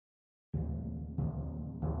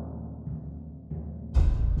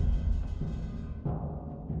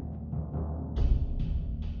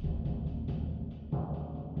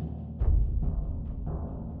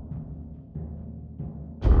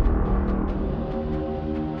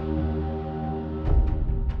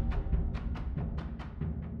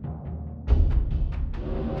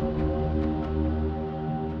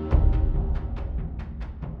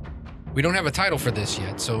We don't have a title for this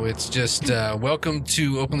yet, so it's just welcome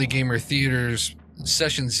to Openly Gamer Theater's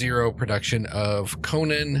Session 0 production of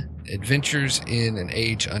Conan Adventures in an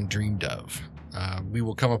Age Undreamed Of. We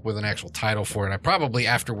will come up with an actual title for it, probably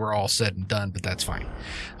after we're all said and done, but that's fine.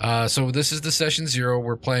 So this is the Session 0.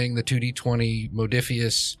 We're playing the 2D20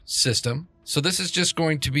 Modiphius system. So this is just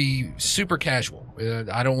going to be super casual.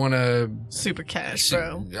 I don't want to... Super cash,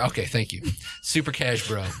 bro. Okay, thank you. Super cash,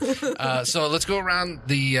 bro. So let's go around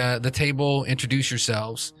the table, introduce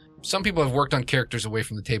yourselves. Some people have worked on characters away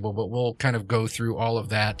from the table, but we'll kind of go through all of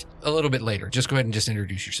that a little bit later. Just go ahead and just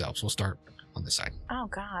introduce yourselves. We'll start on this side. Oh,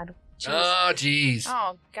 God. Jeez. Oh, jeez.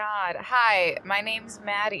 Oh, God. Hi, my name's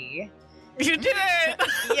Maddie. You did it!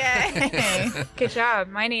 Yay. Good job.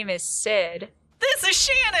 My name is Sid. This is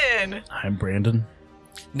Shannon! I'm Brandon.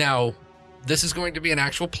 Now, this is going to be an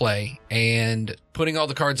actual play, and putting all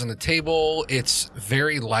the cards on the table, it's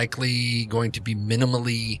very likely going to be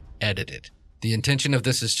minimally edited. The intention of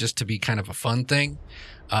this is just to be kind of a fun thing.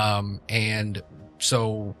 And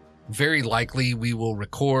so very likely we will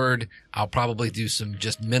record. I'll probably do some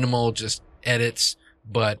just minimal edits,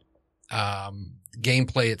 but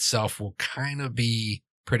gameplay itself will kind of be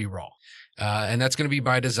pretty raw. And that's going to be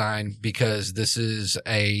by design because this is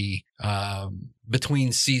a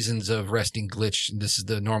between seasons of Resting Glitch. This is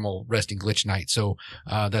the normal Resting Glitch night. So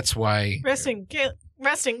that's why... Resting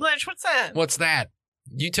Glitch? What's that? What's that?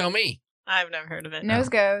 You tell me. I've never heard of it. Nose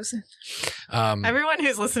goes. Everyone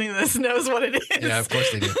who's listening to this knows what it is. Yeah, of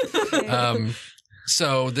course they do.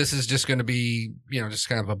 So this is just going to be, just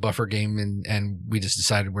kind of a buffer game, and we just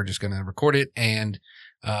decided we're just going to record it and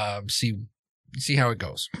see how it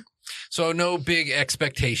goes. So no big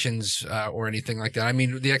expectations or anything like that. I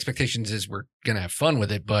mean, the expectations is we're going to have fun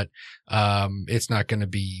with it, but it's not going to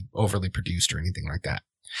be overly produced or anything like that.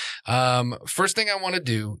 First thing I want to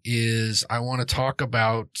do is I want to talk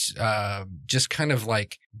about just kind of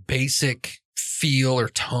like basic feel or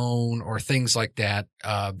tone or things like that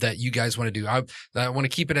that you guys want to do. I want to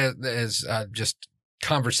keep it as just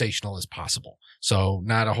conversational as possible. So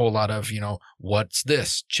not a whole lot of, what's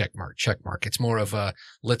this? Check mark. It's more of a,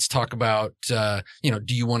 let's talk about, do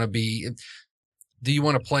you want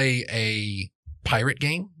to play a pirate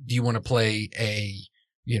game? Do you want to play a,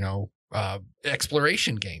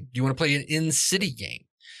 exploration game? Do you want to play an in-city game?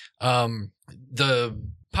 The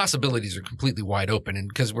possibilities are completely wide open, and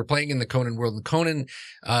because we're playing in the Conan world, and Conan,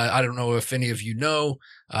 I don't know if any of you know,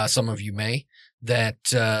 some of you may,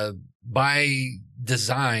 that by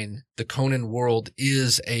design, the Conan world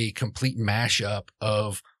is a complete mashup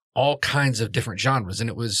of all kinds of different genres, and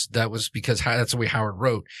that was because that's the way Howard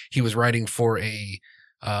wrote. He was writing for a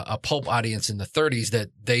pulp audience in the 30s that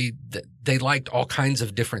they liked all kinds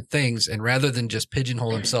of different things, and rather than just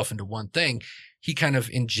pigeonhole himself into one thing, he kind of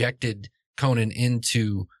injected Conan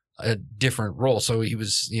into a different role. So he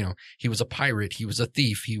was a pirate, he was a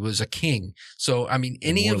thief, he was a king. So I mean,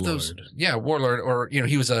 any of those, warlord, or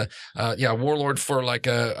he was a warlord for like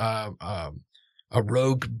a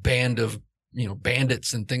rogue band of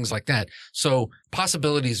bandits and things like that. So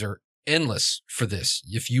possibilities are endless for this.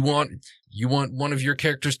 If you want one of your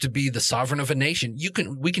characters to be the sovereign of a nation,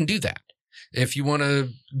 we can do that. If you want to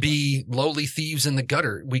be lowly thieves in the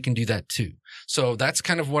gutter, we can do that too. So that's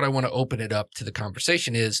kind of what I want to open it up to the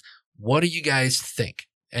conversation is, what do you guys think?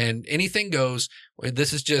 And anything goes.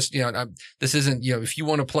 This is just, this isn't, if you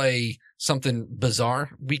want to play something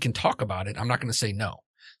bizarre, we can talk about it. I'm not going to say no.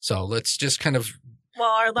 So let's just kind of. Well,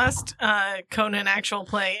 our last Conan actual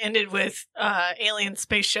play ended with alien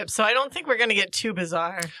spaceships, so I don't think we're going to get too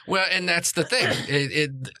bizarre. Well, and that's the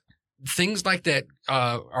thing. Things like that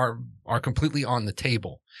are completely on the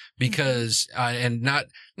table because and not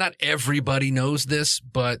everybody knows this,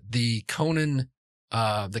 but the Conan,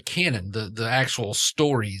 the canon, the actual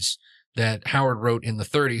stories that Howard wrote in the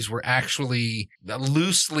 30s were actually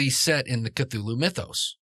loosely set in the Cthulhu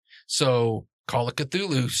mythos. So Call of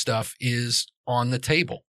Cthulhu stuff is on the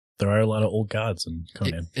table. There are a lot of old gods in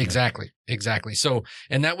Conan. Exactly. So,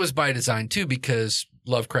 and that was by design too, because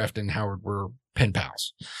Lovecraft and Howard were pen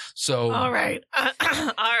pals. So, all right.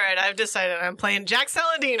 I've decided I'm playing Jack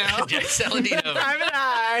Saladino. Jack Saladino. Private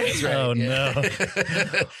Eye. That's right. Oh no,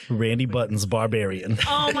 Randy Button's Barbarian.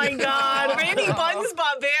 Oh my God, Randy Button's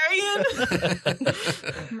Barbarian.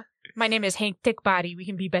 My name is Hank Thickbody. We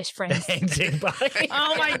can be best friends. Hank Thickbody.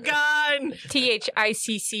 Oh my God.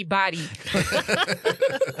 THICC body.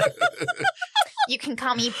 You can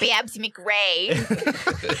call me Babs McRae.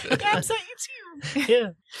 Babs, you too.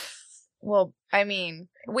 Yeah. Well, I mean,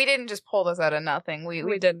 we didn't just pull this out of nothing. We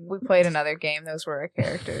didn't. We played another game. Those were our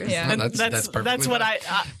characters. Yeah. No, And that's perfectly that's what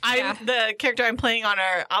fine. Yeah. the character I'm playing on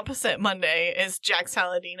our opposite Monday is Jack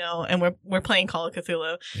Saladino, and we're playing Call of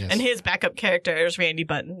Cthulhu, Yes. and his backup character is Randy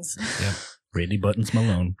Buttons. Randy Buttons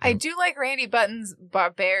Malone. I do like Randy Button's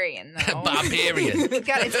Barbarian though. Barbarian. it's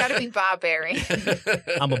got to be Barbarian.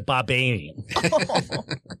 I'm a barbarian.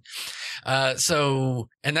 So,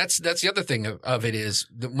 and that's the other thing of it is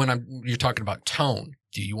that when you're talking about tone,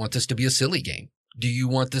 do you want this to be a silly game? Do you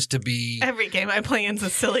want this to be Every game I play is a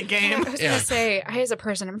silly game. I was Yeah. gonna say, I as a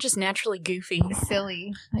person, I'm just naturally goofy.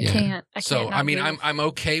 Silly. I Yeah. can't. so? not I mean, move. I'm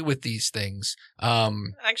okay with these things.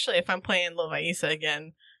 Actually, if I'm playing Lovaisa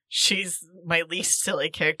again, she's my least silly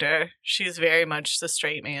character. She's very much the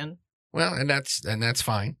straight man. Well, and that's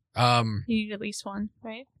fine. You need at least one,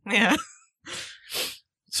 right? Yeah.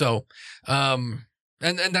 So, and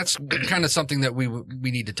that's kind of something that we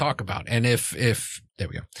need to talk about. And if there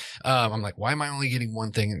we go. I'm like, why am I only getting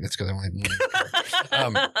one thing? It's because I only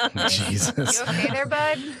had one. Jesus. You okay there,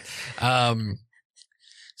 bud?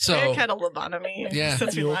 So Eric had a lobotomy. Yeah.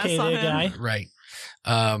 Since we You last okay saw there, him. guy? right.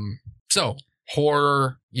 So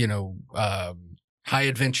horror, high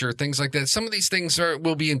adventure, things like that. Some of these things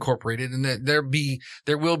will be incorporated, and that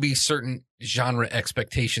there will be certain genre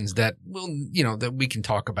expectations that that we can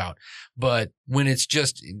talk about. But when it's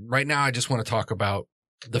just right now, I just want to talk about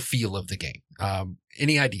the feel of the game.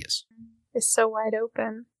 Any ideas? It's so wide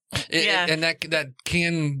open. Yeah. And that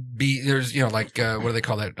can be, there's, what do they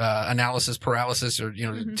call that? Analysis paralysis, or,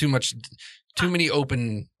 Mhm. too many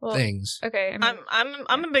open Well, things. Okay. I mean,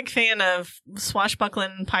 I'm a big fan of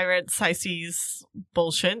swashbuckling pirates, high seas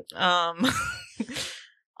bullshit.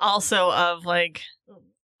 Also of like,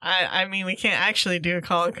 I mean, we can't actually do a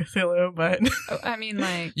Call of Cthulhu, but I mean,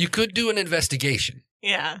 like, You could do an investigation.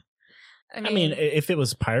 yeah. I mean, if it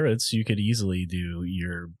was pirates, you could easily do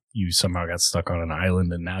you somehow got stuck on an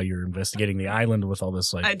island and now you're investigating the island with all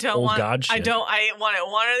this like I don't old want. god shit. I want it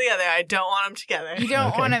one or the other. I don't want them together. You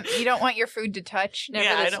don't Okay. want to. You don't want your food to touch. never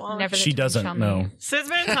yeah, I this- don't want- never She the doesn't touch on know. me. Sid's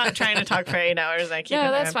been trying to talk for 8 hours. And I keep No,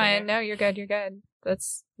 that's interrupting fine. her. No, you're good. You're good.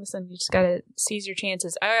 Listen, you just gotta seize your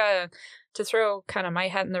chances. To throw kind of my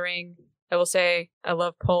hat in the ring, I will say I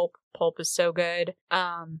love Pulp. Pulp is so good.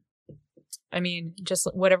 I mean, just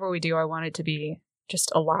whatever we do, I want it to be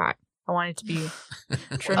just a lot. I want it to be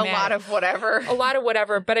A dramatic. lot of whatever. a lot of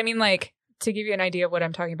whatever. But I mean, like, to give you an idea of what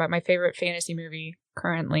I'm talking about, my favorite fantasy movie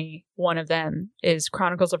currently, one of them is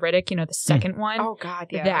Chronicles of Riddick. The second one. Oh God,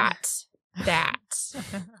 yeah. That,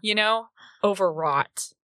 overwrought.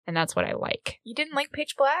 And that's what I like. You didn't like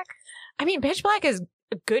Pitch Black? I mean, Pitch Black is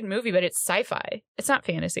a good movie, but it's sci-fi. It's not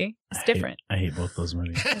fantasy. It's different. I hate both those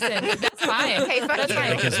movies. Listen, that's fine. Okay, fuck That's you.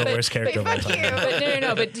 fine. Riddick is the But- worst character of all fuck time. you. But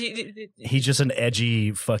no. But He's just an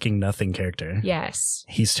edgy fucking nothing character. yes,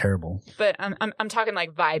 He's terrible. but I'm talking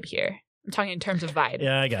like vibe here. I'm talking in terms of vibe.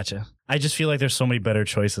 Yeah, I gotcha. I just feel like there's so many better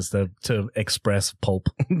choices to express pulp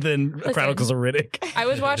than Chronicles of Riddick. I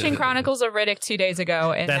was watching Chronicles of Riddick 2 days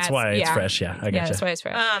ago, and That's why it's yeah. fresh. Yeah, I Yeah, gotcha. that's why it's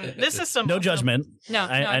fresh. This system. No also- judgment. No,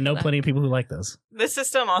 I know plenty of people who like this. This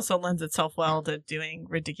system also lends itself well to doing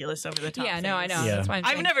ridiculous over the top. Yeah, no, I know. things. Yeah. That's why I'm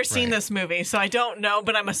I've saying. never seen Right. this movie, so I don't know,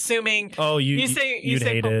 but I'm assuming. Oh, You say you'd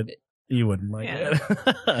hate Pulp. it. You wouldn't like Yeah. it.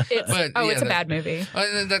 It's, But, it's a yeah, bad movie.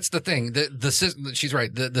 That's the thing. The system, she's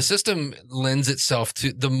right. The system lends itself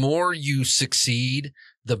to the more you succeed,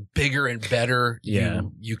 the bigger and better Yeah.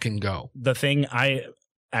 you can go. The thing out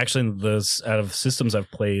of systems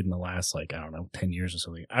I've played in the last 10 years or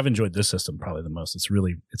something, I've enjoyed this system probably the most. It's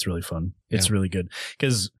really fun. It's really good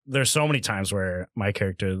because there's so many times where my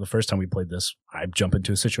character, the first time we played this, I jump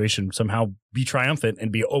into a situation, somehow be triumphant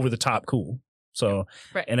and be over the top cool. So,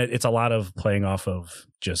 Right. and it's a lot of playing off of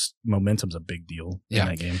just momentum's a big deal Yeah. in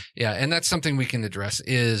that game. Yeah, and that's something we can address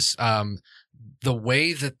is the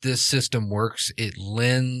way that this system works. It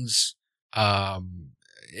lends.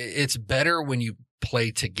 It's better when you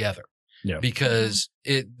play together. Yeah. Because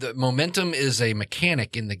the momentum is a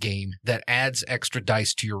mechanic in the game that adds extra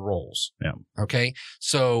dice to your rolls. Yeah. Okay.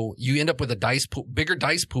 So you end up with bigger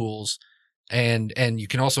dice pools, and you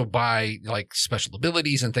can also buy like special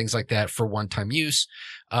abilities and things like that for one-time use,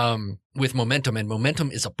 with momentum. And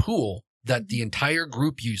momentum is a pool that the entire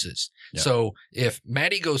group uses. Yeah. So if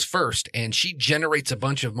Maddie goes first and she generates a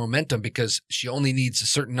bunch of momentum because she only needs a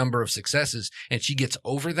certain number of successes and she gets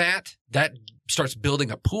over that starts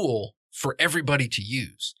building a pool for everybody to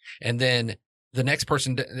use. And then the next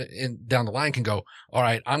person down the line can go, all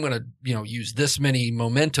right, I'm going to, use this many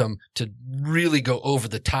momentum to really go over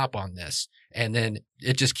the top on this. and then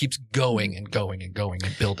it just keeps going and going and going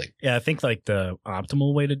and building. Yeah, I think like the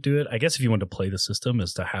optimal way to do it, I guess if you want to play the system,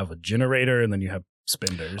 is to have a generator and then you have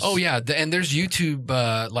spenders. Oh yeah, and there's YouTube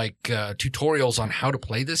tutorials on how to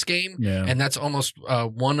play this game, Yeah. and that's almost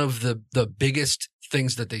one of the biggest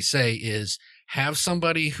things that they say is have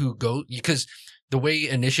somebody who because the way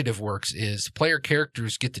initiative works is player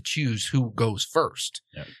characters get to choose who goes first,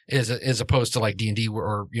 Yep. as opposed to like D&D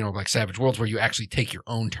or like Savage Worlds where you actually take your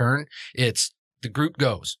own turn. It's the group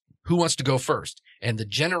goes. Who wants to go first? And the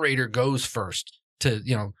generator goes first to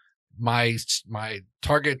my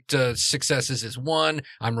target successes is 1.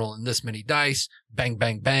 I'm rolling this many dice. Bang,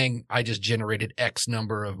 bang, bang. I just generated X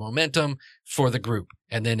number of momentum for the group,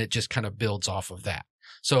 and then it just kind of builds off of that.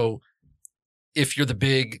 So if you're the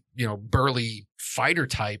big, burly fighter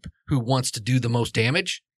type who wants to do the most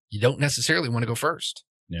damage, you don't necessarily want to go first.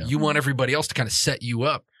 Yeah. You want everybody else to kind of set you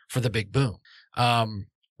up for the big boom.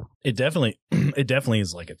 It definitely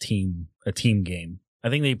is like a team game. I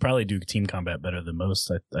think they probably do team combat better than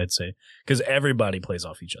most, I'd say, because everybody plays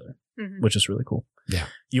off each other, which is really cool. Yeah.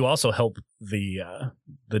 You also help the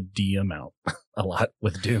DM out a lot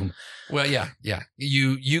with Doom. Well, yeah.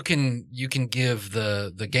 You can give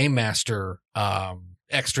the game master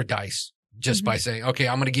extra dice just by saying, okay,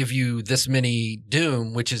 I'm going to give you this many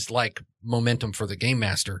Doom, which is like momentum for the game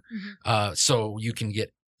master, so you can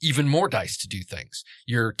get even more dice to do things.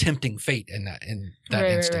 You're tempting fate in that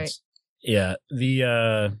instance. Right. Yeah,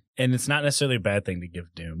 and it's not necessarily a bad thing to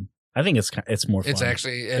give Doom. I think it's more fun. It's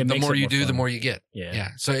actually, It the makes more it you more do, the fun. more you get. Yeah.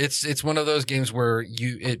 So it's one of those games where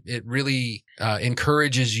it really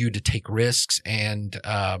encourages you to take risks, and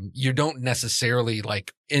you don't necessarily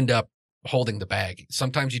like end up holding the bag.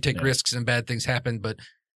 Sometimes you take risks and bad things happen, but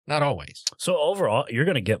not always. So overall, you're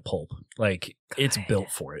gonna get Pulp. Like it's God. built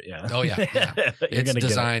for it. Yeah. Oh, yeah. You're It's gonna get it.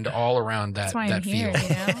 designed all around That's that why I'm here,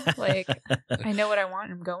 feel. Like, I know what I want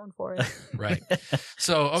and I'm going for it. Right.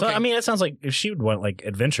 So, okay. So I mean, it sounds like if she would want like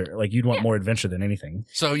adventure, like you'd want more adventure than anything.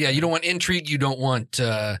 So yeah, you don't want intrigue. You don't want.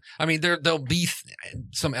 There'll be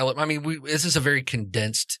some element. I mean, this is a very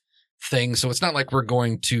condensed thing, so it's not like we're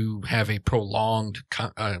going to have a prolonged,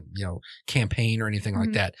 campaign or anything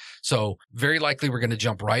like that. So very likely we're going to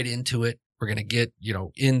jump right into it. We're going to get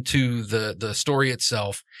into the story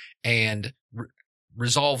itself and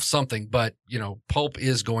resolve something. But Pulp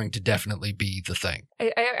is going to definitely be the thing.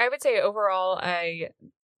 I would say overall,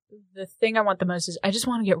 the thing I want the most is I just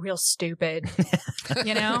want to get real stupid.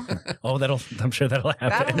 Oh, I'm sure that'll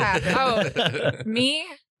happen. That'll happen. Oh, me?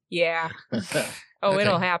 Yeah. Oh, Okay.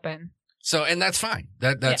 it'll happen. So, and that's fine.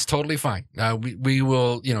 That's totally fine. We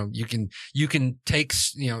will, you can take,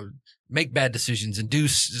 make bad decisions and do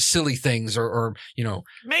silly things or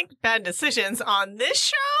Make bad decisions on this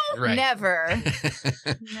show? right. Never.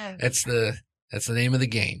 That's the name of the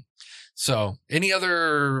game. So any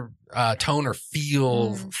other tone or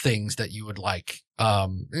feel things that you would like?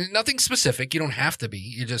 Nothing specific. You don't have to be.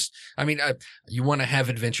 You just, you want to have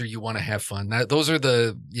adventure. You want to have fun. Those are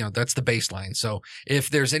that's the baseline. So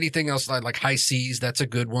if there's anything else like High Seas, that's a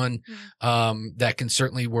good one. That can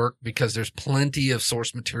certainly work because there's plenty of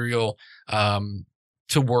source material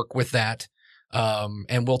to work with that.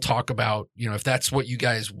 And we'll talk about, if that's what you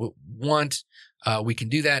guys want, we can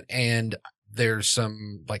do that. And there's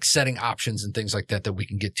some like setting options and things like that we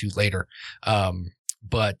can get to later.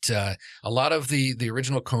 But a lot of the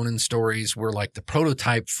original Conan stories were like the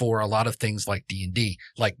prototype for a lot of things like D&D,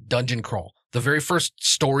 like Dungeon Crawl. The very first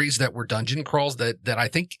stories that were dungeon crawls that I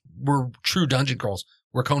think were true dungeon crawls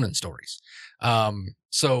were Conan stories.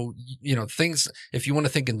 So, things, if you want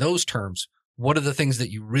to think in those terms, what are the things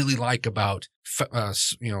that you really like about,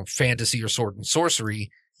 fantasy or sword and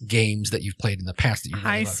sorcery games that you've played in the past that you really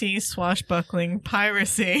High love? sea swashbuckling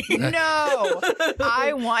piracy. No.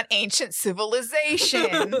 I want ancient civilizations.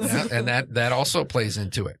 Yeah, and that also plays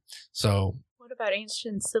into it. So What about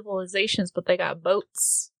ancient civilizations, but they got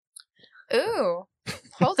boats? Ooh.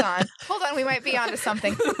 Hold on. We might be onto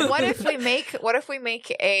something. What if we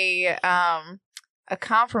make a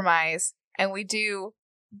compromise and we do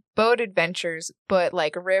boat adventures but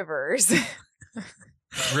like rivers?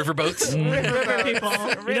 riverboats. River people.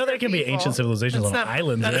 You know there can be people. ancient civilizations That's on not-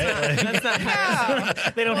 islands, right? that's not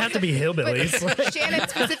piracy. They don't have to be hillbillies. But Shannon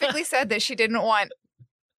specifically said that she didn't want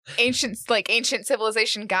ancient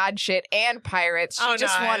civilization god shit and pirates. She Oh, no,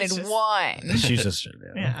 just I wanted was just- one. She's just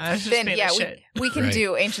Yeah, I was just Then being yeah, a shit. we can Right.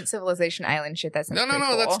 do ancient civilization island shit. That's No,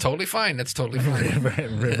 that's totally fine. That's totally fine.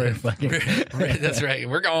 river fucking. That's right.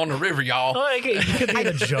 We're going on the river, y'all. Oh, okay. You could be in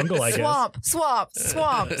the jungle, I guess.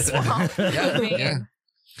 swamp. Yeah.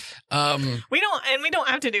 We don't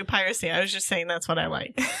have to do piracy. I was just saying that's what I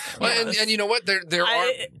like. Well, and you know what? There are.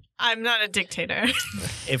 I'm not a dictator.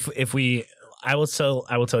 I will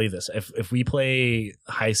tell you this. If we play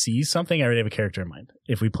High Seas something, I already have a character in mind.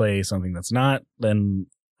 If we play something that's not, then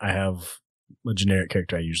I have a generic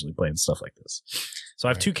character I usually play and stuff like this. So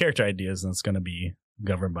I have two character ideas, and it's going to be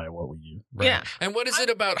governed by what we do. Right. Yeah. And what is it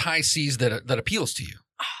about High Seas that appeals to you?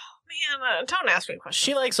 Man, don't ask me questions.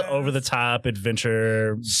 She likes over the top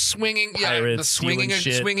adventure, Swinging, pirates,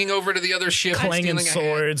 swinging over to the other ship, clanging stealing a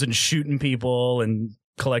swords and shooting people and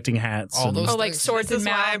collecting hats. All and- those like things. swords This and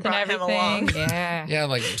is why I mouth and brought him along. everything. Yeah. Yeah,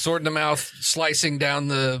 like sword in the mouth, slicing down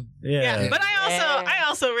the. Yeah, but Yeah. I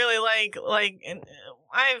also really like. And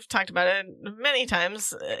I've talked about it many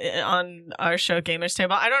times on our show Gamers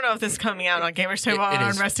Table. I don't know if this is coming out on Gamers Table or It on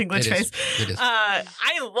is. Resting Glitch It is. Face. It is.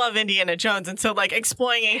 I love Indiana Jones, and so like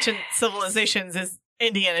exploring ancient civilizations is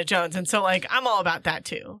Indiana Jones, and so like I'm all about that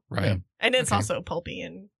too. Right. And it's Okay. also pulpy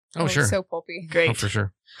and Oh, sure. So pulpy. great. Oh, for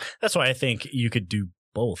sure. That's why I think you could do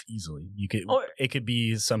both easily. It could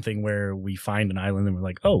be something where we find an island and we're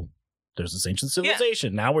like, oh, there's this ancient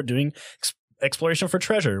civilization. Now we're doing exploration for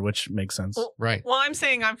treasure, which makes sense. Well, Right. Well, I'm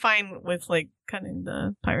saying I'm fine with like cutting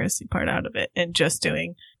the piracy part out of it and just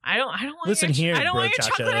doing. I don't want. Listen here, I don't want your bro,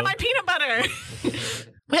 chocolate Chacho. in my peanut butter.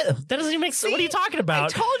 Wait, that doesn't even make sense. What are you talking I about?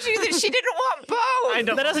 told you that she didn't want both. I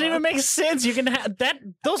don't That doesn't know. even make sense. You can have that.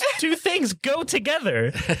 Those two things go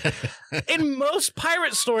together. In most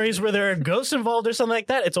pirate stories where there are ghosts involved or something like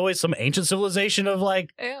that, it's always some ancient civilization of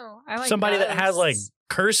like Ew, I like somebody that has like those.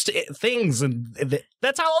 cursed things, and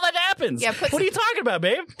that's how all that happens. Yeah, what are you talking about,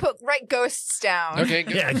 babe? Write ghosts down. Okay.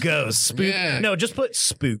 Good. Yeah, ghosts. Spook. Yeah. No, just put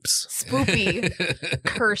spoops. Spoopy.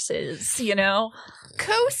 curses, you know?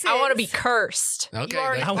 Curses. I want to be cursed. Okay. You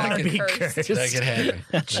already that- I want that to could- be cursed. cursed. That could happen.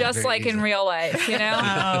 Just Very like in easily. real life, you know?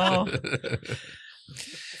 Oh,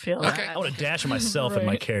 feel Okay. that. I want to dash myself in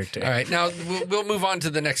my Right. character. All right, now we'll move on to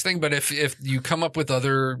the next thing. But if you come up with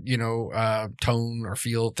other, tone or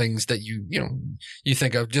feel things that you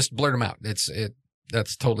think of, just blurt them out.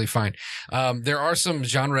 That's totally fine. There are some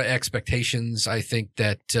genre expectations. I think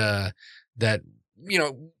that the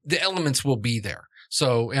elements will be there.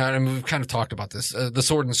 So, and we've kind of talked about this, the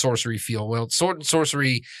sword and sorcery feel. Well, sword and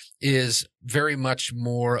sorcery is very much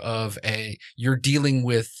more of you're dealing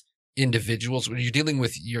with individuals. When you're dealing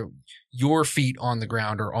with your feet on the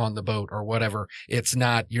ground or on the boat or whatever, you're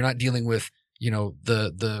not dealing with,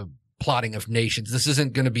 the plotting of nations. This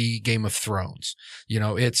isn't going to be Game of Thrones.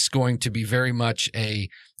 It's going to be very much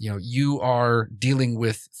you are dealing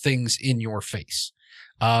with things in your face.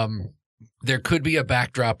 There could be a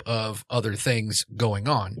backdrop of other things going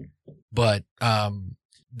on, but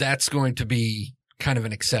that's going to be kind of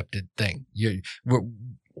an accepted thing.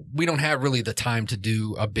 We don't have really the time to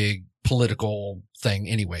do a big political thing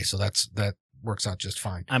anyway, so that works out just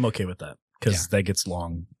fine. I'm okay with that because that gets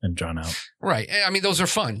long and drawn out. Right. I mean, those are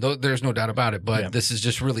fun. There's no doubt about it, but this is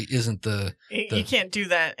just really isn't You can't do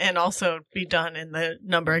that and also be done in the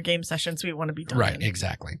number of game sessions we want to be done. right. in.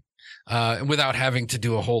 Exactly. Without having to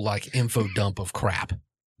do a whole info dump of crap,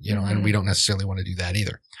 and we don't necessarily want to do that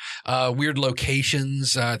either. Weird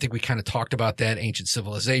locations. I think we kind of talked about that. Ancient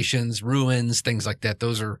civilizations, ruins, things like that.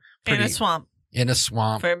 Those are pretty In a swamp in a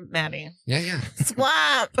swamp. for Maddie. Yeah.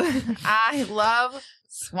 Swamp. I love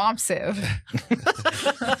Swamp Civ.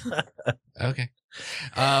 Okay.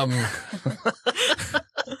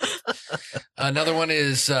 Another one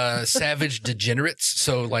is savage degenerates.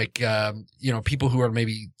 So people who are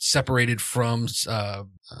maybe separated from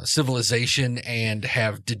civilization and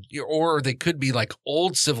or they could be like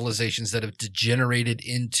old civilizations that have degenerated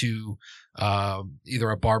into either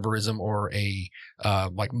a barbarism or a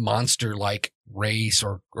monster like race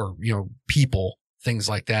or people, things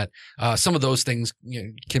like that. Some of those things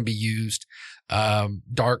can be used.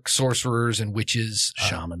 Dark sorcerers and witches,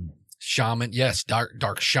 shaman. Yes.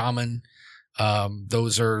 Dark shaman.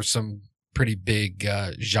 Those are some pretty big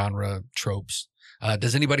genre tropes.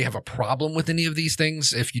 Does anybody have a problem with any of these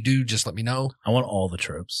things? If you do, just let me know. I want all the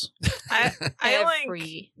tropes. I like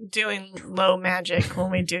Every- doing low magic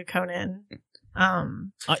when we do Conan.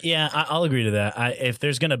 Yeah, I'll agree to that. If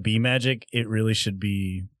there's gonna be magic, it really should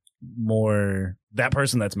be more. That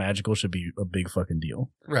person that's magical should be a big fucking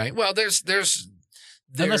deal. Right. Well, there's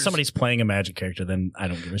Unless somebody's playing a magic character, then I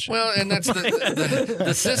don't give a shit. well, and that's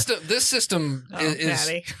the system. This system Oh, is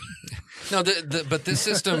Maddie. no, but this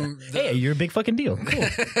system. Hey, you're a big fucking deal. Cool.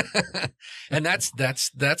 And that's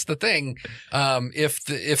the thing.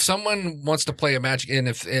 If someone wants to play a magic,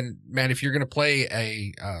 if you're going to play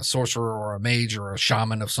a sorcerer or a mage or a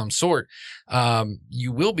shaman of some sort,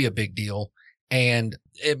 you will be a big deal. and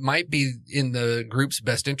it might be in the group's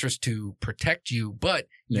best interest to protect you, but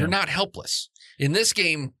you're not helpless. In this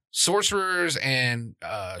game, sorcerers and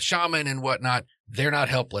shaman and whatnot, they're not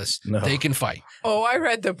helpless. No. They can fight. Oh, I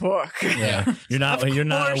read the book. Yeah, you're not a Of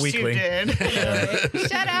course weakling. You did.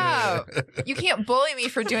 Shut up. You can't bully me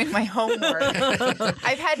for doing my homework.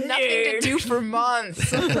 I've had nothing to do for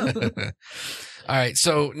months. All right,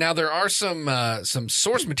 so now there are some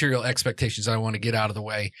source material expectations I want to get out of the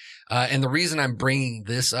way, and the reason I'm bringing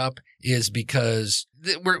this up is because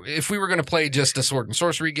if we were going to play just a sword and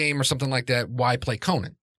sorcery game or something like that, why play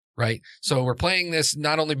Conan, right? So we're playing this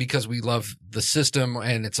not only because we love the system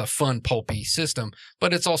and it's a fun pulpy system,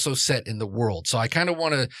 but it's also set in the world. So I kind of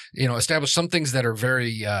want to establish some things that are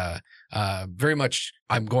very much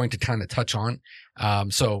I'm going to kind of touch on.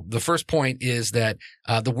 So the first point is that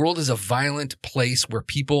the world is a violent place where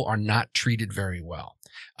people are not treated very well.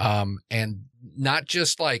 And not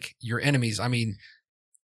just like your enemies. I mean,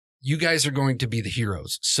 you guys are going to be the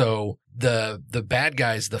heroes. So the bad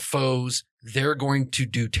guys, the foes, they're going to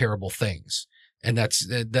do terrible things. And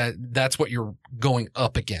that's what you're going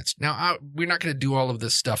up against. Now, we're not going to do all of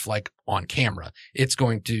this stuff like on camera. It's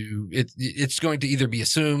going to either be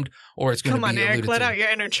assumed or it's going to be alluded to. Come on, Eric, let out your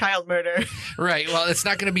inner child murder. Right. Well, it's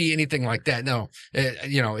not going to be anything like that. No,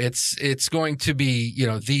 it's going to be,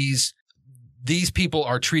 these people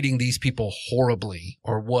are treating these people horribly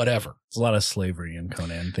or whatever. There's a lot of slavery in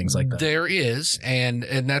Conan, things like that. There is. And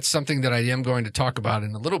that's something that I am going to talk about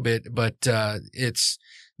in a little bit, but,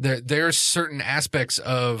 there's certain aspects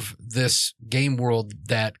of this game world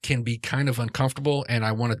that can be kind of uncomfortable, and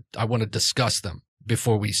I want to discuss them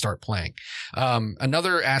before we start playing.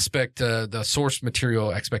 Another aspect, the source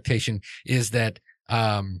material expectation is that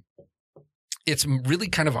it's really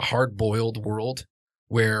kind of a hard-boiled world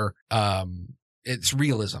where it's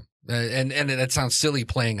realism, and it sounds silly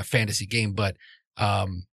playing a fantasy game, but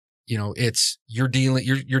it's you're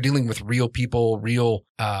dealing with real people, real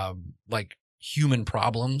like human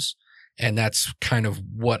problems. And that's kind of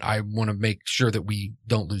what I want to make sure that we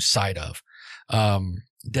don't lose sight of.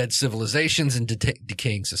 Dead civilizations and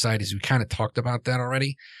decaying societies. We kind of talked about that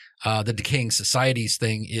already. The decaying societies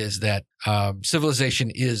thing is that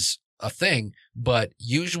civilization is a thing, but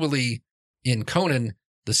usually in Conan,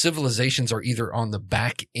 the civilizations are either on the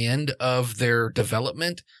back end of their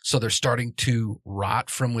development, so they're starting to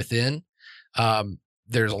rot from within.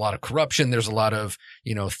 There's a lot of corruption. There's a lot of,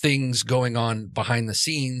 things going on behind the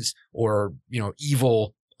scenes or,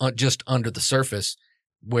 evil just under the surface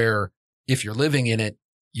where if you're living in it,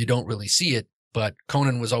 you don't really see it. But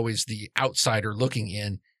Conan was always the outsider looking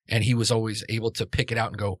in, and he was always able to pick it out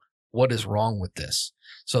and go, what is wrong with this?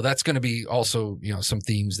 So that's going to be also, some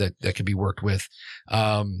themes that could be worked with.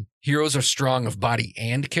 Heroes are strong of body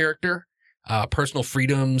and character. Personal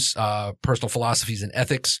freedoms, personal philosophies and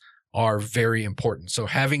ethics are very important. So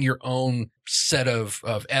having your own set of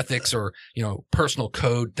ethics or, personal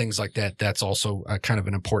code, things like that, that's also kind of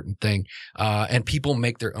an important thing. And people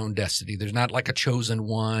make their own destiny. There's not like a chosen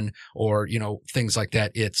one or, things like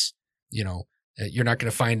that. It's, you're not going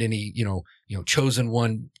to find any, chosen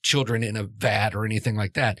one children in a vat or anything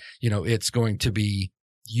like that. It's going to be,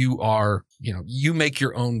 you make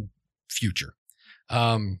your own future.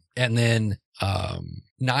 And then,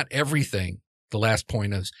 not everything. The last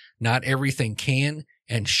point is not everything can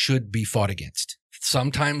and should be fought against.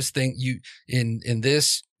 Sometimes in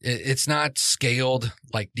this, it's not scaled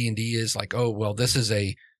like D&D is like, oh, well, this is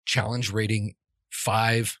a challenge rating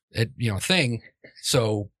 5, thing.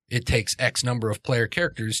 So it takes X number of player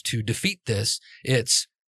characters to defeat this. It's,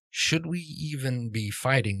 should we even be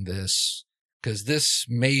fighting this? Because this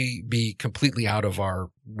may be completely out of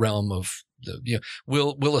our realm of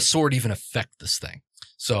will a sword even affect this thing?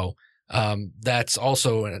 So, that's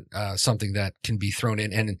also something that can be thrown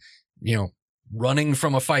in, and running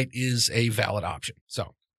from a fight is a valid option.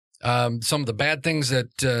 So, some of the bad things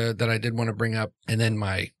that I did want to bring up, and then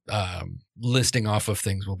my listing off of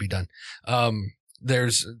things will be done.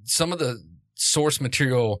 There's some of the source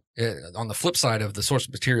material on the flip side of the source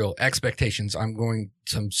material expectations. I'm going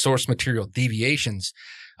some source material deviations.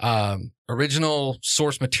 Original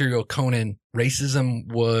source material Conan,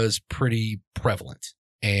 racism was pretty prevalent.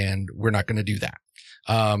 And we're not going to do that.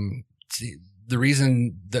 The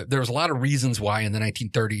reason that there was a lot of reasons why in the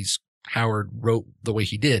 1930s Howard wrote the way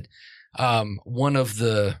he did. One of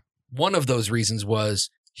those reasons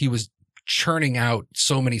was he was churning out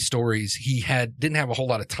so many stories. He didn't have a whole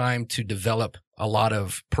lot of time to develop a lot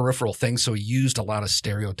of peripheral things. So he used a lot of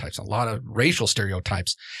stereotypes, a lot of racial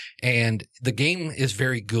stereotypes. And the game is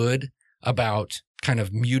very good about kind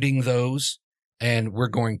of muting those. And we're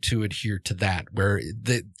going to adhere to that, where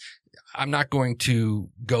I'm not going to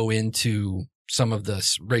go into some of the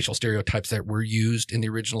racial stereotypes that were used in the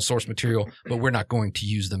original source material, but we're not going to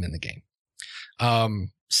use them in the game.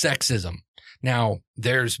 Sexism. Now,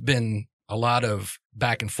 there's been a lot of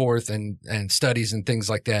back and forth and studies and things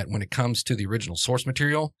like that when it comes to the original source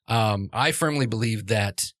material. I firmly believe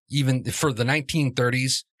that even for the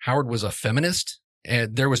 1930s, Howard was a feminist,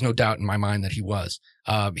 and there was no doubt in my mind that he was.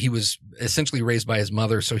 He was essentially raised by his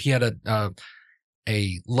mother, so he had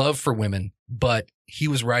a love for women, but he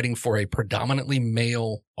was writing for a predominantly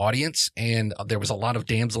male audience, and there was a lot of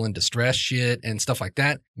damsel in distress shit and stuff like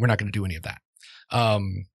that. We're not going to do any of that.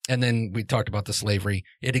 And then we talked about the slavery.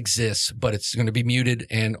 It exists, but it's going to be muted,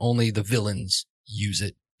 and only the villains use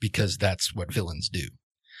it because that's what villains do.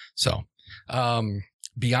 So,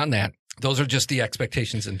 beyond that, those are just the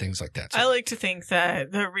expectations and things like that. So, I like to think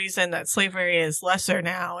that the reason that slavery is lesser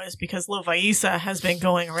now is because Lovaisa has been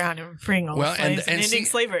going around and freeing all the slaves and ending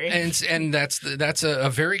slavery. And that's a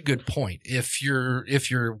very good point. If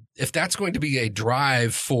that's going to be a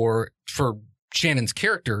drive for Shannon's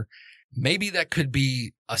character, maybe that could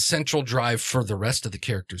be a central drive for the rest of the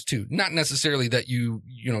characters too. Not necessarily that you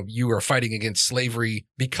are fighting against slavery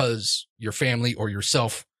because your family or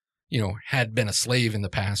yourself, had been a slave in the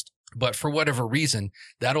past. But for whatever reason,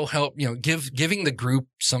 that'll help, giving the group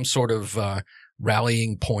some sort of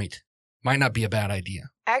rallying point might not be a bad idea.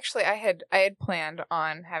 Actually, I had planned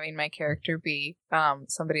on having my character be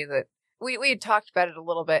somebody that we had talked about it a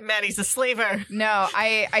little bit. Maddie's a slaver. No,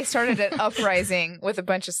 I started an uprising with a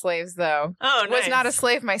bunch of slaves, though. Oh, nice. Was not a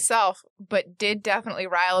slave myself, but did definitely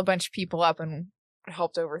rile a bunch of people up and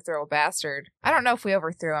helped overthrow a bastard. I don't know if we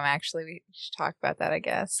overthrew him, actually. We should talk about that, I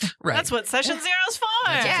guess. Right. That's what Session Zero's for.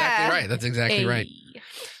 That's exactly right. That's exactly right.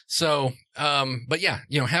 So, but yeah,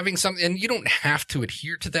 having something, and you don't have to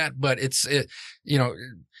adhere to that, but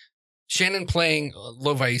Shannon playing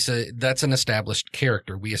Lovaisa, that's an established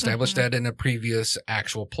character. We established that in a previous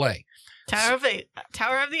actual play. Tower of the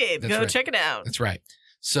Ape. Go check it out. That's right.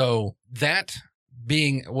 So that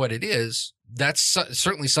being what it is, that's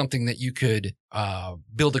certainly something that you could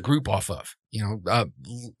build a group off of.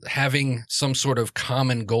 Having some sort of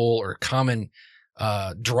common goal or common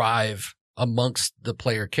drive amongst the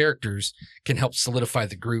player characters can help solidify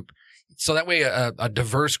the group. So that way a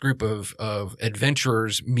diverse group of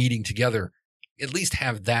adventurers meeting together at least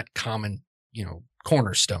have that common,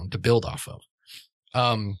 cornerstone to build off of.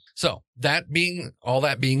 So all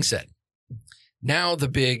that being said, now the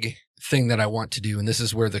big thing that I want to do, and this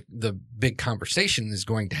is where the big conversation is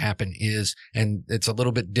going to happen and it's a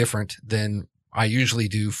little bit different than I usually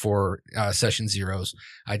do for Session Zeros.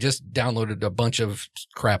 I just downloaded a bunch of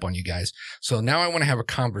crap on you guys. So now I want to have a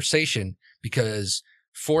conversation because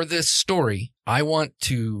for this story, I want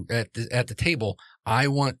to, at the table, I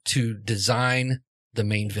want to design the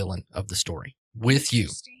main villain of the story with you.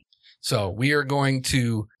 So you are going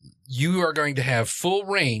to have full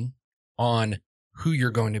reign on who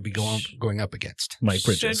you're going to be going up against. Mike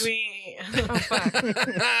Bridges. Should we? Oh, fuck.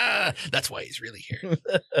 That's why he's really here.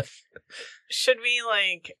 Should we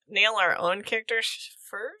nail our own characters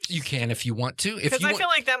first? You can if you want to. Because I feel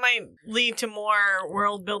like that might lead to more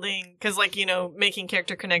world building. Because making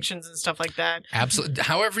character connections and stuff like that. Absolutely.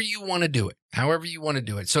 However you want to do it.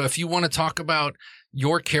 So if you want to talk about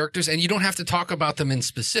your characters, and you don't have to talk about them in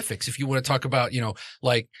specifics. If you want to talk about,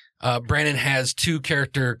 Brandon has 2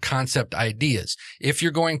 character concept ideas. If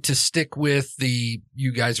you're going to stick with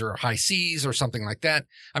you guys are high seas or something like that,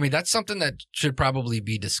 I mean, that's something that should probably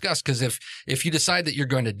be discussed. Because if you decide that you're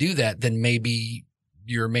going to do that, then maybe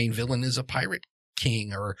your main villain is a pirate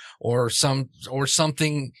king or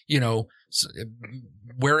something,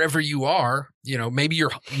 wherever you are, maybe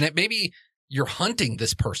you're hunting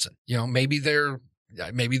this person, maybe they're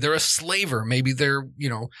a slaver, maybe they're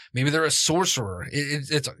a sorcerer.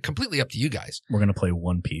 It's completely up to you guys. We're going to play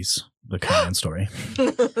One Piece, the Conan story.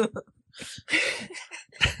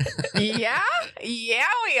 Yeah,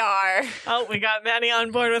 we are. Oh, we got Maddie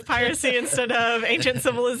on board with piracy instead of ancient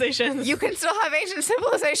civilizations. You can still have ancient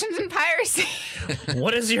civilizations and piracy.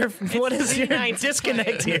 What is your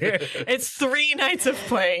disconnect here? It's 3 nights of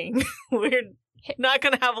playing. We're not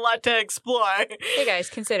going to have a lot to explore. Hey guys,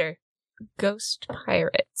 consider ghost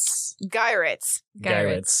pirates. Gyrates.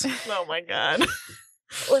 Oh my god.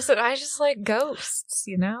 Listen, I just like ghosts,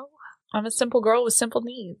 I'm a simple girl with simple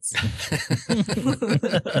needs.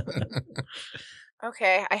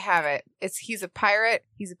 Okay, I have it. He's a pirate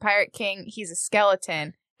king, he's a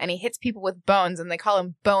skeleton, and he hits people with bones, and they call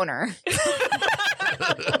him Boner.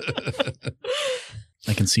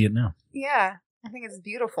 I can see it now. Yeah, I think it's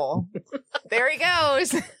beautiful. There he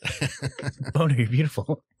goes. Boner, you're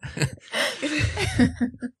beautiful.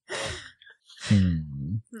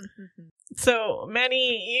 So,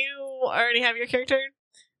 Manny, you already have your character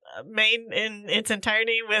made in its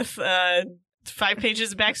entirety with 5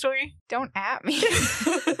 pages of backstory? Don't at me.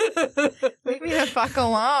 Leave me the fuck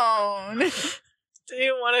alone. Do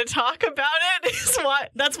you want to talk about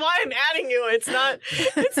it? That's why I'm adding you. It's not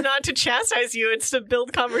to chastise you. It's to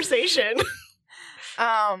build conversation.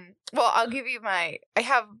 Well, I'll give you I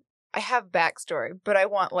have backstory, but I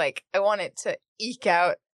want it to eke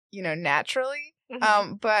out, naturally.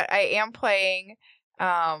 But I am playing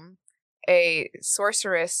a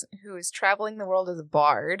sorceress who is traveling the world as a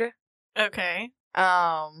bard. Okay.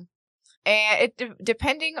 And it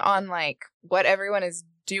depending on what everyone is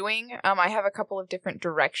doing, I have a couple of different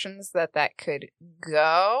directions that could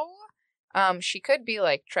go. She could be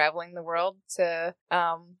traveling the world to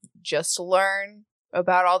just learn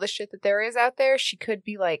about all the shit that there is out there. She could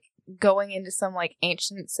be going into some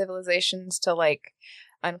ancient civilizations to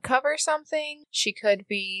uncover something. She could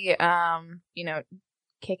be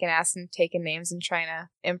kicking ass and taking names and trying to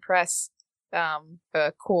impress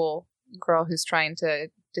a cool girl who's trying to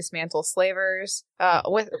dismantle slavers.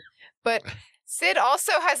 But Sid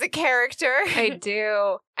also has a character. I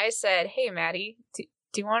do. I said, "Hey, Maddie, do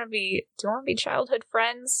you want to be childhood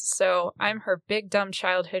friends?" So I'm her big dumb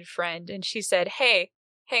childhood friend, and she said, "Hey,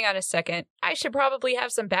 hang on a second. I should probably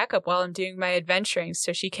have some backup while I'm doing my adventuring."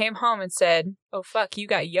 So she came home and said, "Oh fuck, you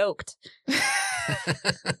got yoked."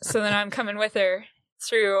 So then I'm coming with her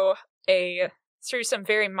through some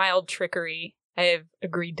very mild trickery. I have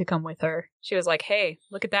agreed to come with her. She was like, "Hey,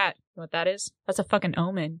 look at that. You know what that is? That's a fucking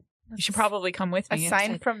omen. You should probably come with me." A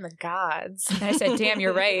sign from the gods. And I said, "Damn,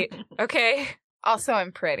 you're right. Okay." Also,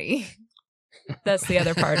 I'm pretty. That's the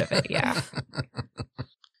other part of it, yeah.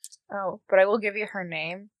 Oh, but I will give you her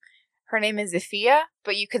name. Her name is Ifia,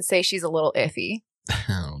 but you could say she's a little iffy.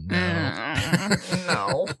 Oh, no.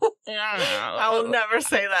 No. I will never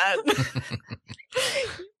say that.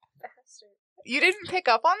 You didn't pick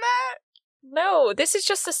up on that? No, this is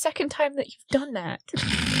just the second time that you've done that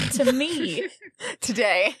to me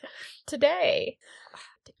Today.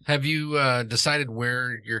 Have you decided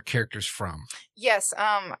where your character's from? Yes,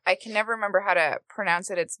 I can never remember how to pronounce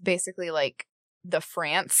it. It's basically the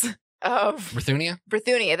France of Brithunia?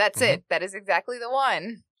 Brithunia. That's it. That is exactly the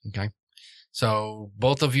one. Okay. So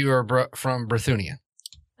both of you are from Brithunia.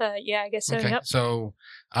 Yeah, I guess so. Okay. Yep. So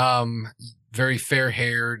very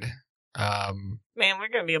fair-haired. Man, we're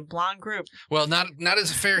gonna be a blonde group. Well, not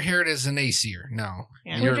as fair-haired as an Aesir. No.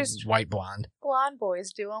 Yeah. You're We're just- white blonde. Blonde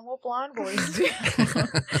boys doing what blonde boys do.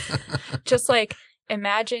 Just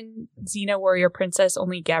imagine Xena Warrior Princess,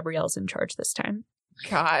 only Gabrielle's in charge this time.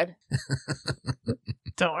 God.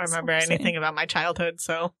 Don't remember what I'm saying. anything about my childhood,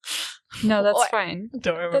 so No, that's What? fine.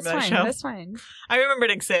 don't remember That's that fine. show. That's fine. I remember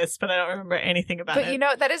it exists, but I don't remember anything about But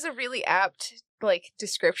it. that is a really apt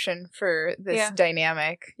description for this Yeah.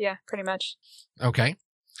 dynamic. Yeah, pretty much. Okay.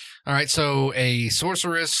 All right. So a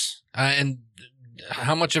sorceress, and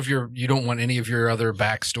how much of you don't want any of your other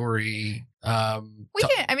backstory?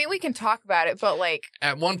 We can talk about it, but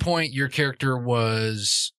At one point, your character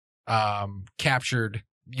was captured.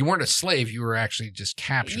 You weren't a slave. You were actually just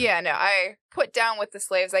captured. yeah, no, I put down with the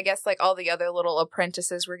slaves. I guess all the other little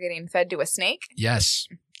apprentices were getting fed to a snake. Yes.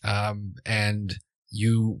 And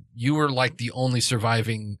you were the only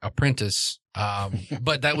surviving apprentice.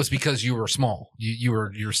 But that was because you were small. You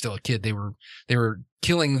were still a kid. They were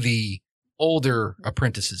killing the older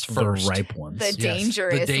apprentices first. The ripe ones. The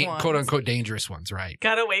dangerous ones. quote unquote dangerous ones, right?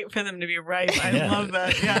 Gotta wait for them to be ripe. I Yeah. love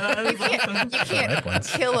that. Yeah, that You is can't, awesome. you can't Ripe ones.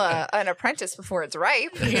 kill an apprentice before it's ripe.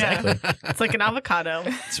 Yeah. It's like an avocado.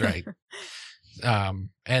 That's right. And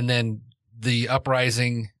then the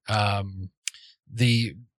uprising, what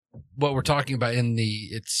we're talking about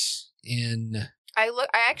I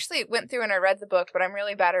actually went through and I read the book, but I'm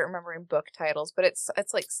really bad at remembering book titles. But it's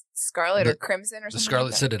Scarlet or Crimson or the something. Scarlet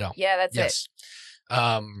like that. Citadel. Yeah, that's it. Yes.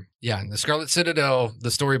 Yeah, and the Scarlet Citadel,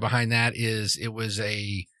 the story behind that is it was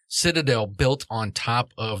a citadel built on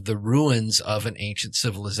top of the ruins of an ancient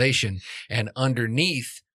civilization, and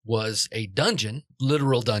underneath was a dungeon,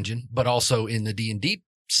 literal dungeon, but also in the D&D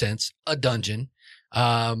sense, a dungeon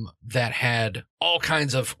that had all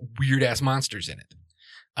kinds of weird ass monsters in it.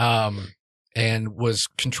 And was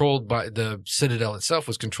controlled by the citadel itself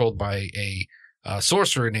was controlled by a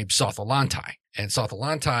sorcerer named Sotholantai. And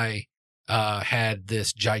Sotholantai had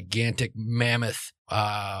this gigantic mammoth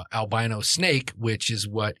albino snake, which is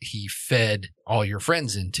what he fed all your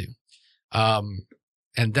friends into.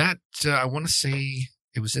 And that, I want to say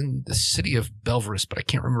it was in the city of Belverus, but I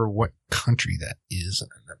can't remember what country that is.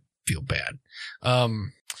 I feel bad.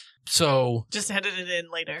 So Just edited it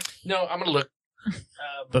in later. no, I'm going to look.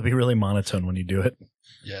 But be really monotone when you do it.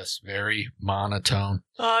 Yes, very monotone.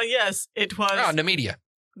 Yes, it was Oh, Nemedia.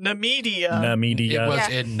 Nemedia. Namedia. It was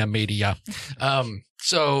Yeah. in Nemedia.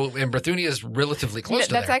 So, and Brithunia is relatively close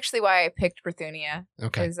to That's there. actually why I picked Brithunia.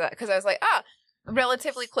 Okay. Because I was like,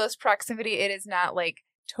 relatively close proximity. It is not like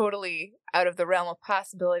totally out of the realm of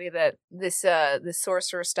possibility that this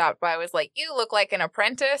sorcerer stopped by was like, you look like an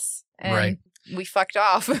apprentice, and Right. we fucked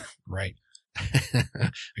off. Right.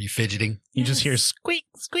 Are you fidgeting? You just hear squeak,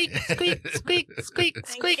 squeak, squeak, squeak, squeak, I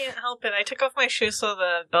squeak. can't help it. I took off my shoes so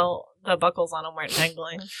the buckles on them weren't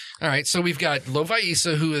dangling. All right. So we've got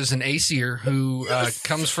Lovaisa, who is an Aesir who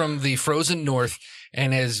comes from the frozen north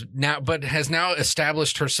and has now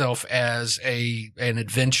established herself as an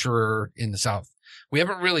adventurer in the south. We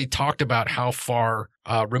haven't really talked about how far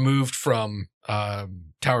removed from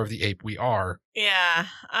Tower of the Ape we are. Yeah.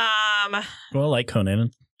 Well, like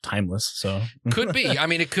Conan, timeless. So Could be. I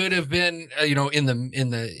mean, it could have been, in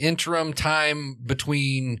the interim time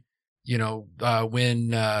between, when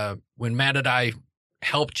Madadai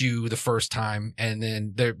helped you the first time, and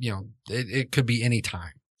then there, it could be any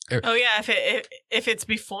time. Oh yeah. If it's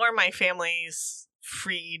before my family's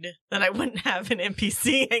freed, then I wouldn't have an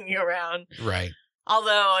NPC hanging around. Right.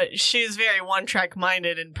 Although she's very one-track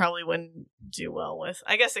minded and probably wouldn't do well with.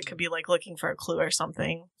 I guess it could be like looking for a clue or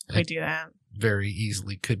something. I do that. Very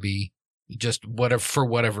easily could be just for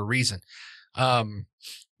whatever reason. The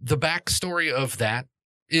backstory of that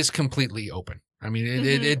is completely open. I mean,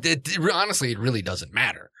 it honestly, it really doesn't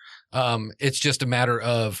matter. It's just a matter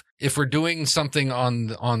of if we're doing something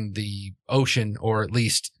on the ocean, or at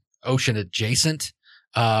least ocean adjacent,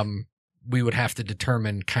 we would have to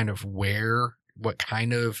determine kind of what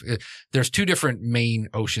kind of. There's two different main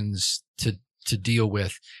oceans to deal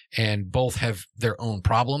with, and both have their own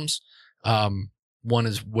problems. One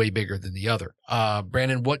is way bigger than the other.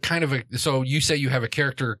 Brandon, what kind of so you say you have a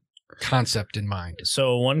character concept in mind?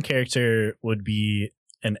 So one character would be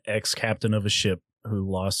an ex-captain of a ship who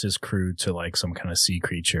lost his crew to like some kind of sea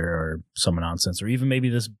creature or some nonsense, or even maybe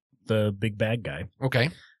the big bad guy. Okay.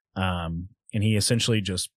 And he essentially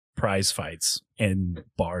just prize fights in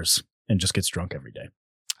bars and just gets drunk every day.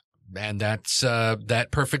 And that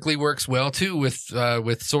perfectly works well too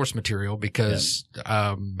with source material, because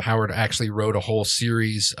Howard actually wrote a whole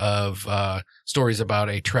series of stories about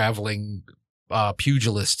a traveling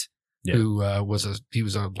pugilist who was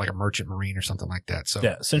like a merchant marine or something like that. So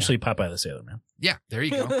yeah, essentially Popeye the Sailor Man. yeah, there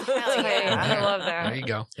you go. Hell yeah. I love that. There you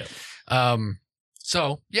go. Yep.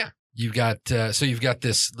 So yeah, you've got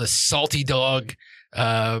this salty dog,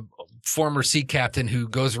 former sea captain who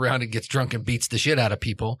goes around and gets drunk and beats the shit out of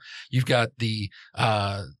people. You've got the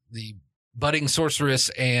budding sorceress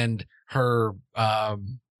and her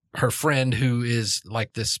friend who is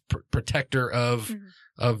like this protector of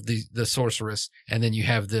the sorceress, and then you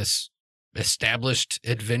have this established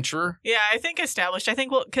adventurer. Yeah, I think established. I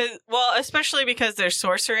think especially because there's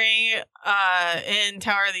sorcery in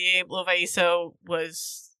Tower of the Ape. Lovaiso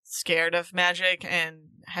was scared of magic and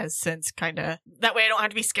has since kind of that way I don't have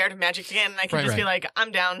to be scared of magic again, and I can just be like,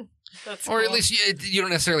 I'm down. That's or cool. at least you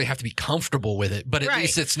don't necessarily have to be comfortable with it, but at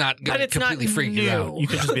least it's not going to completely freak you out. You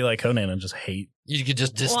could just be like Conan and just hate You could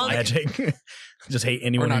just dislike magic. Just hate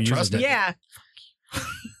anyone not who uses trust it. it. Yeah.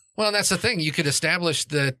 Well, that's the thing. You could establish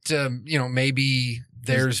that, maybe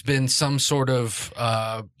there's been some sort of,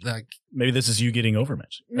 Maybe this is you getting over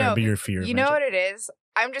magic. No, That'd be your fear. You know what it is?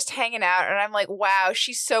 I'm just hanging out and I'm like, wow,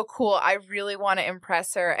 she's so cool. I really want to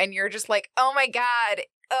impress her. And you're just like, oh my God.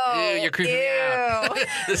 Oh, ew, you're creeping me out.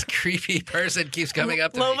 This creepy person keeps coming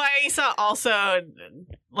up to me. Lovaisa also,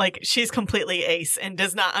 like, she's completely ace and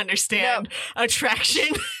does not understand attraction.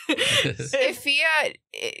 Ifia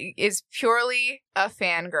is purely a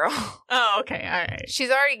fangirl. Oh, okay. All right. She's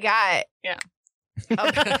already got. Yeah.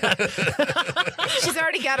 She's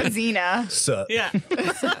already got a Xena. So, Yeah.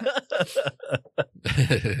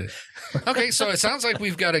 Okay, so it sounds like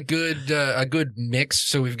we've got a good mix.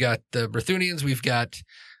 So we've got the Brythunians, we've got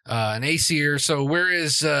an Aesir. So where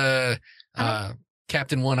is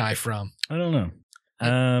Captain One Eye from? I don't know.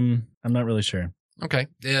 I'm not really sure. Okay,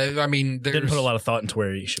 I mean, Didn't put a lot of thought into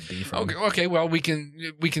where he should be from. Okay. Well, we can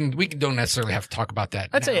don't necessarily have to talk about that.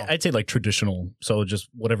 I'd now. say like traditional. So just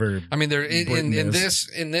whatever. I mean, there Britain in is.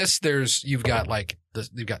 this there's you've got like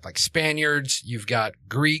Spaniards, you've got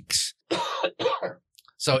Greeks.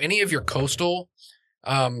 So any of your coastal,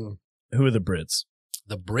 Who are the Brits?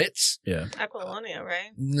 the Brits, Yeah. Aquilonia,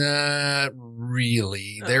 right? not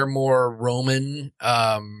really. Oh. They're more Roman,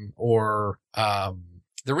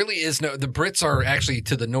 there really is no. The Brits are actually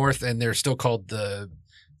to the north, and they're still called the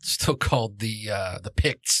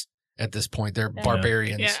Picts at this point. They're Yeah.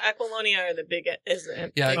 barbarians. Yeah, Aquilonia are the big.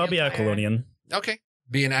 Yeah, I'll be Aquilonian. Okay.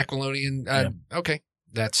 Be an Aquilonian. Okay.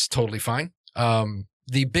 That's totally fine.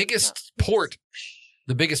 The biggest port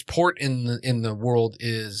in the world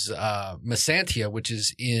is Mesantia, which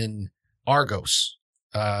is in Argos,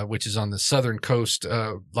 which is on the southern coast.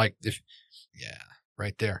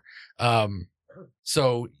 Right there.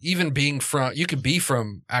 So even you could be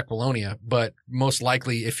from Aquilonia, but most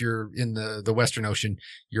likely if you're in the Western Ocean,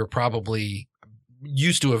 you're probably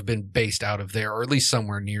used to have been based out of there, or at least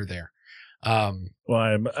somewhere near there. Well,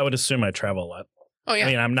 I would assume I travel a lot. Oh yeah.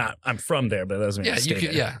 I mean, I'm from there, but that doesn't mean I stay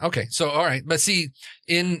there. Yeah. Okay. So, all right. But see,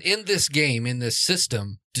 in this game, in this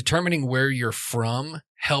system, determining where you're from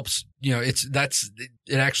helps,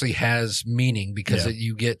 it actually has meaning because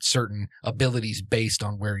you get certain abilities based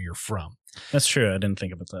on where you're from. That's true. I didn't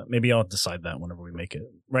think about that. Maybe I'll decide that whenever we make it.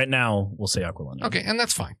 Right now, we'll say Aquilonia. Okay. And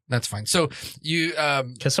that's fine. That's fine. So you,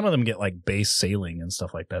 because some of them get like base sailing and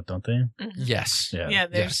stuff like that, don't they? yes. Yeah,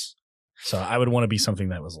 Yes. So I would want to be something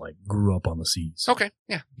that was like grew up on the seas. Okay.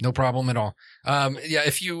 Yeah. No problem at all.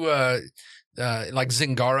 If you, like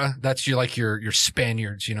Zingara, that's your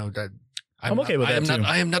Spaniards, that I'm okay with that too.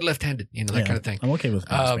 I am not left-handed, that kind of thing. I'm okay with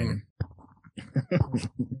Spaniard.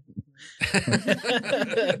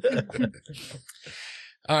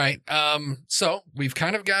 All right. So we've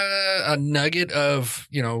kind of got a nugget of,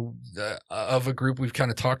 of a group. We've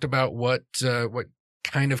kind of talked about what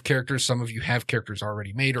kind of characters. Some of you have characters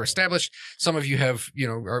already made or established. Some of you have,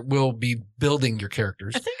 will be building your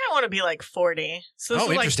characters. I think I want to be like 40. So this is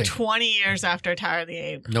like interesting. 20 years after Tower of the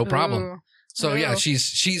Ape. No problem. Ooh. So yeah, Ooh.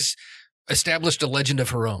 she's established a legend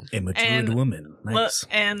of her own. A matured And- woman. Nice.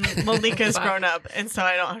 And Malika's grown up, and so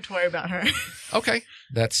I don't have to worry about her. Okay.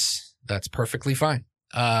 That's perfectly fine.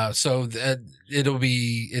 So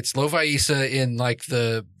it's Lovaisa in like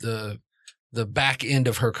the back end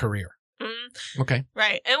of her career. Okay.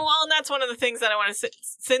 Right. And that's one of the things that I want to say,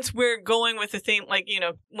 since we're going with the theme, like,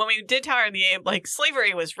 when we did Tower of the Ape, like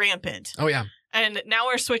slavery was rampant. Oh yeah. And now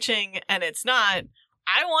we're switching and it's not.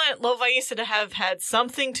 I want Lovaisa to have had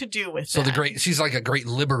something to do with So that. she's like a great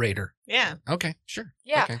liberator. Yeah. Okay. Sure.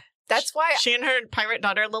 Yeah. Okay. That's why She and her pirate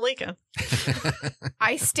daughter, Lalika.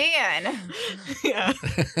 I stan. Yeah.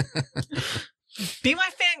 Be my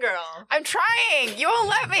fangirl. I'm trying. You won't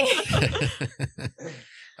let me.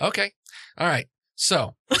 Okay. All right.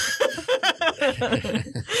 So,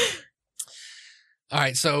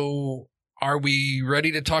 so are we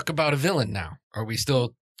ready to talk about a villain now? Are we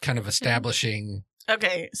still kind of establishing?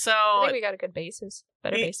 Okay, so I think we got a good basis.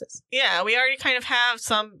 Better We- basis. yeah, we already kind of have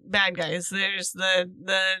some bad guys. There's the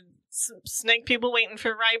snake people waiting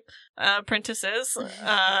for ripe apprentices.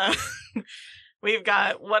 We've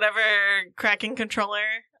got whatever Kraken controller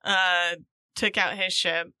took out his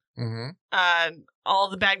ship. Mm-hmm. All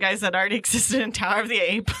the bad guys that already existed in Tower of the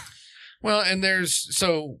Ape. Well, and let's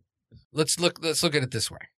look at it this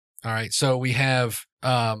way. All right. So we have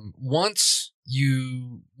once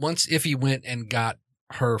Iffy went and got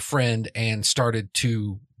her friend and started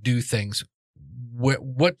to do things, what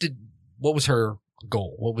was her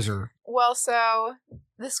goal? What was her? Well, so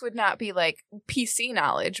this would not be like PC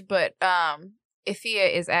knowledge, but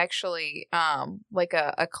Ifia is actually like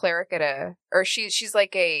a cleric or she's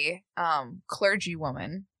like a clergy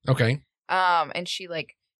woman. Okay. And she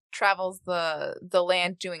like travels the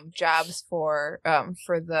land doing jobs for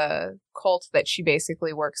the cult that she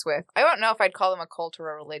basically works with. I don't know if I'd call them a cult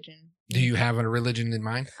or a religion. Do you have a religion in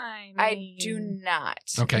mind? I do not.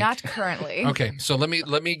 Okay. Not currently. Okay. So let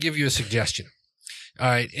me give you a suggestion. All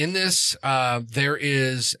right. In this,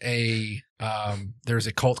 there's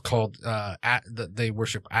a cult called they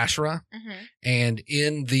worship Asherah, Mhm. and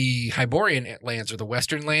in the Hyborian lands or the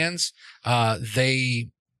Western lands,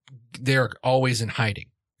 they're always in hiding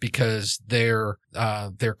because their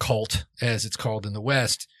cult, as it's called in the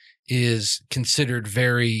West, is considered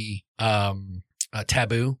very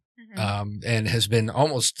taboo, Mhm. and has been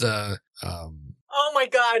almost Oh my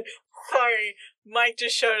god. Sorry. Mike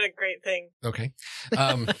just showed a great thing. okay.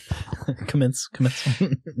 Commence.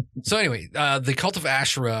 So anyway, the cult of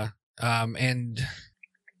Asherah, and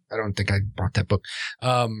I don't think I brought that book.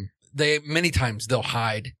 They many times they'll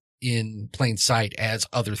hide in plain sight as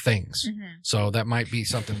other things. Mhm. So that might be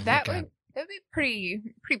something to That look at. would be pretty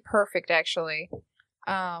perfect actually.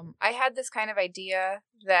 I had this kind of idea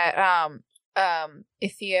that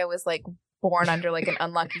Ithia was like born under like an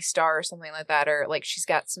unlucky star or something like that, or like she's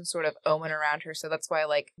got some sort of omen around her, so that's why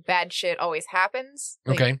like bad shit always happens.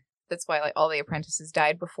 Like, Okay. that's why like all the apprentices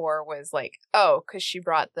died before, was like, oh, because she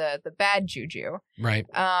brought the bad juju. Right.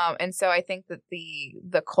 And so I think that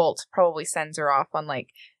the cult probably sends her off on like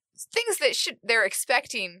things that they're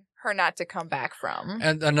expecting her not to come back from.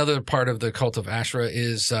 And another part of the cult of Ashra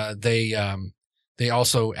is they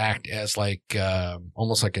also act as like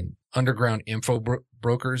almost like an underground info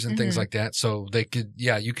brokers and things like that. So they could,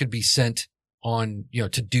 you could be sent on,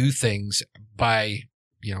 to do things by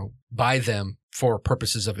them for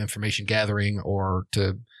purposes of information gathering or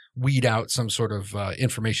to weed out some sort of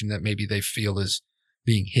information that maybe they feel is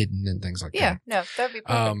being hidden and things like that. Yeah, no, that'd be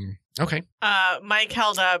perfect. Okay. Mike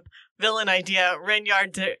held up villain idea,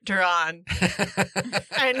 Renyard Duran.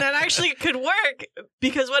 And that actually could work,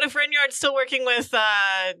 because what if Renyard's still working with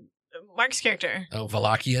Mark's character? Oh,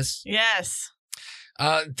 Valachius? Yes.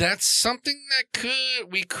 That's something that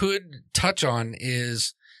we could touch on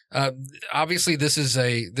is obviously this is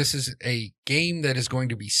a game that is going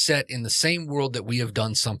to be set in the same world that we have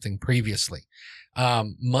done something previously.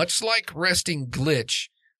 Much like Resting Glitch,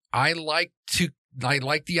 I like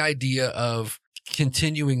the idea of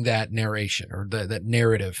continuing that narration or that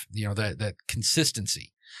narrative, that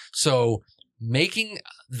consistency. So making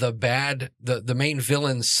the main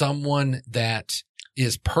villain someone that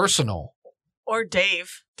is personal. Or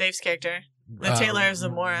Dave's character. The Tailor of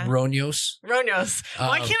Zamora. Ronyos. Why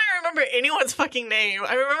can't I remember anyone's fucking name?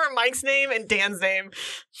 I remember Mike's name and Dan's name.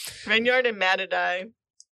 Renyard and Matadai.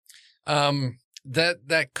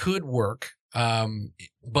 That could work.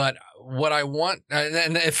 But what I want,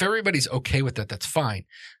 and if everybody's okay with that, that's fine.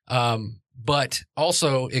 But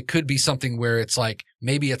also it could be something where it's like,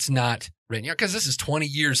 maybe it's not Renyard, because this is 20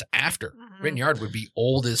 years after. Renyard would be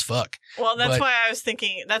old as fuck. Well, that's why I was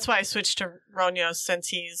thinking, that's why I switched to Ronyos, since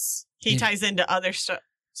he ties into other stuff.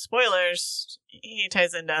 Spoilers, he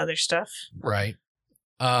ties into other stuff. Right.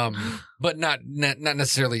 But not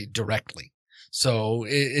necessarily directly. So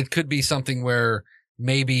it could be something where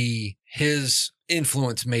maybe his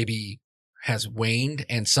influence maybe has waned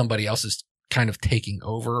and somebody else is kind of taking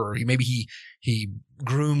over, or maybe he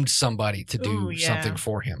groomed somebody to do something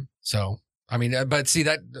for him. So, I mean, but see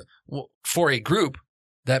that for a group,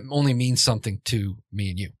 that only means something to me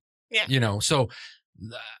and you. Yeah. So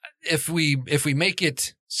if we make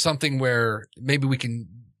it something where maybe we can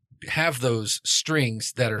have those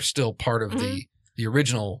strings that are still part of the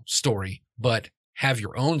original story, but have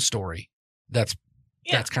your own story, that's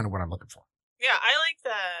kind of what I'm looking for. Yeah, I like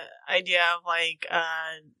the idea of like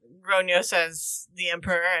Ronyos as the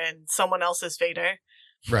Emperor and someone else as Vader.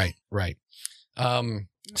 Right.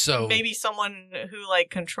 So maybe someone who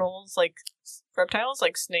like controls like reptiles,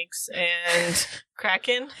 like snakes and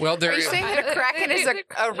kraken. Well, Are you saying that a kraken is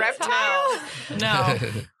a reptile? No.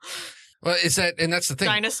 Well, is that, and that's the thing.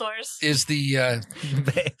 Dinosaurs is the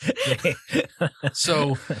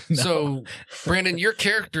so Brandon, your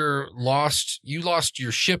character lost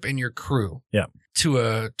your ship and your crew. Yeah. To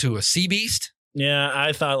a sea beast. Yeah,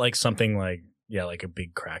 I thought like something like a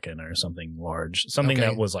big kraken or something large, something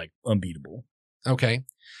that was like unbeatable. Okay.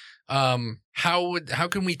 How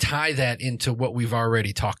can we tie that into what we've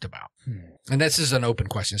already talked about? And this is an open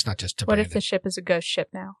question. It's not just to What Brandon. if the ship is a ghost ship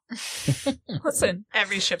now? Listen.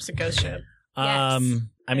 Every ship's a ghost ship. Yes. I mean,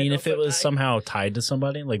 And if it also was somehow tied to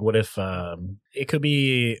somebody, like what if it could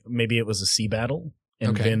be, maybe it was a sea battle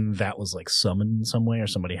and then that was like summoned in some way, or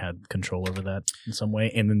somebody had control over that in some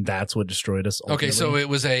way, and then that's what destroyed us ultimately. Okay, so it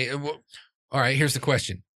was all right, here's the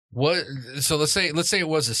question. So let's say it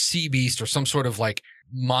was a sea beast or some sort of like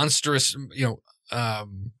monstrous,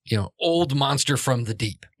 old monster from the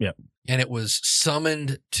deep. Yep. And it was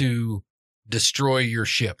summoned to destroy your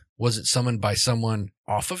ship. Was it summoned by someone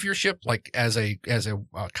off of your ship, like as a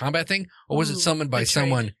combat thing, or was it summoned by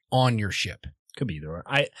someone on your ship? Could be either.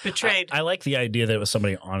 Betrayed. I like the idea that it was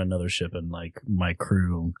somebody on another ship and like my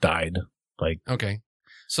crew died. Like, okay,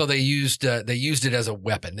 so they used it as a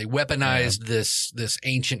weapon. They weaponized this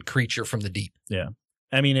ancient creature from the deep. Yeah,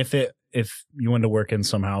 I mean, if you wanted to work in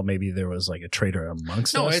somehow, maybe there was like a traitor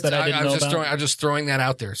amongst us that I didn't know about. I'm just throwing that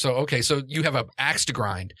out there. So so you have an axe to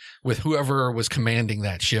grind with whoever was commanding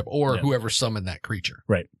that ship or whoever summoned that creature.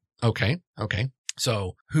 Right. Okay.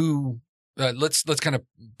 So who? Let's kind of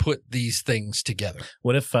put these things together.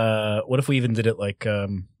 What if we even did it like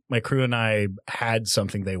my crew and I had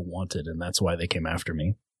something they wanted, and that's why they came after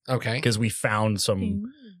me. Okay. Because we found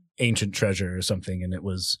some ancient treasure or something, and it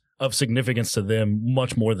was of significance to them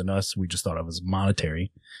much more than us. We just thought it was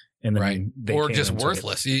monetary, and then they or came just and took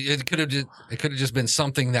worthless. It could have just been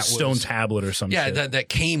something that stone was tablet or something. Yeah, that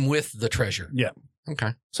came with the treasure. Yeah.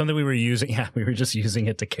 Okay. Something we were using. Yeah, we were just using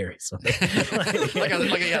it to carry something.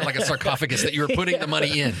 like a sarcophagus that you were putting the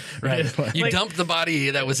money in. Right. You dumped the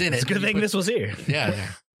body that was in it. It's a good thing this was here.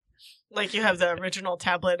 Yeah. Like you have the original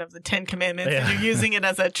tablet of the 10 Commandments and you're using it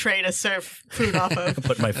as a tray to serve food off of.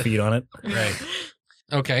 Put my feet on it. Right.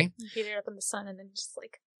 Okay. Heat it up in the sun and then just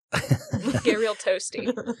like get real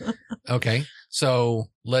toasty. Okay. So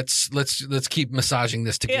let's keep massaging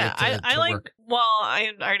this to Yeah, get it to I like. work. Well,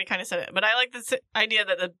 I already kind of said it, but I like this idea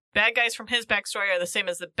that the bad guys from his backstory are the same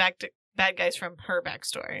as the bad guys from her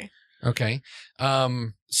backstory. Okay.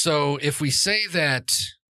 So if we say that,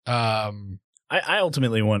 I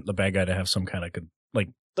ultimately want the bad guy to have some kind of like,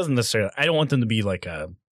 doesn't necessarily, I don't want them to be like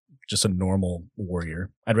just a normal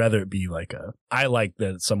warrior. I'd rather it be like I like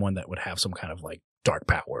that someone that would have some kind of like dark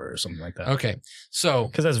power or something like that. okay. So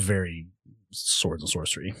Because that's very swords and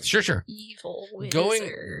sorcery. sure. Evil Going-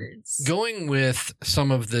 wizards. Going with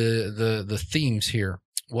some of the themes here.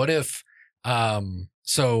 What if,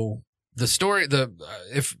 so the story,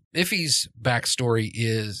 if Iffy's backstory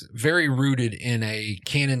is very rooted in a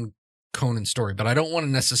canon Conan story, but I don't want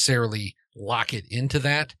to necessarily lock it into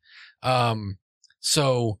that.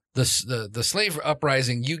 So the slave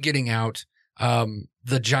uprising, you getting out,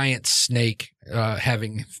 the giant snake,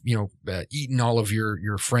 having, eaten all of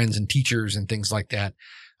your friends and teachers and things like that.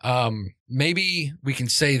 Maybe we can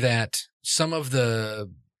say that some of the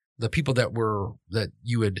people that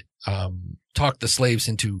you would, talk the slaves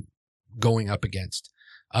into going up against,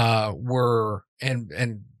 were,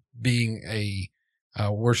 and being a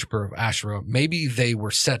worshiper of Asherah, maybe they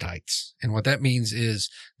were Setites. And what that means is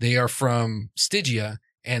they are from Stygia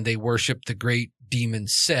and they worship the great demon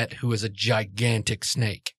Set, who is a gigantic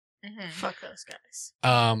snake. Fuck those guys.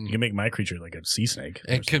 You can make my creature like a sea snake.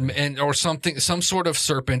 It could, or something, some sort of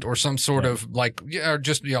serpent, or some sort of like, or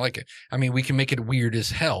just like, I mean, we can make it weird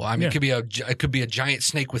as hell. I mean, it could be a giant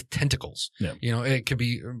snake with tentacles. Yeah. It could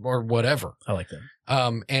be, or whatever. I like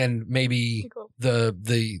that. And maybe Cool.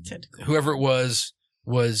 the Tentacle. whoever it was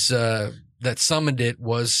that summoned it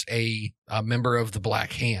was a member of the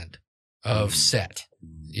Black Hand of Set.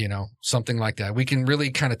 Something like that. We can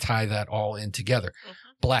really kind of tie that all in together. Mhm.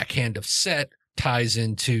 Black Hand of Set ties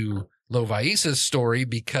into Lovaisa's story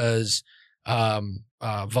because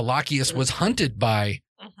Valachius was hunted by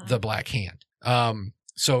Mhm. the Black Hand.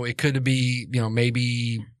 So it could be,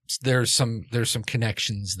 maybe there's some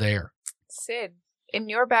connections there. Sid, in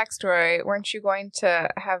your backstory, weren't you going to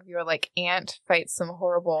have your like aunt fight some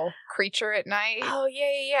horrible creature at night? Oh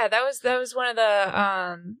yeah. That was one of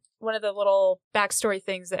the little backstory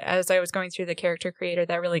things that as I was going through the character creator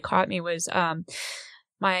that really caught me was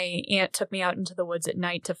my aunt took me out into the woods at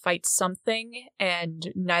night to fight something,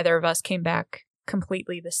 and neither of us came back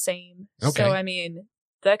completely the same. Okay. So I mean,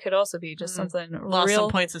 that could also be just something Lost real.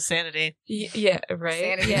 some points of sanity. Yeah, right.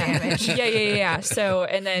 Sanity yeah. damage. yeah. So,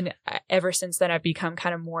 and then ever since then, I've become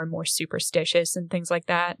kind of more and more superstitious and things like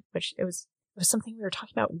that. Which it was something we were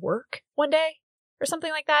talking about work one day or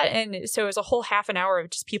something like that, and so it was a whole half an hour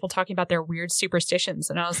of just people talking about their weird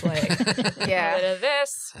superstitions, and I was like, Yeah. a little bit of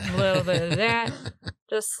this, a little bit of that.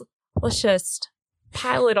 Let's just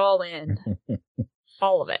pile it all in,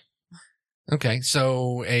 all of it. Okay,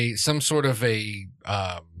 so some sort of a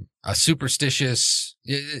superstitious.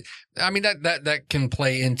 I mean that can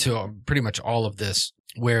play into pretty much all of this.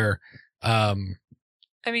 Where, I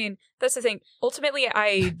mean, that's the thing. Ultimately,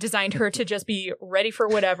 I designed her to just be ready for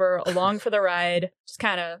whatever, along for the ride, just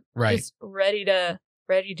kind of right. just ready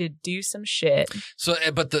to do some shit. So,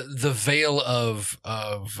 but the veil of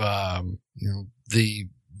the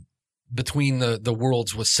between the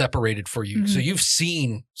worlds was separated for you, so you've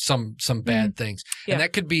seen some bad things, Yeah. and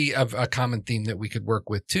that could be a common theme that we could work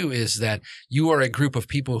with too. Is that you are a group of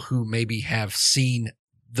people who maybe have seen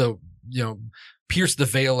pierce the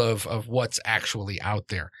veil of what's actually out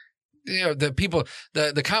there. The people,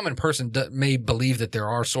 the common person may believe that there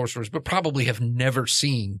are sorcerers, but probably have never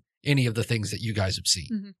seen any of the things that you guys have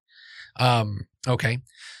seen. Okay.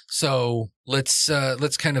 So let's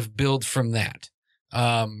kind of build from that.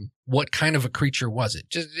 What kind of a creature was it?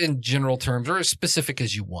 Just in general terms or as specific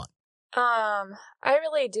as you want. I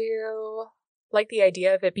really do like the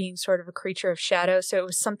idea of it being sort of a creature of shadow. So it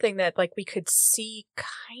was something that like we could see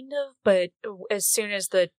kind of, but as soon as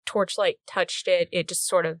the torchlight touched it, it just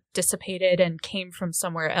sort of dissipated and came from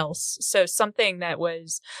somewhere else. So something that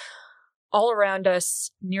was all around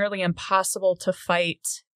us, nearly impossible to fight,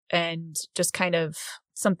 and just kind of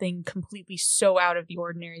something completely so out of the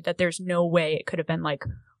ordinary that there's no way it could have been like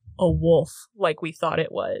a wolf like we thought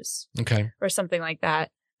it was, Okay. or something like that.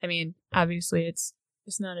 I mean, obviously it's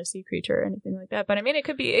not a sea creature or anything like that, but I mean it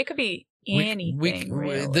could be anything.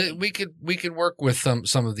 Really. We could work with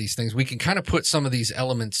some of these things. We can kind of put some of these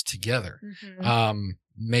elements together. Mhm.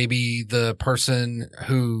 Maybe the person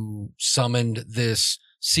who summoned this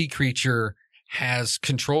sea creature has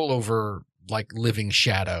control over like living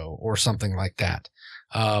shadow or something like that.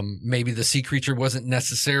 Maybe the sea creature wasn't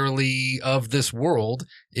necessarily of this world.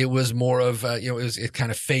 It was more of, it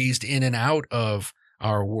kind of phased in and out of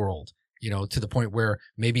our world, to the point where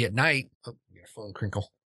maybe at night, your phone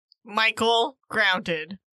crinkle. Michael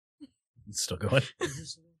grounded. It's still going.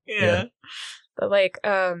 Yeah. But like,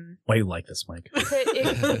 Why you like this, Mike?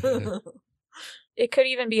 it could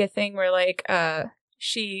even be a thing where like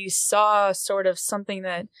she saw sort of something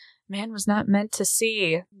that man was not meant to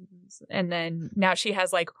see, and then now she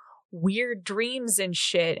has like weird dreams and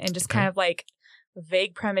shit, and just kind of like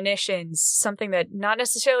vague premonitions, something that not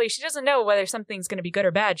necessarily, she doesn't know whether something's going to be good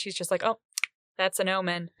or bad. She's just like, oh, that's an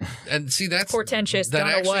omen. And see, that's portentous. That don't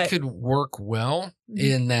know actually what. could work well Mhm.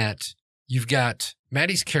 in that you've got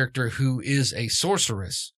Maddie's character who is a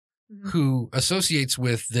sorceress Mhm. who associates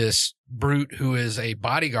with this brute who is a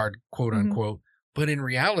bodyguard, quote Mhm. unquote. But in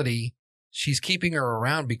reality, she's keeping her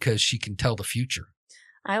around because she can tell the future.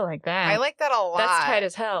 I like that. I like that a lot. That's tight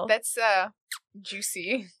as hell. That's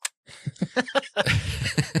juicy.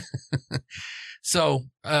 So,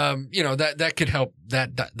 that could help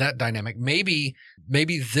that dynamic. Maybe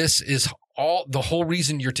this is the whole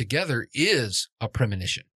reason you're together is a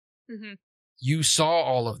premonition. Mhm. You saw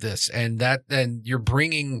all of this, and you're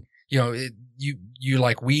bringing, you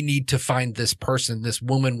like, we need to find this person, this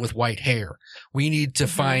woman with white hair. We need to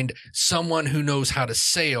find someone who knows how to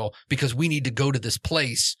sail because we need to go to this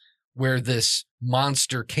place where this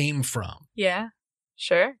monster came from. Yeah,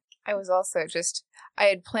 sure. I was also I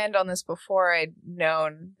had planned on this before I'd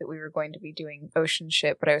known that we were going to be doing ocean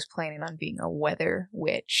shit, but I was planning on being a weather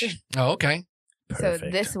witch. Oh, okay. So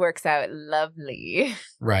this works out lovely.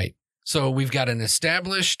 Right. So we've got an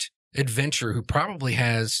established adventurer who probably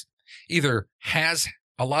either has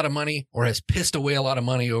a lot of money or has pissed away a lot of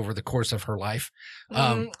money over the course of her life.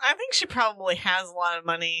 I think she probably has a lot of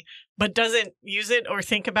money, but doesn't use it or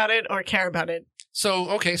think about it or care about it.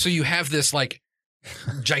 So you have this like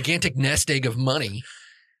gigantic nest egg of money,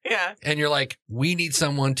 Yeah. and you're like, we need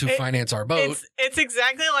someone to finance our boat. It's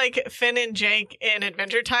exactly like Finn and Jake in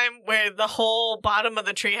Adventure Time, where the whole bottom of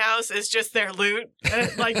the treehouse is just their loot.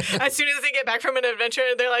 Like, as soon as they get back from an adventure,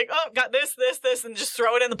 they're like, oh, got this, and just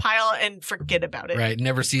throw it in the pile and forget about it. Right.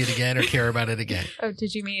 Never see it again or care about it again. Oh,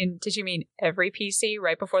 did you mean every PC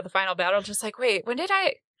right before the final battle? Just like, wait, when did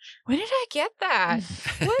I get that?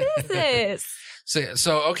 What is this?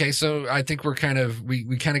 So I think we're kind of,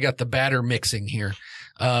 we kind of got the batter mixing here.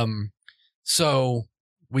 So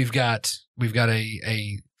we've got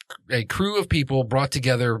a crew of people brought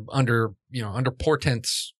together under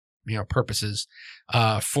portents, purposes,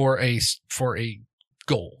 for a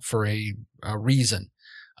goal, for a reason.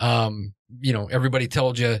 Everybody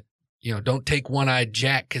told you, don't take One-Eyed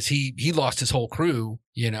Jack because he lost his whole crew,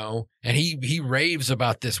 and he raves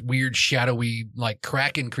about this weird shadowy like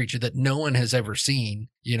kraken creature that no one has ever seen.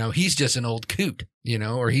 He's just an old coot,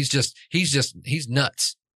 or he's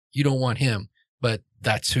nuts. You don't want him, but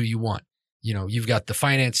that's who you want. You've got the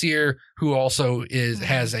financier who also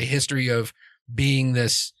has a history of being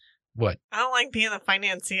this, what? I don't like being the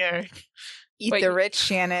financier. Eat Wait, the rich,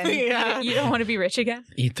 Shannon. Yeah. You don't want to be rich again?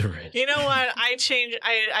 Eat the rich. You know what? I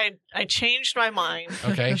changed my mind.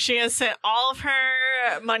 Okay. She has sent all of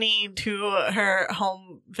her money to her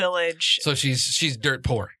home village. So she's dirt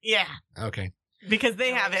poor. Yeah, Okay. because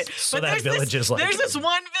they have it. So But that there's village this, is like there's this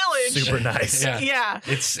one village. super nice. Yeah. Yeah.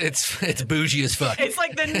 It's bougie as fuck. It's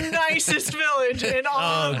like the nicest village in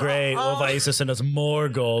all. Oh, great. all- Well, Vaisa sent us more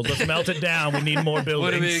gold. Let's melt it down. We need more buildings.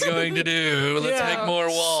 What are we going to do? Let's Yeah. make more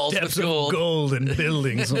walls Steps with of gold. gold and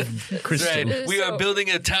buildings of That's crystal. right. We are So- building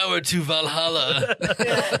a tower to Valhalla.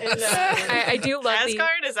 I do love the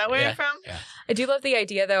Asgard? Is that where Yeah. you're from? Yeah. I do love the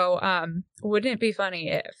idea though. Wouldn't it be funny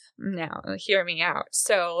if, now hear me out.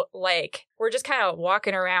 So like we're just kind of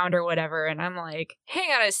walking around or whatever, and I'm like,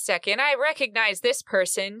 hang on a second, I recognize this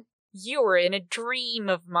person. You were in a dream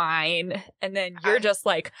of mine. And then you're just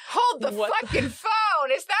like, Hold the What? fucking phone.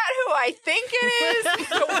 Is that who I think it is?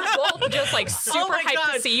 so we're both just like super my hyped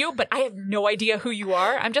God. to see you, but I have no idea who you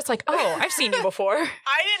are. I'm just like, oh, I've seen you before. I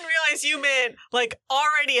didn't realize you meant like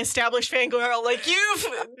already established fangirl. Like you've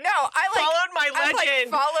No, I followed my I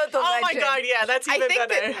legend. followed the Oh my legend. god, yeah, that's even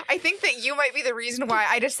better. I think that you might be the reason why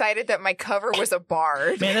I decided that my cover was a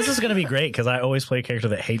bard. Man, this is going to be great because I always play a character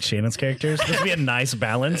that hates Shannon's characters. This would be a nice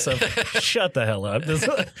balance of shut the hell up. This,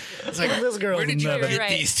 It's like, this girl's where did you nothing. get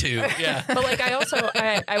Right. these two? Yeah. But like I also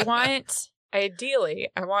I want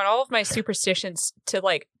all of my superstitions to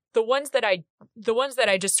like the ones that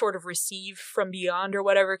I just sort of receive from beyond or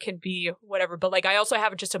whatever can be whatever. But like I also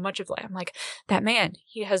have just a bunch of like I'm like, that man,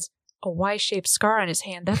 he has a Y-shaped scar on his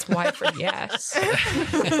hand. That's Y for yes.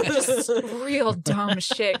 Just real dumb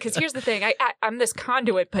shit. Because here's the thing. I'm this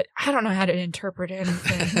conduit, but I don't know how to interpret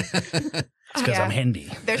anything. It's because I'm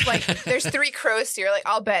handy. There's 3 crows here. Like,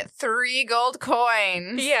 I'll bet 3 gold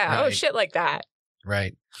coins. Yeah. Oh, Right. shit like that.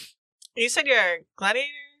 Right. You said you're a gladiator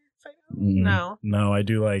fighter? Mm, No. No, I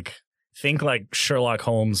do think like Sherlock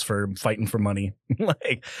Holmes for fighting for money.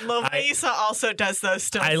 Like Lovaisa also does those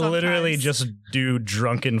still. I literally sometimes. just do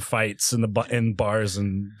drunken fights in in bars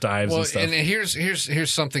and dives Well, and stuff. and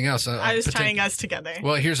here's something else. I was tying us together.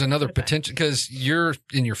 Well, here's another Okay. potential because you're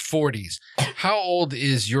in your 40s. How old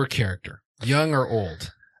is your character? Young or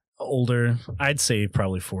old? Older, I'd say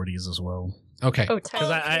probably 40s as well. Okay. Oh, Old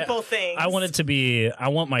people things. I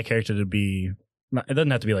want my character to be. It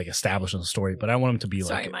doesn't have to be like established in the story, but I want him to be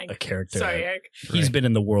Sorry, like Mike. a character. Sorry, that- Eric. He's Right. been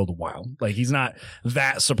in the world a while. Like he's not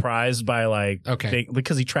that surprised by like Okay.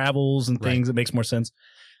 because he travels and Right. things. It makes more sense.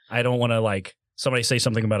 I don't want to like somebody say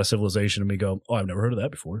something about a civilization and we go, "Oh, I've never heard of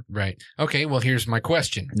that before." Right. Okay. Well, here's my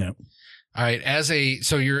question. No. All right.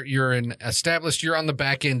 So you're an established. You're on the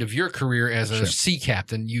back end of your career as a Sure. sea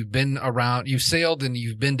captain. You've been around. You've sailed and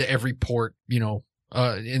you've been to every port.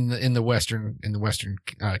 In the western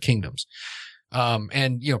kingdoms.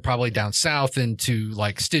 And probably down south into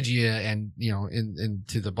like Stygia and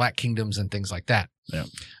into the Black Kingdoms and things like that. Yeah.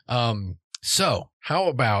 So how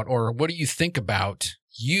about, or what do you think about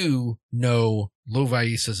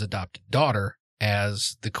Lovaisa's adopted daughter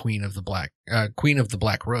as the Queen of the Black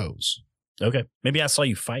Rose? Okay, maybe I saw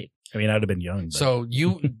you fight. I mean, I'd have been young. But. So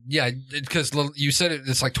because you said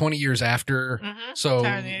it's like 20 years after. Mhm. So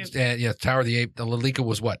Tower of the Apes. Tower of the Ape. The Lalika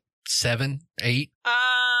was what, 7, 8?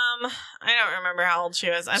 I don't remember how old she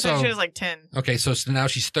was. I So- thought she was like 10. Okay, so now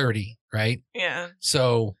she's 30, right? Yeah.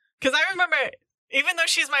 So Because I remember, even though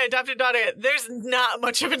she's my adopted daughter, there's not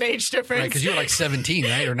much of an age difference. right, because you were like 17,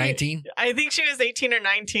 right, or 19. I think she was 18 or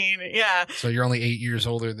 19. Yeah. So you're only 8 years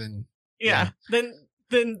older than. Yeah. Than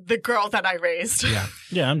the girl that I raised. Yeah.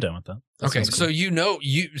 Yeah, I'm done with that. That Okay, sounds so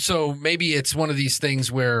cool. so maybe it's one of these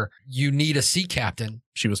things where you need a sea captain.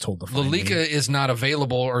 She was told to find Lalika me. is not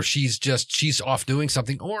available, or she's off doing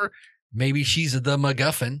something, or maybe she's the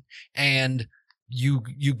MacGuffin, and you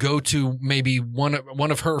go to maybe one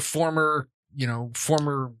of her former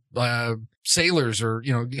sailors, or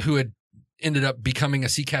who had ended up becoming a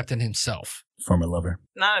sea captain himself. Former lover.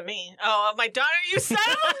 Not me. Oh, of my daughter, you son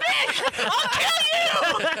of a bitch! I'll kill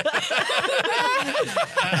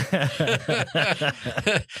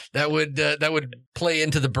you! that would play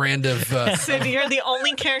into the brand of Sid, you're the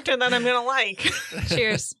only character that I'm gonna like.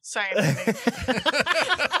 Cheers. Sorry. Anthony.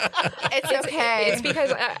 It's okay. It's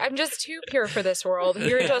because I'm just too pure for this world.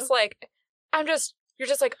 You're just like, you're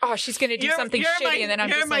just like, oh, she's gonna do something shitty, and then I'm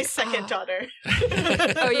you're just my like, second oh. daughter.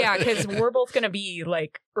 Oh yeah, because we're both gonna be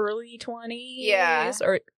like early 20s, Yeah.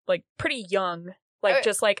 or like pretty young, like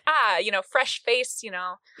just like fresh face,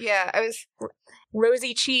 Yeah, I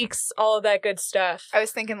rosy cheeks, all of that good stuff.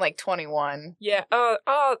 was thinking like 21. Yeah.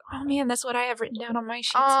 Oh man, that's what I have written down on my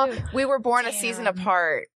sheet too. We were born a season Damn.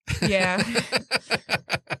 apart. Yeah.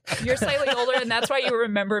 You're slightly older, and that's why you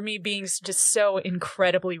remember me being just so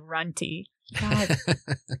incredibly runty. God.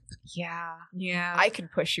 Yeah. Yeah. I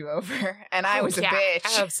could push you over, and I was a Yeah,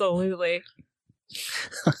 bitch. Absolutely.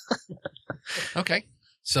 Okay.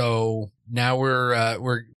 So now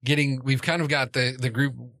we've kind of got the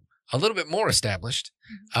group a little bit more established.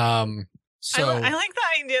 So I like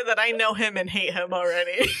the idea that I know him and hate him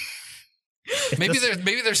already. maybe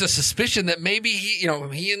there's a suspicion that maybe he and No.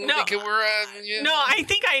 Lalika were No, I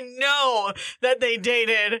think I know that they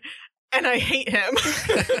dated, and I hate him.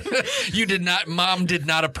 Mom did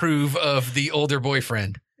not approve of the older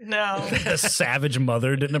boyfriend. No. A savage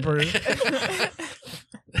mother didn't approve.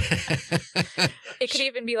 It could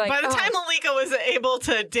even be like, By the oh, time Lalika was able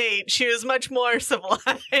to date, she was much more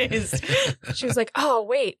civilized. she was like, oh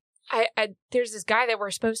wait, I there's this guy that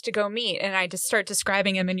we're supposed to go meet, and I just start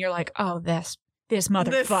describing him, and you're like, oh, this motherfucker,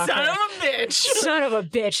 This son of a bitch. Son of a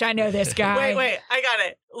bitch, I know this guy. Wait, I got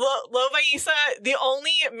it. Lovaisa, the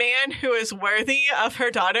only man who is worthy of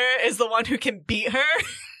her daughter is the one who can beat her.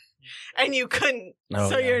 And you couldn't. Oh,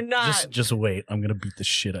 so yeah. you're not. Just wait. I'm gonna beat the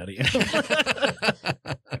shit out of you.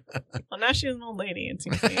 Well, now she's an old lady, it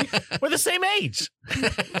seems to me. We're the same age.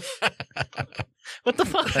 What the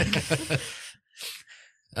fuck?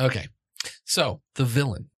 Okay. So the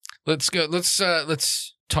villain. Let's go.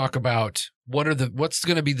 Let's talk about what's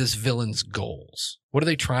going to be this villain's goals. What are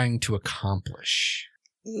they trying to accomplish?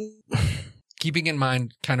 Keeping in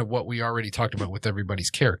mind kind of what we already talked about with everybody's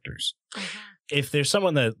characters. If there's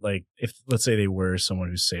someone that if let's say they were someone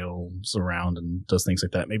who sails around and does things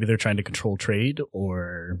like that, maybe they're trying to control trade,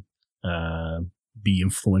 or be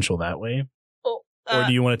influential that way? Or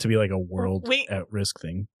do you want it to be like a world at risk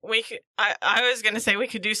thing? We could, I was going to say we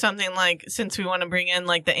could do something like, since we want to bring in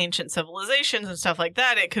like the ancient civilizations and stuff like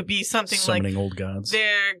that, it could be something Summoning like old gods.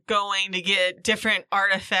 they're going to get different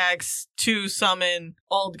artifacts to summon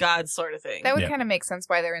old gods sort of thing. That would kind of make sense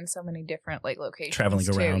why they're in so many different like locations. Traveling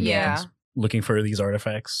too. around. Yeah. Looking for these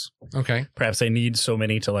artifacts. Okay. Perhaps they need so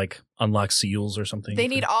many to like unlock seals or something. They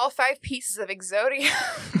need all 5 pieces of Exodia.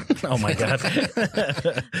 Oh my god.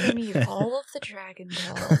 We need all of the dragon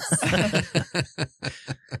dolls.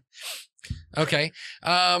 Okay.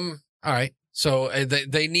 All right. So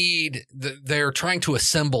they're trying to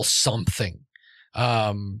assemble something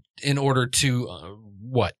in order to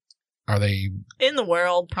what? Are they In the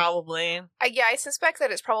world, probably. I suspect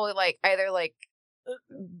that it's probably like either like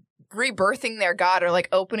rebirthing their god or like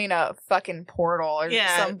opening a fucking portal or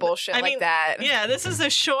some bullshit like that. Yeah, this is a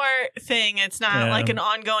short thing. It's not like an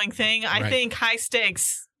ongoing thing. I think high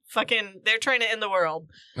stakes. Fucking, they're trying to end the world.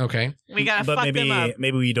 okay? We gotta fuck them up.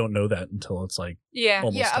 Maybe we don't know that until it's like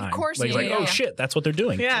almost time. Of course. Like, oh shit, that's what they're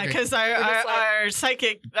doing. Yeah, because our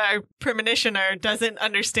psychic, our premonitioner doesn't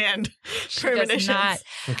understand premonitions. Does not.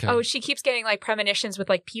 Okay. Oh, she keeps getting like premonitions with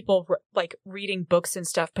like people like reading books and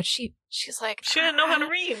stuff, but she's like, She didn't know how to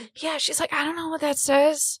read. Yeah, she's like, I don't know what that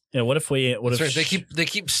says. Yeah. What if That's right. They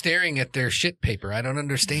keep staring at their shit paper. I don't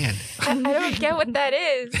understand. I don't get what that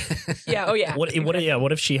is. Yeah. Oh yeah.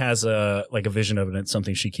 What if she has a vision of it and it's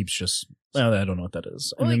something she keeps just I don't know what that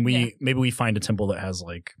is. And then maybe we find a temple that has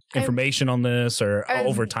like information on this, or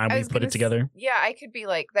over time we put it together. Yeah, I could be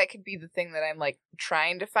like, that could be the thing that I'm like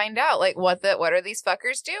trying to find out. Like what are these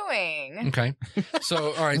fuckers doing? Okay.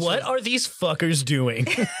 So all right. What are these fuckers doing?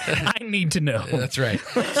 I need to know. That's right.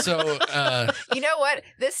 So you know what?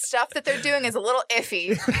 This stuff that they're doing is a little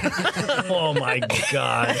iffy. Oh my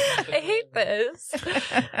god. I hate this.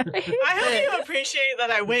 I hope you appreciate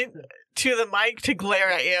that I went to the mic to glare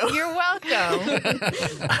at you. You're welcome.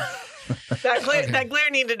 That glare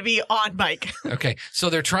needed to be on mic. Okay, so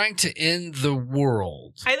they're trying to end the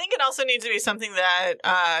world. I think it also needs to be something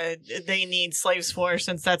that they need slaves for,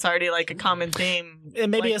 since that's already like a common theme.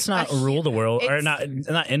 And maybe like, it's not rule the world, or not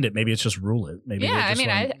end it. Maybe it's just rule it. Maybe I mean,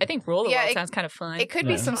 I think rule the world sounds kind of fun. It could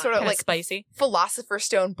be some sort of like spicy Philosopher's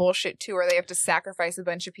Stone bullshit too, where they have to sacrifice a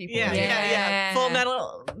bunch of people. Yeah. Full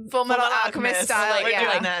Metal Alchemist style. We're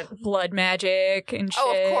yeah. doing that. Blood magic and shit.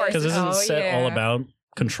 Oh, of course. Because isn't set all about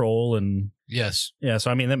control and yes, yeah.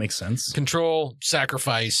 So I mean that makes sense. Control,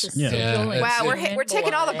 sacrifice. Wow, we're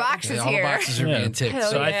ticking all the boxes all here. the boxes are being ticked.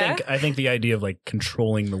 Hell So yeah. I think the idea of like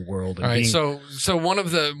controlling the world. And all right. being, So one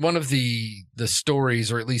of the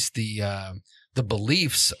stories, or at least the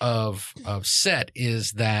beliefs of Set,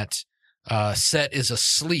 is that Set is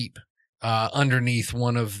asleep underneath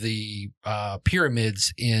one of the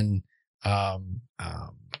pyramids in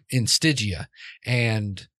Stygia,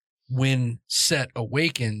 and when Set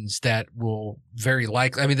awakens, that will very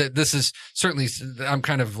likely, I mean, this is certainly, I'm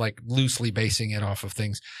kind of like loosely basing it off of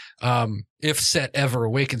things. If Set ever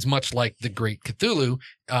awakens, much like the Great Cthulhu,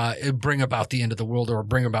 it bring about the end of the world, or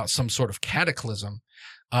bring about some sort of cataclysm.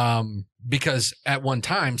 Because at one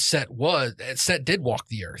time Set did walk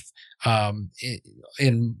the earth,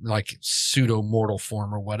 in like pseudo mortal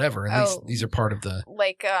form or whatever. And these are part of the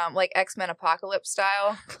like X-Men Apocalypse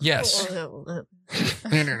style. Yes.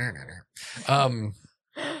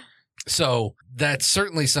 So that's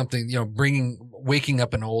certainly something, waking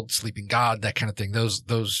up an old sleeping god, that kind of thing.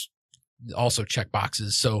 Those also check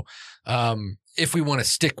boxes. So, if we want to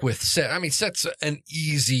stick with Set, I mean, Set's an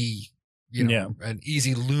easy, an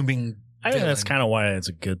easy looming. I think that's kind of why it's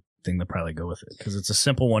a good thing to probably go with it, because it's a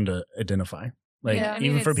simple one to identify. Like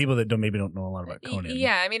even for people that maybe don't know a lot about Conan.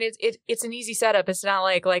 Yeah, I mean it's an easy setup. It's not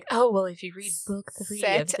like oh well, if you read book 3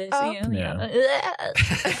 of this,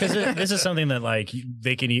 because this is something that like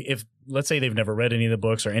they can, if let's say they've never read any of the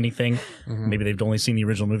books or anything, maybe they've only seen the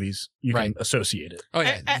original movies, you can associate it. Oh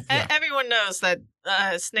yeah, everyone knows that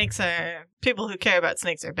snakes are, people who care about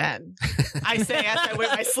snakes are bad. I say as I wear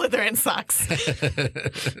my Slytherin socks.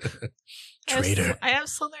 Traitor. I have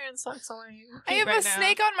Slytherin socks on my I have a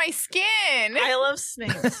snake on my skin. I love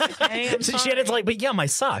snakes. Okay? Shannon's like, but yeah, my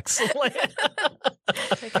socks.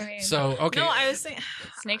 So okay. No, I was saying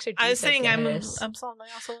snakes are. I was saying I'm someone I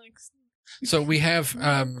also like snakes. So we have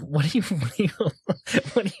what are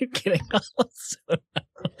you getting on?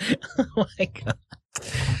 Oh my god.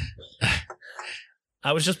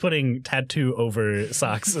 I was just putting tattoo over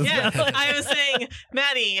socks. Yeah, I was saying,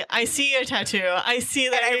 Maddie, I see your tattoo. I see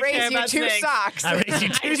that And I you care raised you about 2 snakes. socks. I raised you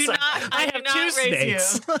I 2 do socks. not. I do have not 2 raise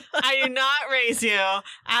snakes. you. I do not raise you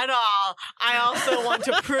at all. I also want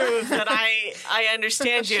to prove that I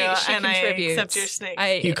understand you She and I contributes. accept your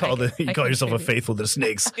snakes. You call I yourself a contribute. faithful to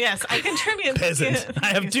snakes. Yes, I contribute. Peasant. I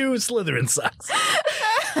have 2 Slytherin socks.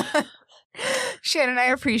 Shannon, I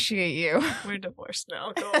appreciate you. We're divorced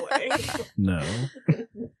now. Go away. No.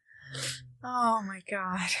 Oh my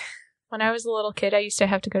god. When I was a little kid, I used to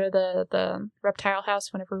have to go to the reptile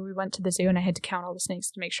house whenever we went to the zoo, and I had to count all the snakes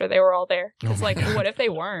to make sure they were all there. Oh It's my like, God. what if they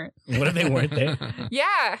weren't? What if they weren't there?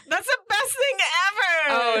 Yeah. That's the best thing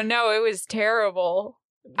ever. Oh no, it was terrible.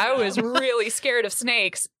 I was really scared of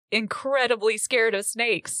snakes. Incredibly scared of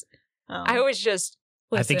snakes. Oh. I was just.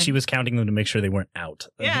 I think she was counting them to make sure they weren't out.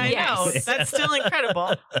 Yeah, I know. Yes. That's still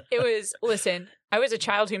incredible. It was. Listen, I was a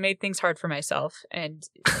child who made things hard for myself, and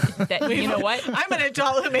that you know what? I'm an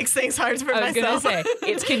adult who makes things hard for I was myself. gonna say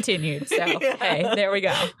it's continued. So Yeah. hey, there we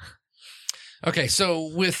go. Okay,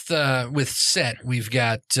 so with Set, we've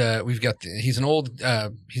got he's an old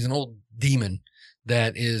demon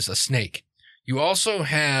that is a snake. You also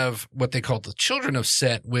have what they call the children of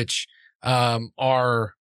Set, which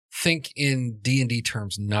are, think in D&D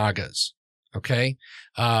terms, Nagas. Okay,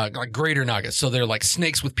 like greater Nagas. So they're like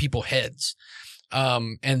snakes with people heads.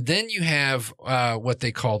 And then you have what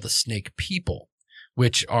they call the snake people,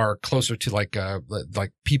 which are closer to like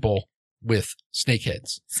people with snake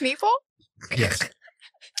heads. Sneeful? Yes.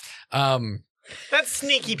 That's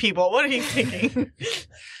sneaky people. What are you thinking?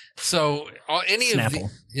 So any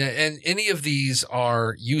Snapple. and any of these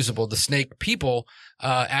are usable. The snake people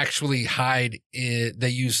actually hide. They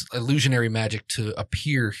use illusionary magic to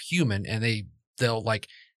appear human, and they're like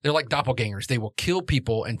doppelgangers. They will kill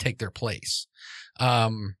people and take their place.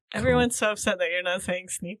 Everyone's so upset that you're not saying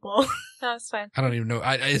sneakle. No, it's fine. I don't even know.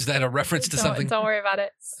 Is that a reference to something? Don't worry about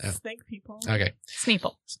it. Yeah. Snake people. Okay.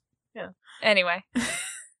 Sneeple. Yeah. Anyway.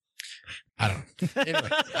 I don't know.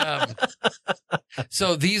 Anyway,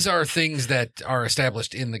 so these are things that are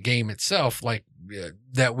established in the game itself, like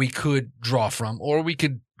that we could draw from, or we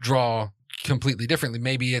could draw completely differently.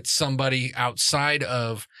 Maybe it's somebody outside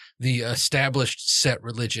of the established Set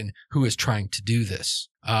religion who is trying to do this.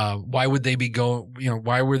 Why would they be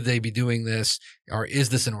why would they be doing this? Or is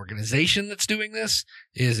this an organization that's doing this?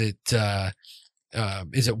 Is it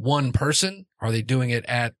one person? Are they doing it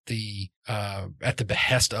at the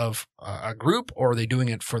behest of a group, or are they doing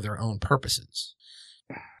it for their own purposes?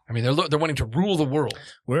 I mean, they're wanting to rule the world.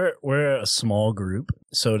 We're a small group,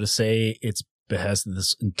 so to say it's behest of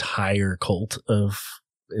this entire cult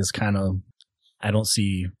is kind of, I don't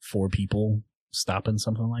see 4 people stopping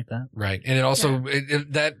something like that. Right. And it also,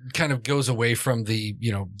 that kind of goes away from the,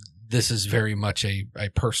 this is very much a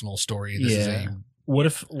personal story. This is a, What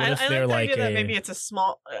if I they're like the like idea that maybe it's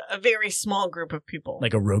a very small group of people.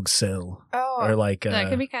 like a rogue cell, Oh. or like That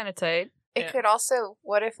could be kind of tight. It Yeah. could also,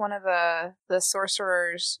 what if one of the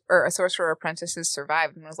sorcerers or a sorcerer apprentices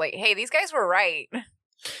survived and was like, hey, these guys were right.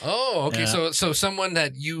 oh, okay. Yeah. So someone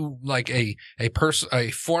that you like a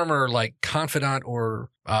former like confidant or,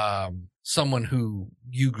 someone who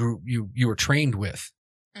you were trained with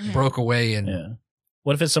broke away and yeah.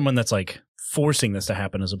 What if it's someone that's like forcing this to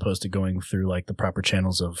happen as opposed to going through like the proper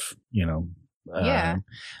channels of Yeah.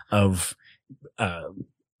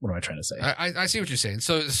 what am I trying to say? I see what you're saying.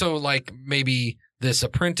 So like maybe this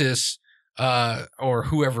apprentice, or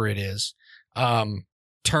whoever it is,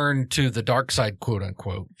 turn to the dark side, quote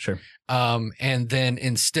unquote. Sure. And then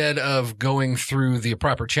instead of going through the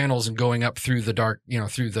proper channels and going up through the dark,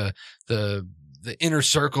 through the inner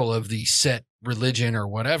circle of the Set religion or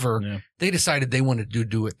whatever, Yeah. they decided they wanted to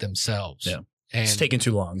do it themselves. Yeah. And It's taking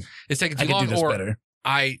too long. it's taking I too can long. do this Or better.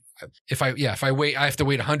 if I wait, I have to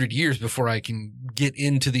wait 100 years before I can get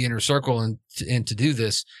into the inner circle and to do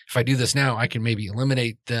this. If I do this now, I can maybe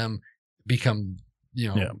eliminate them, become, the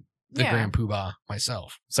Yeah. Grand Poobah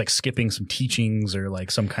myself. It's like skipping some teachings or like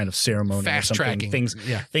some kind of ceremony Fast or something. tracking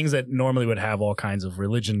Things that normally would have all kinds of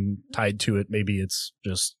religion tied to it. Maybe it's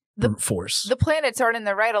just brute force. The planets aren't in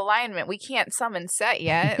the right alignment. We can't summon Set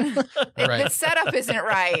yet. Right. The setup isn't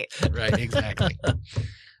right. Right, exactly.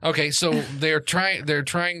 Okay, so they're trying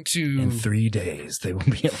to In 3 days, they will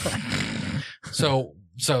be alive. so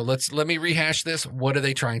let me rehash this. What are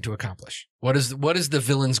they trying to accomplish? What is the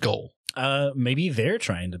villain's goal? Maybe they're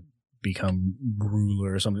trying to become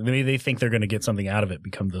ruler or something. Maybe they think they're going to get something out of it,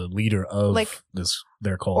 become the leader of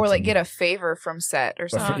their cult, Or like get a favor from Set or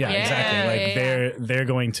something. Yeah, exactly. Like they're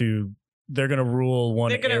going to they're gonna rule one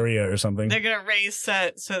They're gonna- area or something. They're gonna raise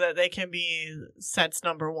Set so that they can be Set's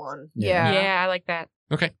number one. Yeah. Yeah, I like that.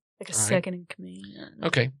 Okay. Like a All right. second in command.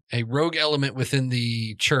 Okay. A rogue element within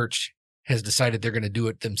the church has decided they're going to do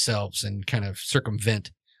it themselves and kind of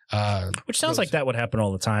circumvent. Which sounds like that would happen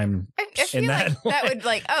all the time. I feel In like that that way. would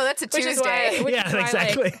like, oh, that's a Which is Tuesday. why- Which Yeah, is why,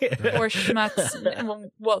 exactly. Four schmucks,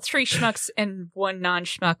 well, three schmucks and one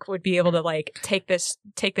non-schmuck would be able to like take this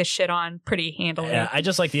shit on pretty handily. Yeah, I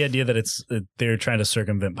just like the idea that they're trying to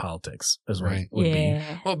circumvent politics as well. Right. Would be.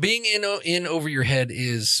 Yeah. Well, being in over your head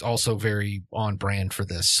is also very on brand for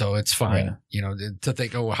this, so it's fine. Yeah. You know, to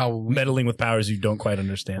think, oh, how we, Meddling with powers you don't quite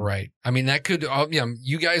understand. right? I mean, that could,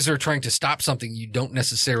 you guys are trying to stop something you don't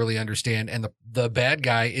necessarily understand, and the bad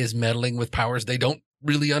guy is meddling with powers they don't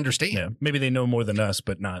really understand. Yeah, maybe they know more than us,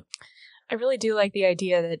 but not. I really do like the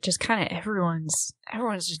idea that just kind of everyone's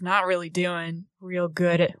just not really doing real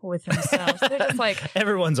good with themselves. They're just like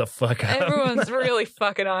Everyone's a fuck up. everyone's really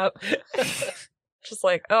fucking up. Just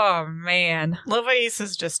like, oh man. Lovais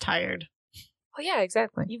is just tired. Well, yeah,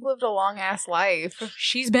 exactly. You've lived a long ass life.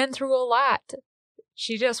 She's been through a lot.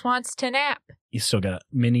 She just wants to nap. You still got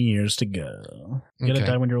many years to go. You gotta Okay.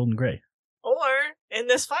 die when you're old and gray. Or in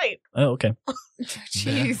this fight. Oh, okay.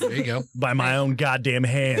 Jeez. There you go. By my own goddamn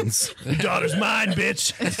hands. Your daughter's mine,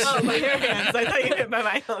 bitch. Oh, by your hands. I thought you meant by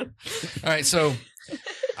my own. All right, so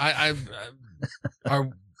I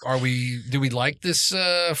are we? Do we like this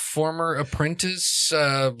former apprentice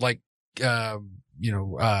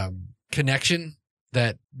connection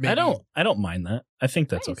that maybe, I don't mind that. I think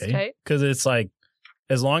that's Nice, okay. tight. Because it's like,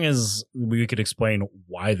 as long as we could explain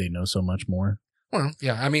why they know so much more. Well,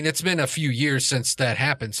 yeah. I mean, it's been a few years since that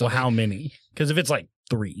happened. So So how many? Because if it's like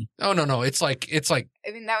 3. Oh no, it's like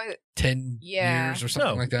I mean, that was 10 Yeah. years or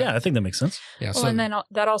something like that. Yeah, I think that makes sense. Yeah. Well, So and then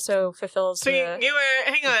that also fulfills So you the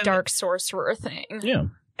were, hang on. dark sorcerer thing. Yeah.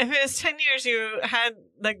 If it was 10 years, you had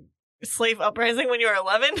the slave uprising when you were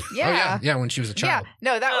 11? yeah. yeah, when she was a Yeah. child.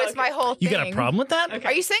 No, that Oh, was my okay. whole You thing. got a problem with that? Okay.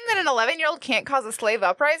 Are you saying that an 11-year-old can't cause a slave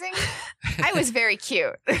uprising? I was very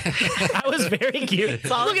cute. I was very cute.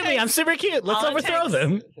 all Look it at me, takes. I'm super cute. Let's All it overthrow takes.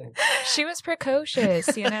 them. She was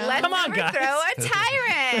precocious, you know. Let's Come on, guys. overthrow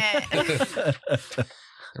a tyrant.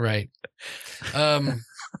 Right.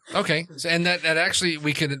 Okay. So, and that actually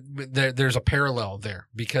we could there's a parallel there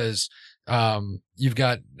because you've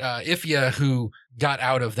got Ifya who got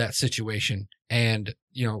out of that situation and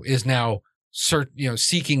is now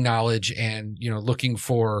seeking knowledge and looking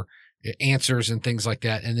for answers and things like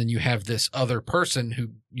that, and then you have this other person who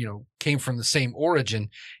came from the same origin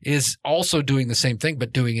is also doing the same thing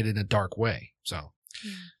but doing it in a dark way. So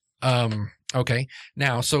okay,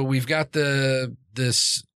 now so we've got the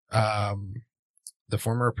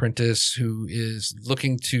former apprentice who is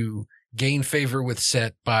looking to gain favor with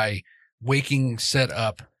Set by waking Set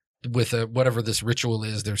up with whatever this ritual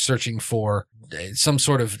is. They're searching for some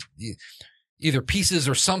sort of either pieces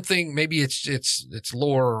or something. Maybe it's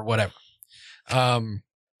lore or whatever.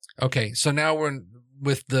 Okay, so now we're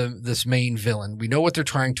with this main villain. We know what they're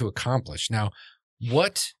trying to accomplish. Now,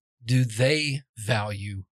 what do they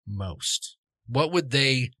value most? What would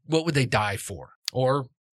they die for? Or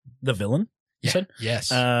The villain? You said? yes.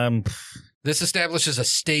 This establishes a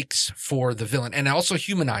stakes for the villain and also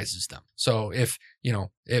humanizes them. So if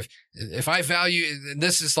I value,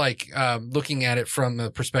 this is like looking at it from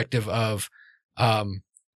the perspective of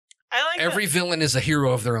I like every villain is a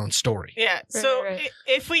hero of their own story. Yeah. So right.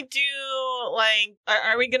 if we do like,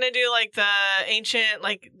 are we gonna do like the ancient,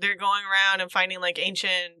 like they're going around and finding like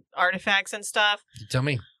ancient artifacts and stuff? Tell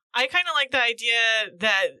me. I kind of like the idea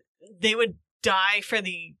that they would die for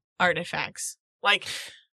the artifacts. Like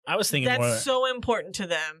I was thinking that's more. so important to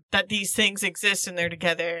them that these things exist and they're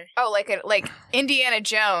together. Oh, like Indiana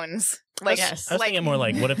Jones. Like, Yes. I was thinking more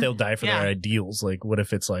like, what if they'll die for Yeah. their ideals? Like, what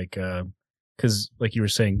if it's like, because like you were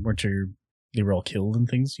saying, they were all killed and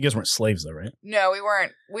things? You guys weren't slaves though, right? No, we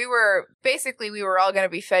weren't. We were all going to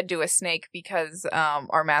be fed to a snake because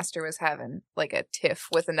our master was having like a tiff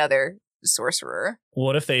with another sorcerer.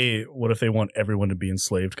 What if they want everyone to be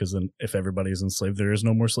enslaved? Because then if everybody's enslaved, there is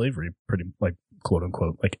no more slavery, pretty like quote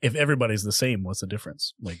unquote. Like if everybody's the same, what's the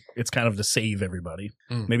difference? Like it's kind of to save everybody.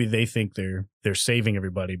 Mm. Maybe they think they're saving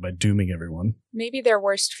everybody by dooming everyone. Maybe their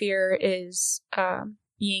worst fear is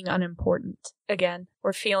being unimportant again,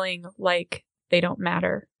 or feeling like they don't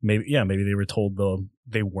matter. Maybe they were told though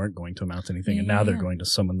they weren't going to amount to anything, and now they're Yeah. going to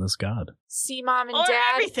summon this god. See, Mom and Or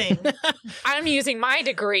Dad, everything. I'm using my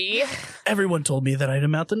degree. Everyone told me that I'd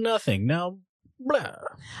amount to nothing. Now, blah.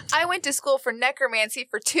 I went to school for necromancy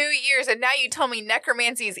for 2 years, and now you tell me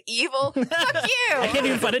necromancy is evil? Fuck I can't you!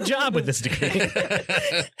 even find a job with this degree.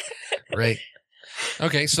 Right.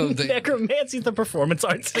 Okay, so the necromancy is the performance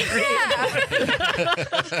arts degree.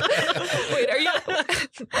 Wait, are you?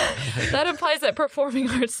 That implies that performing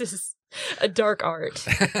arts is a dark art.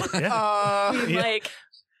 Yeah. Like,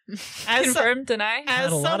 As, confirm, deny. I had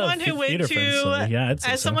as a lot of someone who went theater to friends, so yeah, I'd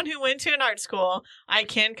say as so. someone who went to an art school, I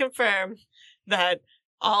can confirm that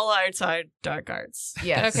all arts are dark arts.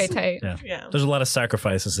 Yes. Okay, tight. Yeah. Yeah. There's a lot of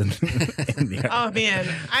sacrifices in the art. Oh man,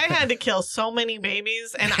 I had to kill so many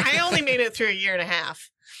babies, and I only made it through a year and a half.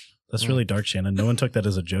 That's really dark, Shannon. No one took that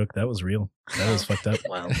as a joke. That was real. That was fucked up.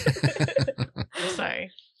 Well,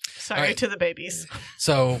 sorry All right. to the babies.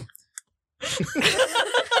 so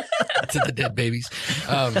to the dead babies.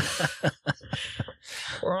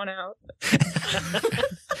 Pour one out.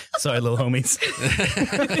 Sorry, little homies.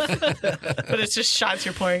 But it's just shots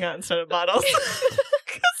you're pouring out instead of bottles.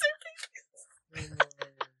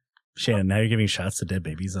 Shannon, now you're giving shots to dead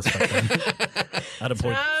babies. That's fucked up. Out of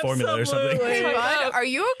formula or something. Absolutely. Bud, are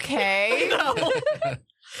you okay? No.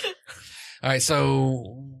 All right,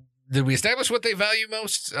 so did we establish what they value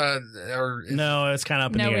most? Or No, it's kind of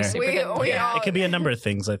up in No, the we air. super didn't. we Yeah. all- It could be a number of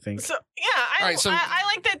things, I think. So yeah, All right, so- I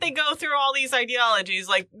like that they go through all these ideologies.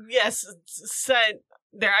 Like, yes, set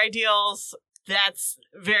their ideals. That's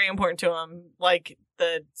very important to them. Like,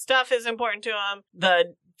 the stuff is important to them.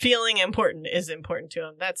 The feeling important is important to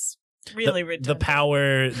them. That's really the redundant.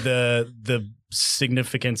 power, the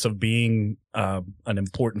significance of being an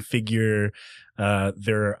important figure,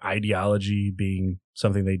 their ideology being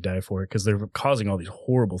something they die for, because they're causing all these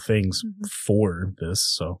horrible things Mhm. for this.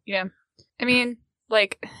 So I mean,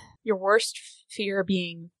 like, your worst fear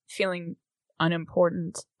being feeling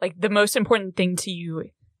unimportant. Like, the most important thing to you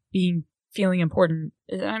being feeling important.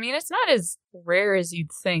 I mean, it's not as rare as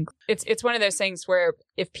you'd think. It's one of those things where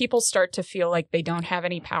if people start to feel like they don't have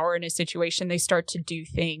any power in a situation, they start to do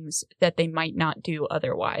things that they might not do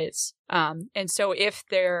otherwise. And so if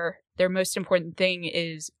their most important thing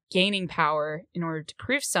is gaining power in order to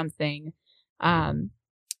prove something,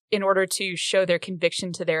 in order to show their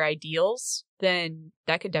conviction to their ideals, then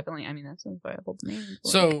that could definitely, I mean, that sounds viable to me.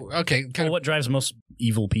 so okay, kind of. what drives most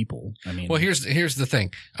evil people? I mean, Well, here's the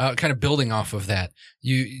thing. Kind of building off of that,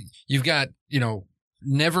 you've got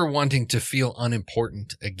never wanting to feel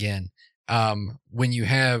unimportant again. When you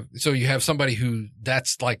have somebody who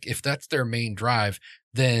that's like, if that's their main drive,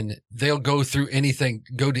 then they'll go through anything,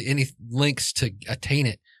 go to any lengths to attain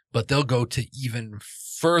it, but they'll go to even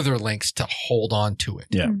further lengths to hold on to it.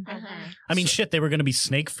 Yeah. Mhm. I mean, shit, they were going to be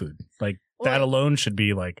snake food. Like, Well, that alone should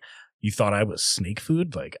be like, you thought I was snake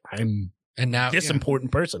food? Like, I'm And now, this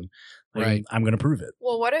important person. Like, Right. I'm going to prove it.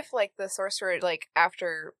 Well, what if like the sorcerer, like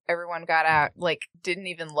after everyone got out, like didn't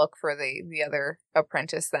even look for the other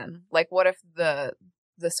apprentice? Then, like, what if the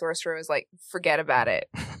sorcerer was like, forget about it,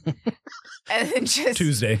 and then just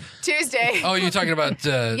Tuesday. Oh, you're talking about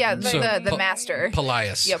yeah, so the master,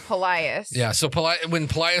 Pelias. yeah, Pelias, Yeah. So when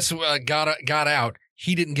Pelias got out,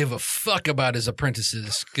 he didn't give a fuck about his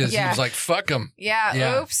apprentices because he Yeah. was like, "Fuck them." yeah.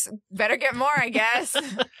 Yeah. Oops, better get more, I guess.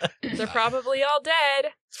 They're probably all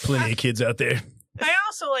dead. Plenty of kids out there. I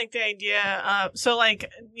also like the idea. So,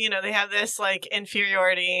 like, they have this like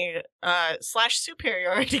inferiority /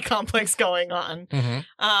 superiority complex going on,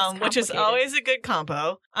 Mm-hmm. which is complicated. always a good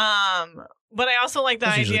combo. But I also like the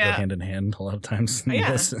Those usually go idea. hand in hand a lot of times in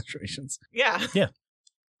Yeah. those situations. Yeah. Yeah.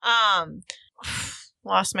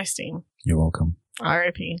 Lost my steam. You're welcome.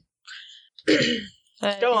 R.I.P.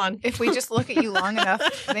 But Go on. If we just look at you long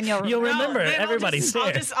enough, then you'll You'll No, remember. then Everybody's I'll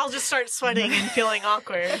there. just, I'll just start sweating and feeling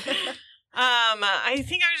awkward. I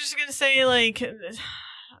think I was just gonna say like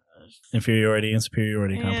Inferiority and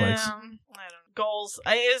superiority complex. I don't know. Goals.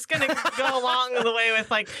 It's gonna go along the way with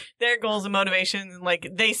like their goals and motivations, and like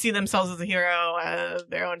they see themselves as a hero,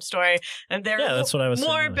 their own story, and there Yeah, that's what I was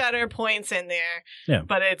more saying. better points in there. Yeah.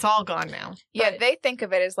 but it's all gone now. yeah, But- they think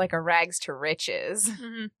of it as like a rags to riches.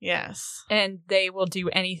 Mhm. Yes. And they will do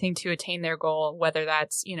anything to attain their goal, whether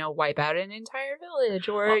that's, wipe out an entire village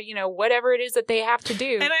or, whatever it is that they have to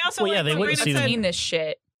do. And I also Well, yeah, like they what wouldn't Brandon see them- said. mean this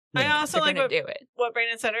shit. I also They're like gonna what, do it. what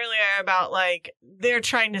Brandon said earlier about like they're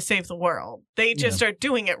trying to save the world. They just are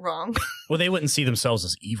doing it wrong. Well, they wouldn't see themselves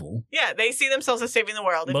as evil. Yeah, they see themselves as saving the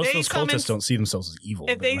world. If Most of they those summon, cultists don't see themselves as evil.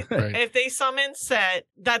 if they Right. if they summon Set,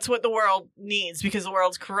 that's what the world needs because the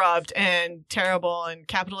world's corrupt and terrible and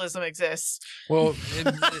capitalism exists. Well,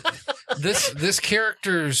 this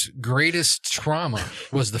character's greatest trauma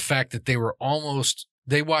was the fact that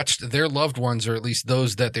they watched their loved ones, or at least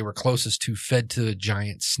those that they were closest to, fed to a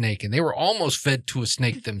giant snake, and they were almost fed to a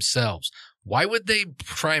snake themselves. Why would they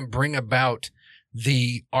try and bring about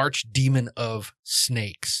the archdemon of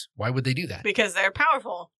snakes? Why would they do that? Because they're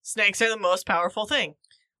powerful. Snakes are the most powerful thing.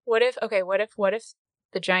 What if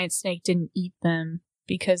the giant snake didn't eat them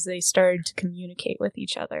because they started to communicate with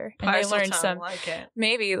each other and they learned some like it.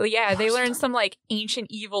 maybe they learned some like ancient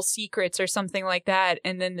evil secrets or something like that,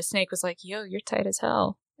 and then the snake was like, yo, you're tight as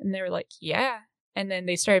hell, and they were like, yeah, and then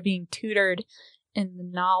they started being tutored in the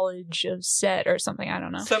knowledge of Set or something. I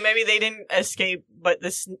don't know. So maybe they didn't escape, but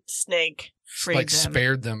the snake freed like them.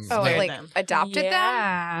 spared them. Oh, Like- like them. adopted them?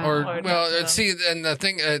 yeah. or Or well, adopted them. see, and the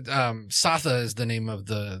thing, Satha is the name of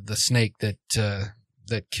the snake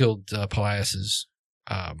that killed Pelias's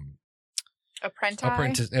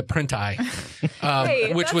Apprentice? apprentice,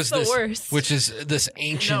 Hey, which that's was the this, worst. which is this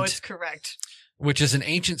ancient, No, it's correct. which is an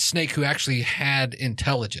ancient snake who actually had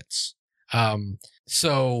intelligence.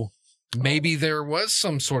 So maybe there was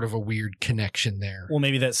some sort of a weird connection there, Well,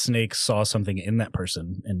 maybe that snake saw something in that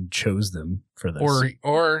person and chose them for this.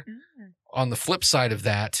 or Mm. on the flip side of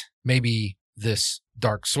that, maybe this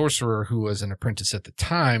dark sorcerer who was an apprentice at the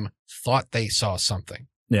time thought they saw something.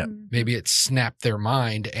 Yeah. Maybe it snapped their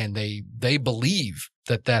mind and they believe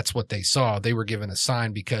that that's what they saw. They were given a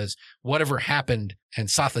sign because whatever happened and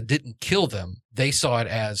Satha didn't kill them, they saw it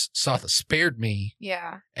as Satha spared me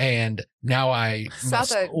Yeah. and now I must.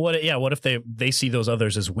 Satha What if they see those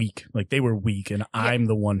others as weak? Like they were weak and I'm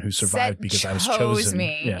the one who survived Set because I was chose chosen.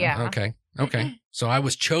 me. Yeah. Okay. So I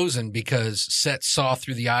was chosen because Set saw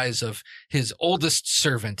through the eyes of his oldest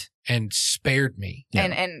servant and spared me. Yeah.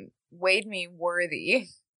 And weighed me worthy.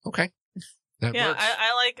 Okay. That Yeah, works.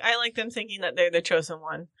 I like them thinking that they're the chosen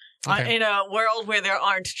one. Okay. In a world where there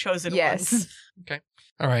aren't chosen Yes. ones.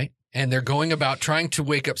 All right. And they're going about trying to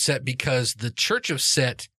wake up Set because the Church of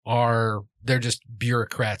Set they're just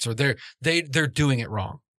bureaucrats or they're doing it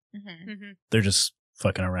wrong. Mhm. They're just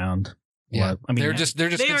fucking around. Yeah. Well, I mean, they're just They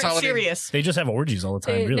aren't consolidating. serious. they just have orgies all the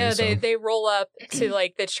time, really. They roll up to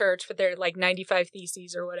like the church with their like 95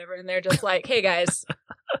 theses or whatever, and they're just like, hey guys,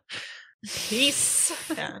 peace.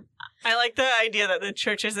 Yeah. I like the idea that the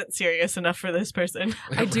church isn't serious enough for this person.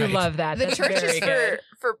 I do Right. love that. The That's church very is good.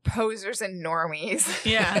 for posers and normies.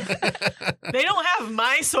 Yeah. They don't have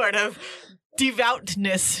my sort of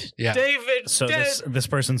devoutness. Yeah. David. So this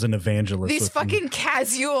person's an evangelist. These with them. fucking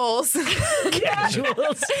casuals.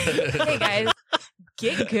 casuals. Hey guys,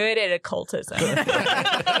 get good at occultism.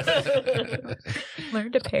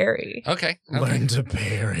 Learn to parry. Okay. Learn to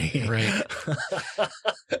parry. Right.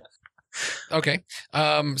 Okay.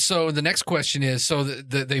 So the next question is, so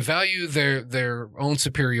they value their own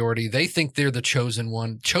superiority. They think they're the chosen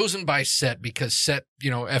one, chosen by Set because Set,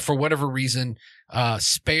 for whatever reason,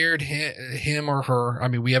 spared him or her. I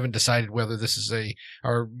mean, we haven't decided whether this is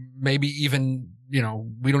or maybe even,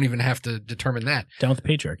 we don't even have to determine that. Down with the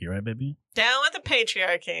patriarchy, right, baby? Down with the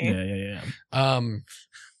patriarchy. Yeah.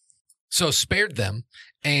 So spared them,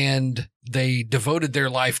 and they devoted their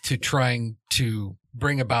life to trying to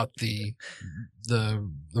bring about the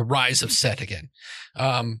rise of Set again.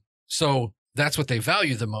 So that's what they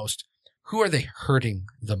value the most. Who are they hurting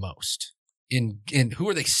the most? In who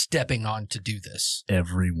are they stepping on to do this?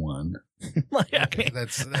 Everyone. Okay,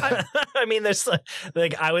 that's I mean, there's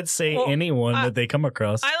like I would say Well, anyone that they come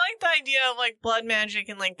across. I like the idea of like blood magic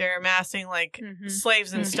and like they're amassing like Mhm.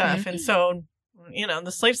 slaves and Mhm. stuff. And so,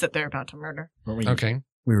 the slaves that they're about to murder. okay.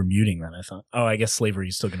 We were muting that. I thought. Oh, I guess slavery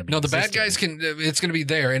is still going to be. No, the bad existing. guys it's going to be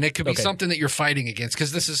there, and it could be Okay. something that you're fighting against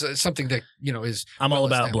because this is something that is. I'm all well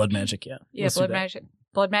about established. blood magic. Yeah. Yeah, Let's do blood that. magic.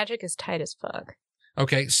 Blood magic is tight as fuck.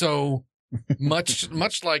 Okay, so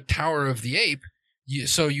much like Tower of the Ape,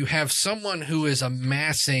 you have someone who is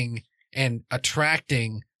amassing and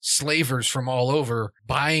attracting slavers from all over,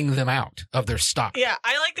 buying them out of their stock. Yeah,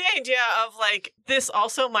 I like the idea of like this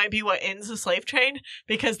also might be what ends the slave trade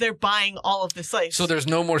because they're buying all of the slaves. So there's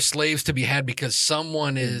no more slaves to be had because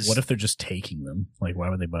someone is. What if they're just taking them? Like, why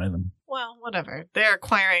would they buy them? well, whatever. They're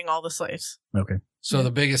acquiring all the slaves. Okay. So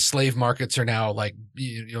the biggest slave markets are now like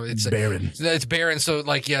it's barren. It's barren. So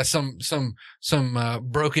like some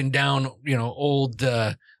broken down old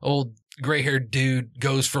gray haired dude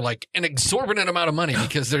goes for like an exorbitant amount of money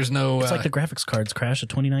because there's no. It's like the graphics cards crash of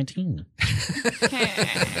 2019.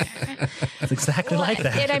 It's exactly like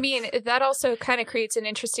that. And I mean, that also kind of creates an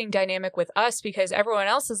interesting dynamic with us because everyone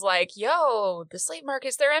else is like, yo, the slave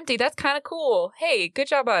markets, they're empty. That's kind of cool. Hey, good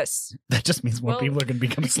job, us. That just means more Well- people are going to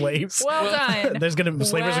become slaves. Well done.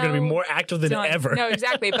 Slavers are going to be Well more active than done. ever. No,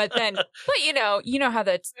 exactly. But you know how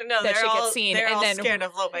that's. No, That they're shit all gets seen, They're and all then- scared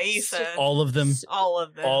of Lobaisa. All of them. All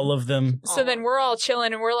of them. All of them. So then we're all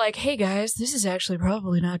chilling and we're like, hey guys, this is actually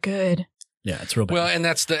probably not good. Yeah, it's real bad. Well, and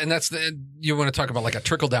that's the you want to talk about like a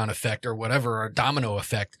trickle down effect or whatever, or a domino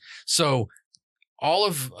effect. So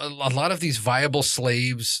a lot of these viable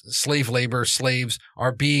slave labor, slaves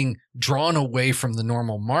are being drawn away from the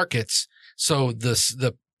normal markets. So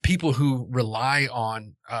the people who rely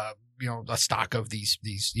on, a stock of these,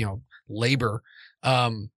 labor,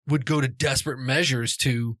 would go to desperate measures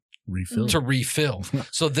to refill.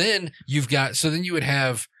 So then you would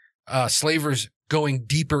have, slavers going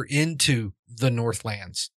deeper into the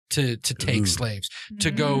Northlands to take slaves,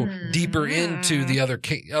 to go deeper into the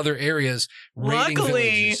other areas, raiding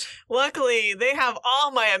villages. Luckily, they have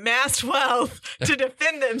all my amassed wealth to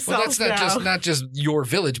defend themselves. Well, that's not just your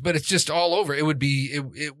village, but it's just all over. It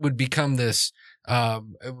would become this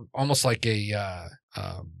almost like not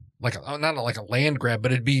like a land grab,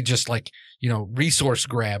 but it'd be just like resource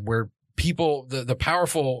grab where people, the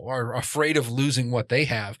powerful are afraid of losing what they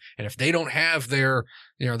have, and if they don't have their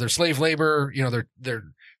slave labor,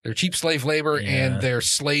 their cheap slave labor and their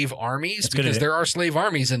slave armies, because there are slave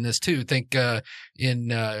armies in this too. Think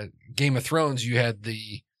in Game of Thrones, you had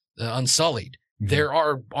the Unsullied. Mm-hmm. There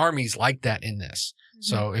are armies like that in this. Mm-hmm.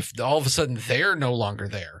 So if all of a sudden they're no longer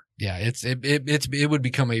there, it would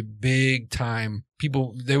become a big time.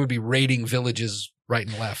 They would be raiding villages right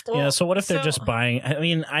and left. Yeah. So what if they're just buying? I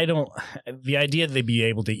mean, the idea that they'd be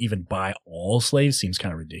able to even buy all slaves seems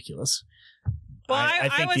kind of ridiculous. Well, I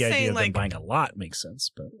think was the idea saying, of them buying a lot makes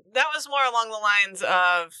sense, but that was more along the lines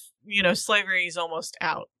of, slavery is almost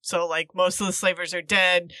out. So like most of the slavers are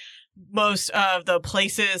dead. Most of the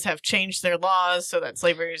places have changed their laws so that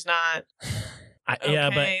slavery is not. Okay. Yeah,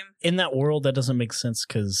 but in that world, that doesn't make sense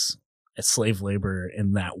because slave labor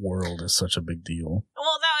in that world is such a big deal.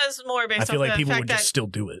 Well, that was more based on the fact that I feel like people would just still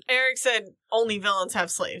do it. Eric said only villains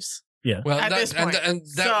have slaves. Yeah. Well, at this point.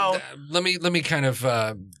 Let me kind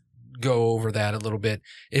of go over that a little bit.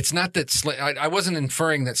 It's not that I wasn't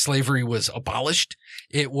inferring that slavery was abolished.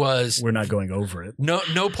 It was. We're not going over it. No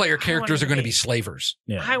player characters are going to be slavers.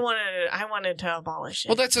 Yeah. I wanted to abolish it.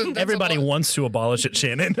 Well, that's everybody wants to abolish it,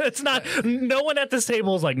 Shannon. It's not. No one at this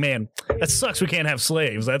table is like, man, that sucks. We can't have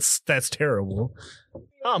slaves. That's terrible.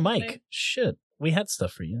 Oh, Mike, shit. We had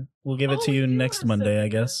stuff for you. We'll give it to you next Monday, I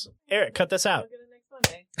guess. Eric, cut this out.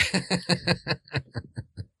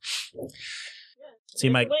 See,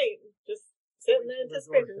 Mike. Wait, just sit in the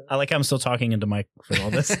anticipation. I like how I'm still talking into Mike for all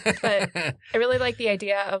this. But I really like the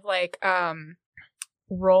idea of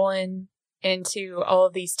rolling into all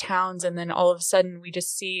of these towns, and then all of a sudden we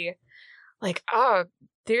just see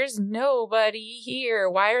there's nobody here.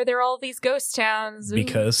 Why are there all these ghost towns?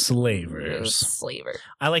 Because slavers. Slaver.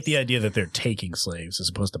 I like the idea that they're taking slaves as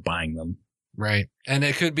opposed to buying them. Right. And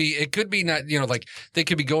it could be not, they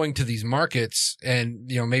could be going to these markets and,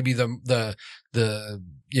 maybe the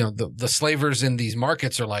slavers in these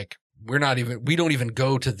markets are like, we don't even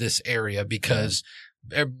go to this area because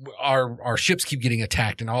our ships keep getting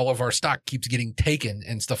attacked and all of our stock keeps getting taken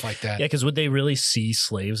and stuff like that. Yeah. Cause would they really see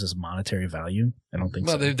slaves as monetary value? I don't think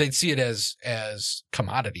so. Well, they'd see it as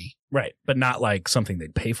commodity. Right. But not like something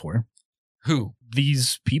they'd pay for. Who?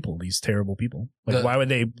 These people, these terrible people. Like, why would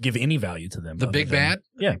they give any value to them? The big bad?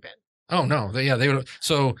 Yeah. Oh no. They would.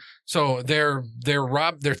 So they're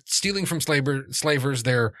stealing from slavers.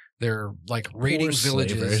 They're like raiding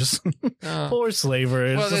villages. Poor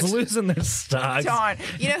slavers. Well, just losing their stocks. Darn.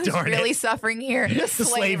 You know who's really suffering here? The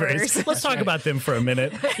slavers. Let's talk about them for a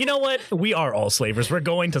minute. You know what? We are all slavers. We're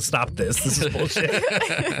going to stop this. This is bullshit.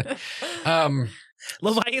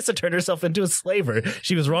 Leviathan turned herself into a slaver.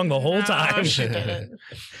 She was wrong the whole time. She didn't.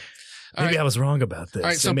 Maybe I was wrong about this. All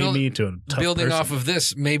right, so it made me into a tough building person. off of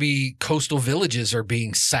this, maybe coastal villages are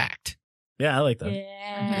being sacked. Yeah, I like that.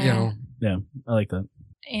 Yeah. Yeah, I like that.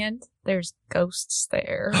 And there's ghosts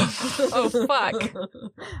there. Oh, fuck.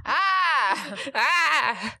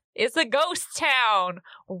 It's a ghost town.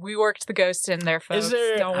 We worked the ghosts in there, folks.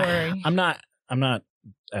 Don't worry. I'm not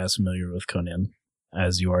as familiar with Conan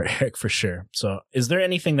as you are, Eric, for sure. So is there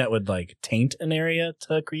anything that would taint an area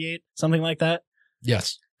to create something like that?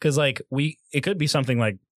 Yes. Because it could be something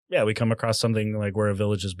we come across something where a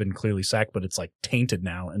village has been clearly sacked, but it's tainted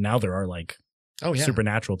now, and now there are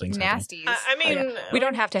supernatural things. Nasties. I mean, we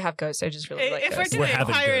don't have to have ghosts. I just really like if ghosts. we're doing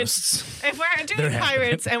pirates, if we're doing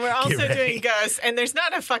pirates, and we're also doing ghosts, and there's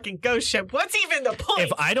not a fucking ghost ship, what's even the point?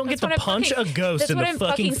 If I don't get to punch a ghost in the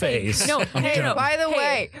fucking face, no. By the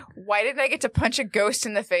way, why didn't I get to punch a ghost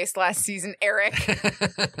in the face last season, Eric?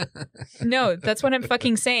 No, that's what I'm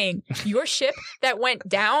fucking saying. Your ship that went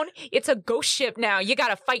down, it's a ghost ship now. You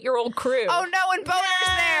gotta fight your old crew. Oh no, and Boner's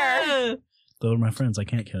there. Those are my friends. I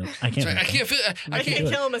can't kill. I can't. I can't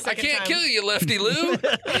kill him a second time. I can't kill you, Lefty Lou.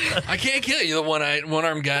 I can't kill you, the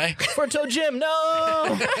one-armed guy. Forto Jim,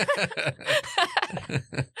 no.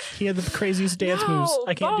 he had the craziest dance moves.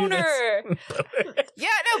 I can't do this. Yeah,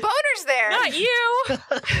 no, Boner's there. Not you.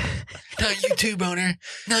 Not you too, Boner.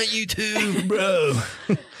 Not you too. Bro,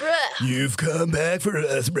 Bruh. you've come back for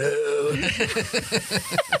us, bro.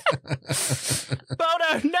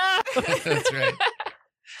 Boner, no! That's right.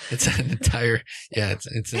 It's an entire,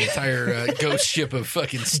 it's an entire ghost ship of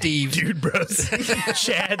fucking Steve. Dude, bros.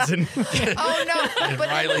 Chads and... Oh no, And but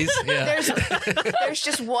Riley's, yeah. there's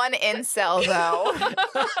just one incel though,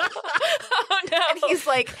 Oh no. and he's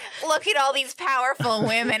like, "Look at all these powerful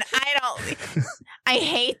women. I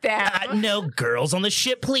hate them. no girls on the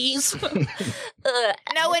ship, please.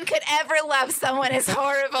 No one could ever love someone as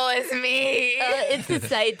horrible as me." It's a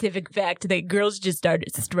scientific fact that girls just aren't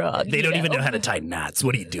as strong. They don't even know how to tie knots.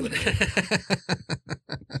 What are you doing?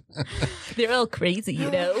 They're all crazy, you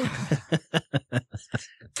know.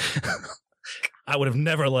 I would have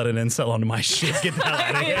never let an incel onto my ship. Get the hell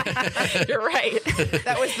out of here. You're right.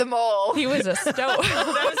 That was the mole. He was a stoic. That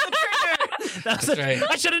was the trigger. That's right.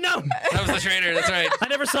 I should have known. That was the traitor. That's right. I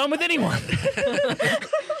never saw him with anyone.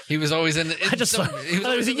 He was always in. I just saw- He was, I thought he was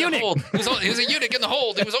always a in the eunuch. hold. He was a eunuch in the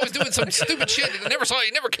hold. He was always doing some stupid shit. He never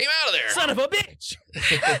came out of there. Son of a bitch.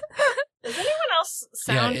 Is anyone else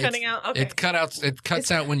sound Yeah, cutting out? Okay. It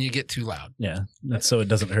cuts out when you get too loud. Yeah, that's so it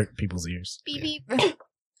doesn't hurt people's ears. Beep Yeah. beep.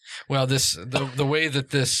 Well, the way that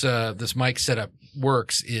this mic setup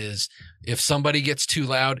works is if somebody gets too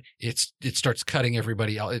loud, it starts cutting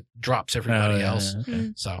everybody else. It drops everybody else.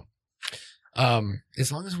 Okay. So,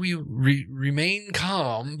 as long as we remain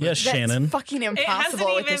calm. Yes, Shannon. That's fucking It impossible.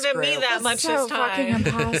 hasn't with even this been me group. that much so this time. fucking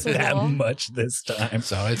impossible. That much this time.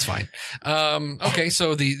 So it's fine. Okay,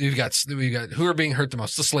 so we've got who are being hurt the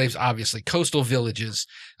most? The slaves, obviously. Coastal villages.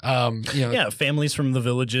 Yeah, families from the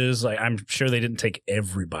villages. Like, I'm sure they didn't take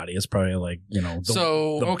everybody. It's probably like,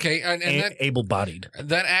 Okay, and that able-bodied.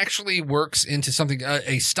 that actually works into something.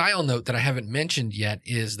 A style note that I haven't mentioned yet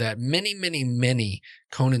is that many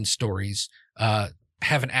Conan stories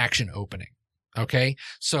have an action opening. Okay,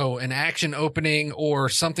 so an action opening or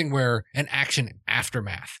something where an action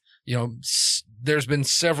aftermath. There's been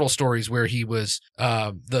several stories where he was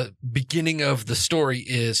the beginning of the story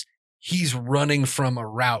is he's running from a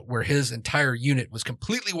route where his entire unit was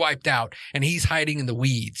completely wiped out and he's hiding in the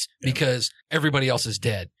weeds because everybody else is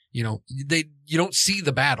dead. You don't see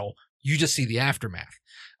the battle. You just see the aftermath.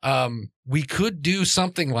 We could do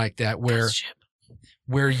something like that where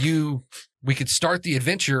we could start the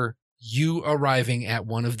adventure, you arriving at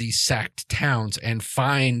one of these sacked towns and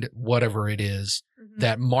find whatever it is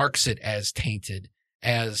that marks it as tainted,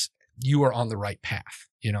 as you are on the right path,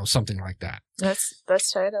 something like that. That's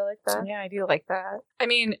tight. I like that. Yeah, I do like that. I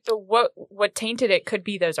mean, what tainted it could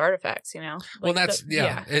be those artifacts, Well, Like that's,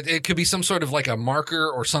 It could be some sort of like a marker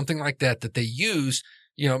or something like that they use,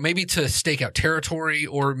 maybe to stake out territory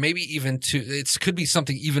or maybe even could be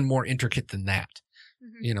something even more intricate than that.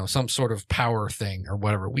 Mm-hmm. Some sort of power thing or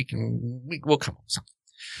whatever. We'll come up with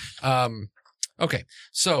something. Okay.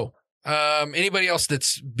 So, anybody else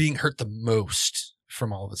that's being hurt the most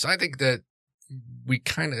from all of this? I think that we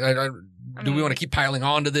kind of, do we want to keep piling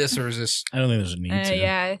on to this or is this? I don't think there's a need to.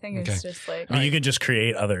 yeah, I think Okay. it's just like I mean, you could just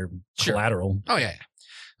create other Sure. collateral. Oh, yeah.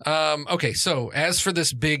 Okay. So as for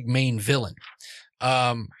this big main villain,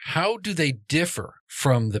 how do they differ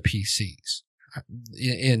from the PCs?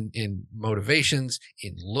 In motivations,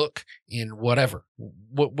 in look, in whatever.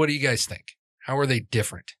 What do you guys think? How are they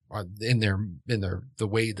different in the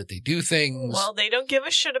way that they do things? Well, they don't give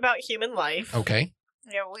a shit about human life. Okay.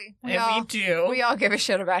 Yeah, we And we do. we all give a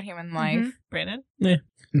shit about human life. Brandon?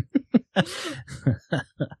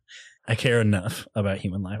 I care enough about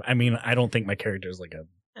human life. I mean, I don't think my character is like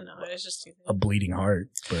I know, it's just a bleeding heart,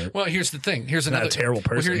 but Well, here's the thing. Here's not another a terrible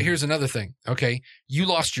person. here's another thing. Okay. You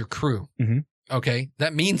lost your crew. Mhm. Okay.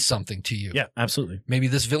 That means something to you. Yeah, absolutely. Maybe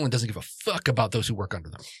this villain doesn't give a fuck about those who work under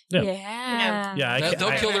them. Yeah. yeah.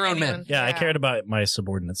 They'll kill their own men. Yeah, I Yeah. cared about my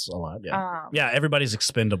subordinates a lot. Yeah. Yeah, everybody's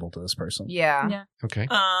expendable to this person. Yeah. Yeah. Okay.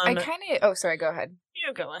 I kind of. Oh, sorry. Go ahead.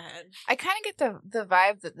 you go ahead. I kind of get the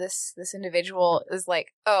vibe that this individual is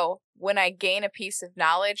like, oh, when I gain a piece of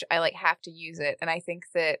knowledge, I like have to use it, and I think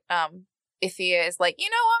that Ithia is like, you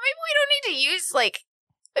know what? Maybe we don't need to use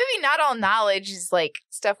maybe not all knowledge is like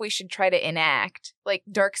stuff we should try to enact, like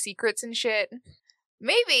dark secrets and shit.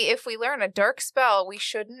 Maybe if we learn a dark spell, we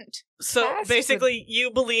shouldn't. So Fast basically, you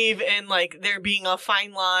believe in there being a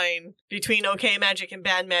fine line between okay magic and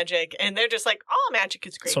bad magic, and they're just like, all magic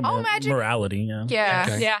is great. Some Oh, magic. morality, yeah. Yeah.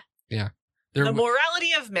 Okay. Yeah. There, The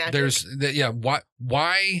morality of magic.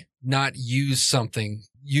 why not use something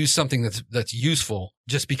use something that's useful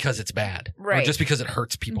just because it's bad, or Right. just because it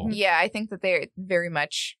hurts people. Yeah, I think that they're very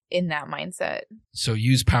much in that mindset. So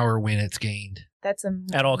use power when it's gained. That's a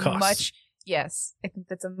At all costs. Yes, I think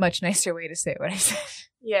that's a much nicer way to say what I said.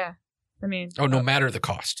 Yeah. I mean, Oh, no matter the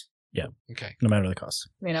cost. Yeah. Okay. No matter the cost.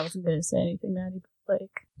 I wasn't going to say anything, Maddie. Like,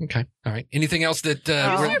 Okay. All right. Anything else that? These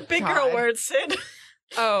Oh. are big girl God. words, Sid.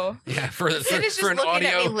 oh Yeah. For Sid is just for an looking at me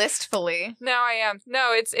audio. listfully. no, I am.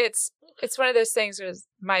 No, it's one of those things. Where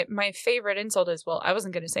my favorite insult is, well, I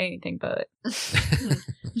wasn't going to say anything, but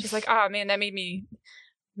she's like, oh man, that made me,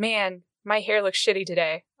 man, my hair looks shitty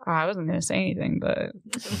today. Oh, I wasn't going to say anything, but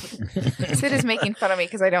Sid is making fun of me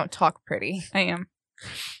because I don't talk pretty. I am.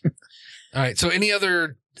 All right. So any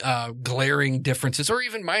other glaring differences or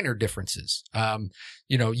even minor differences?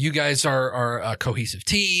 You guys are a cohesive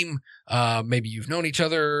team. Maybe you've known each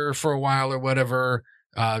other for a while or whatever.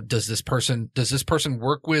 Does this person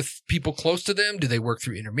work with people close to them? Do they work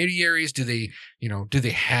through intermediaries? Do they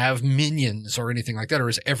have minions or anything like that? Or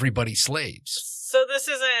is everybody slaves? So this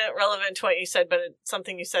isn't relevant to what you said, but it's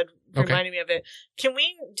something you said Okay. reminded me of it. Can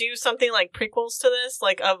we do something like prequels to this,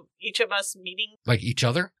 like of each of us meeting? Like each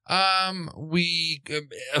other?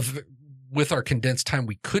 With our condensed time,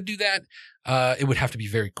 we could do that. It would have to be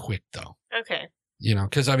very quick though. Okay.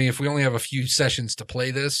 Because if we only have a few sessions to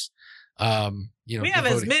play this, We have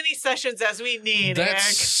as many sessions as we need, That's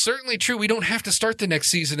Eric. certainly true. We don't have to start the next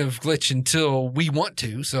season of Glitch until we want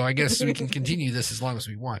to, so I guess we can continue this as long as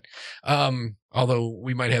we want. Although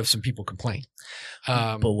we might have some people complain.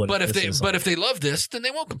 But if they love this, then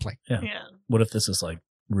they won't complain. Yeah. What if this is like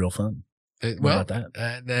real fun? Well, about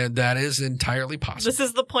that? that is entirely possible This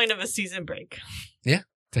is the point of a season break.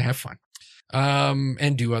 to have fun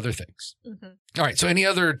and do other things. Mhm. All right. So any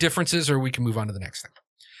other differences, or we can move on to the next thing.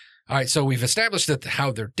 All right. So we've established that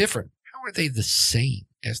how they're different. How are they the same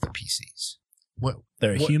as the PCs?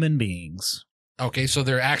 They're What- human beings. Okay. So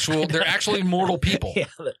they're actually mortal people. Yeah.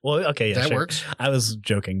 Well, okay. Yeah, that sure. works. I was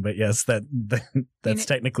joking, but yes, that's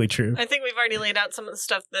technically true. I think we've already laid out some of the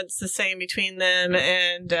stuff that's the same between them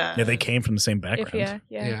and Yeah, they came from the same background.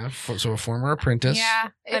 Yeah. So a former apprentice. Yeah,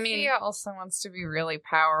 I Ifia mean- also wants to be really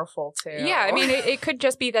powerful too. Yeah, I mean, it could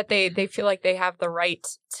just be that they feel like they have the right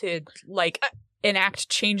to like enact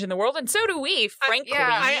change in the world, and so do we. Frankly, yeah,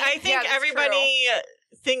 I think Yeah, that's everybody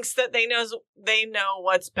thinks that they know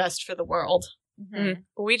what's best for the world. Mhm.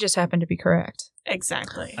 we just happen to be correct.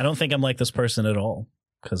 Exactly. I don't think I'm like this person at all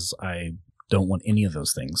because I don't want any of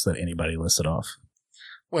those things that anybody listed off.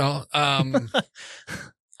 Well,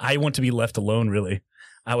 I want to be left alone, really.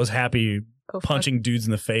 I was happy Go fuck- punching dudes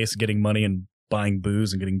in the face, getting money, and buying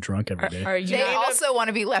booze and getting drunk every day. Are you They not? also want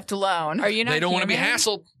to be left alone. Are you not? they don't want to be human?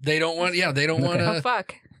 hassled. They don't want. Yeah, they don't want Oh to.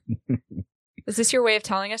 fuck! Is this your way of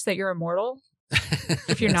telling us that you're immortal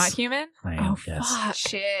if you're not Yes. human? I am, Oh yes. fuck!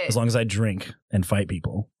 Shit. As long as I drink and fight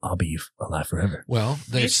people, I'll be alive forever. Well,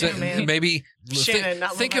 they You say too, man. maybe Shannon,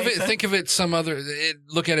 not think of it. Lisa. Think of it some other.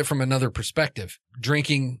 Look at it from another perspective.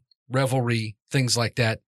 Drinking, revelry, things like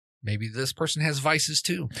that. Maybe this person has vices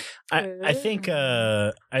too. I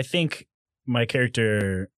think my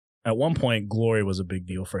character at one point, glory was a big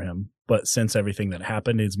deal for him, but since everything that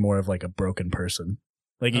happened, it's more of like a broken person.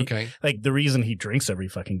 Like Okay. like the reason he drinks every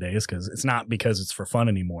fucking day is because it's not because it's for fun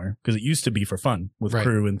anymore. Because it used to be for fun with Right.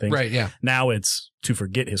 crew and things. Right. Yeah. Now it's to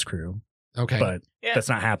forget his crew, Okay. but Yeah. that's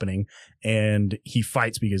not happening. And he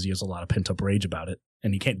fights because he has a lot of pent up rage about it,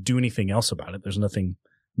 and he can't do anything else about it. There's nothing.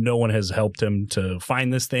 No one has helped him to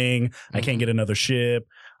find this thing. I can't get another ship.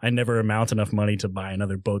 I never amount enough money to buy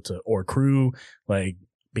another boat or crew, like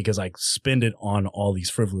because I spend it on all these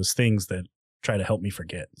frivolous things that try to help me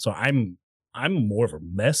forget. So I'm more of a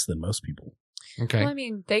mess than most people. Okay. Well, I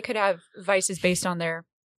mean, they could have vices based on their,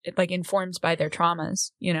 like, informed by their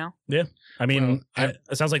traumas. You know, I mean, Well,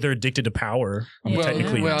 it sounds like they're addicted to power. I'm Well,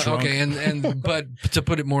 technically drunk. okay, and but to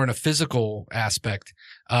put it more in a physical aspect,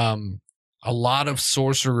 a lot of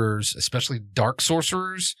sorcerers, especially dark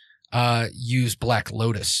sorcerers, use Black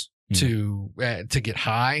Lotus to get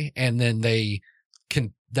high, and then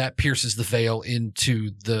that pierces the veil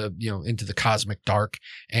into the cosmic dark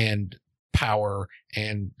and power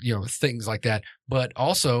and things like that, but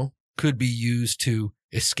also could be used to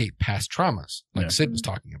escape past traumas, like Yeah. Sid was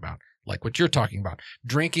talking about, like what you're talking about,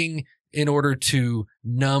 drinking in order to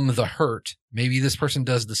numb the hurt. Maybe this person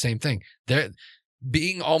does the same thing. They're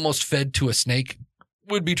being almost fed to a snake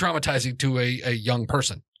would be traumatizing to a young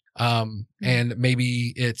person. And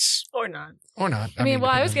maybe it's Or not. or not. I mean,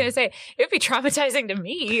 well, I was depending gonna say it would be traumatizing to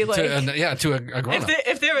me. Like, to a grown up.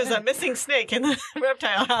 If there was a missing snake in the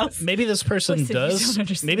reptile house. Maybe this person Listen, you does. don't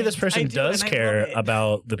understand. Maybe this person I do, does and I care love it.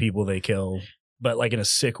 about the people they kill but like in a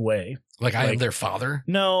sick way. Like I am Like- their father.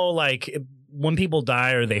 No, like when people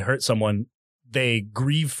die or they hurt someone, they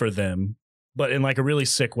grieve for them, but in like a really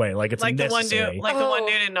sick way. Like it's like the one necessary. dude, like the one Oh.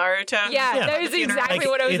 dude in Naruto. Yeah, Yeah. that is exactly Like,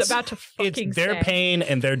 what I was it's- about to fucking it's their say. pain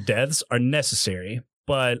and their deaths are necessary,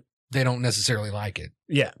 but They don't necessarily like it.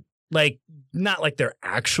 yeah, like not like they're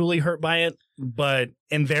actually hurt by it, but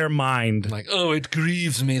in their mind, Like, oh, it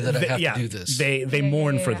grieves me that I They- have yeah, to do this. they Yeah,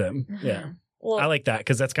 mourn yeah, for yeah. them. Mhm. Yeah, Well, I like that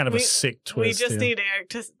because that's kind of a We- sick We twist. just too. need Eric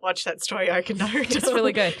to watch that story arc in Naruto. it's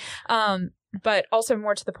really good. But also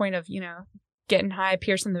more to the point of, getting high,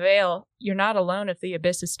 piercing the veil. You're not alone if the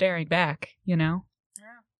abyss is staring back,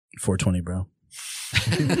 420, bro.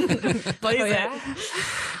 Blaze Oh, it. yeah?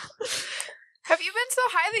 Have you been so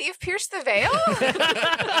high that you've pierced the veil?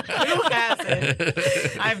 Who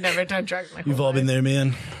hasn't? I've never done drugs. My You've whole all been life. there,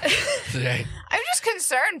 man. Hey, I'm just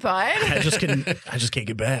concerned, bud. I just can't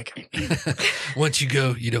get back. once you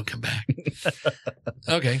go, you don't come back.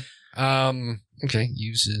 Okay. Okay.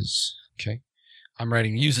 Uses. Okay. I'm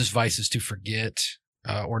writing uses vices to forget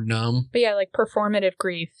or numb. But yeah, like performative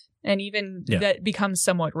grief. And even Yeah. that becomes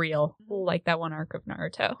somewhat real, like that one arc of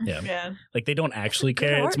Naruto. Yeah. Yeah, Like they don't actually Good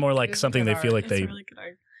care. art. It's more like It's something good they feel art. like it's a really good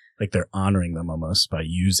arc. like they're honoring them almost by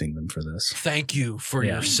using them for this. Thank you for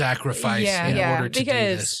Yeah. your sacrifice in Yeah. order to do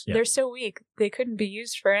Because this. Yeah. they're so weak, they couldn't be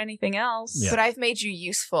used for anything else. Yeah. But I've made you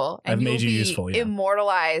useful, and I've made you'll you be useful, yeah.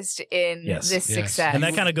 immortalized in Yes. this Yes. success. And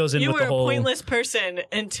that kind of goes in You with were the whole a pointless person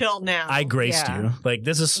until now. I graced Yeah. you. Like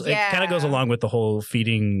this is it kind of goes Yeah. along with the whole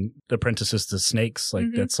feeding the apprentices to snakes. Like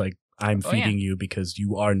Mhm. that's like I'm Oh, yeah. feeding you because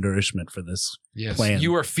you are nourishment for this. Yes. plan.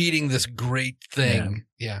 You are feeding this great thing.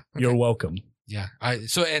 Yeah. You're welcome. Yeah.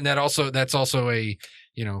 That's also a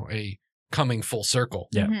coming full circle.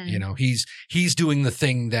 Yeah. Mhm. He's doing the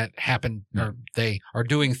thing that happened, or they are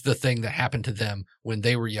doing the thing that happened to them when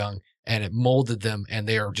they were young, and it molded them, and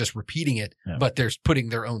they are just repeating it, Yeah. but they're putting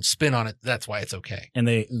their own spin on it. That's why it's okay. And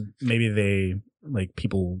they like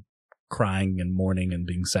people crying and mourning and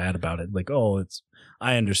being sad about it. Like, oh,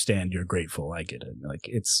 I understand you're grateful. I get it. Like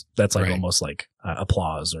that's like Right. almost like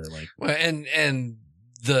applause or like, Well, and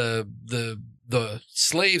the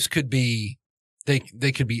slaves could be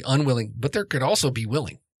they could be unwilling, but there could also be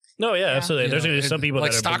willing. no, yeah, Yeah. absolutely. There's going to be some people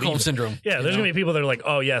like that are Stockholm believing- syndrome. Yeah, you there's know? going to be people that are like,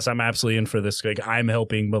 oh yes, I'm absolutely in for this. Like I'm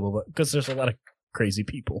helping, blah, blah, blah. Because there's a lot of crazy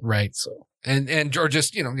people. Right. So And or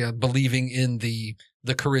just believing in the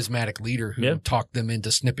charismatic leader who Yeah. talked them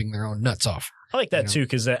into snipping their own nuts off. I like that You know? too,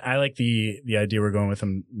 because I like the idea we're going with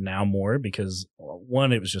him now more because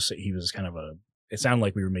one, it was just he was kind of it sounded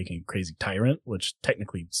like we were making a crazy tyrant, which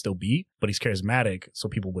technically still be, but he's charismatic, so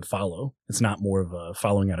people would follow. It's not more of a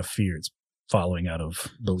following out of fear; it's following out of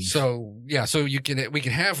belief. So we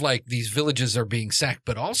can have like these villages are being sacked,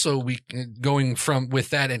 but also we going from with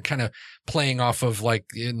that and kind of playing off of like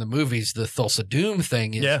in the movies the Thulsa Doom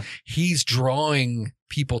thing. Is yeah, he's drawing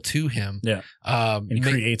people to him. Yeah. And he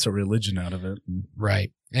creates a religion out of it.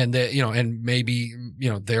 Right. And and maybe,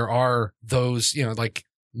 there are those, like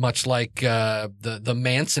much like the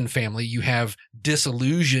Manson family, you have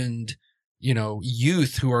disillusioned,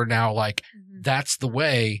 youth who are now like, that's the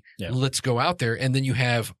way, Yeah. let's go out there. And then you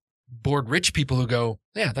have bored rich people who go,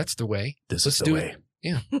 yeah, that's the way. This Let's is the do way.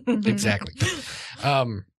 it. Exactly.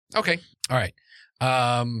 Okay. All right.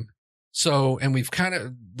 So, and we've kind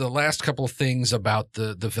of, the last couple of things about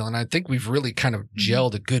the villain, I think we've really kind of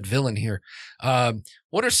gelled a good villain here.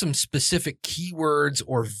 What are some specific keywords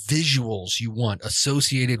or visuals you want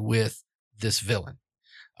associated with this villain?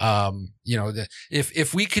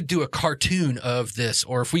 If we could do a cartoon of this,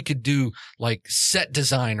 or if we could do like set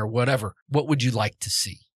design or whatever, what would you like to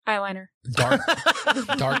see? Eyeliner. Dark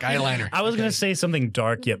eyeliner. I was Okay. gonna say something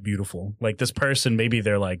dark yet beautiful. Like this person, maybe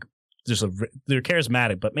they're like they're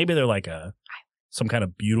charismatic, but maybe they're like some kind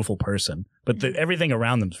of beautiful person. But everything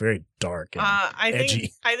around them is very dark. And I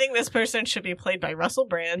edgy. think this person should be played by Russell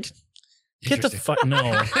Brand. Get the fuck no.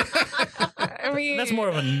 I mean, That's more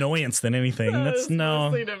of annoyance than anything. That's no.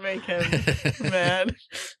 mostly to make him mad.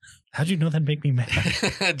 How'd you know that'd make me mad?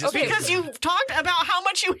 Just Okay. Because you talked about how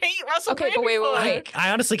much you hate Russell Okay, Brand. but wait. before. I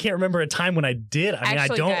honestly can't remember a time when I did. I mean,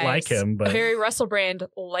 Actually, I don't guys, like him, a but very Russell Brand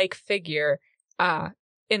like figure,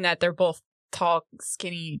 in that they're both tall,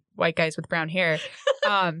 skinny white guys with brown hair.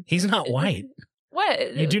 he's not white.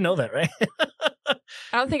 What? You do know that, right?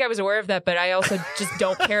 I don't think I was aware of that, but I also just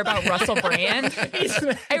don't care about Russell Brand.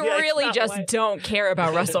 I really just don't care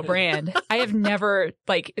about Russell Brand. I have never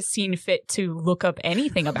seen fit to look up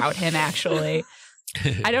anything about him. Actually,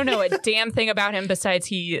 I don't know a damn thing about him besides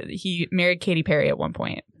he married Katy Perry at one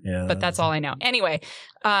point, Yeah, but that's all I know. Anyway,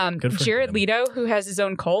 Good for Jared him. Leto, who has his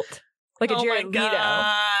own cult. like a Oh Jared my Leto.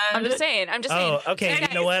 God. I'm just saying. Oh, okay.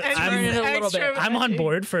 You know what? Turn it a little bit. I'm on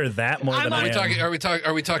board for that more than I'm I on- am.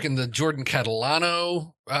 Are we talking the Jordan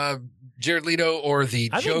Catalano, Jared Leto, or the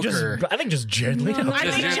Joker? I think just Jared Leto. No, I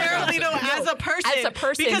Just think Jared Jared Leto. Leto as a person. As a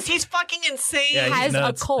person. Because he's fucking insane. Yeah, he's has a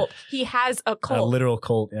nuts. cult. He has a A cult. literal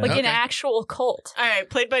cult. Yeah. Like Okay. an actual cult. All right,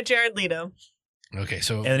 played by Jared Leto. Okay,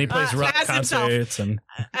 so And then he plays rock as himself. concerts and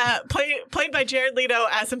Played by Jared Leto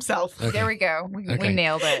as himself. okay. There we go. We Okay.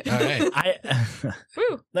 nailed it. All right.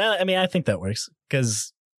 Woo. Well, I mean, I think that works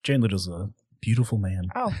because Jared Leto's a beautiful man.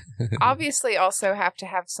 Oh, obviously, also have to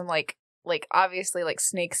have some like obviously like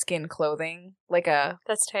snakeskin clothing, like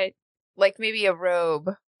That's tight. maybe a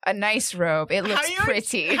robe, a nice robe. It looks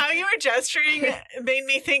pretty. How you were gesturing made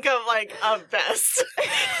me think of like a vest.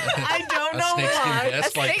 I don't A know snakeskin why.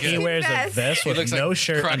 vest, like snakeskin He wears a vest. vest He with looks no like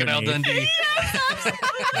shirt Crocodile underneath. Dundee.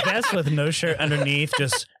 Vest with no shirt underneath,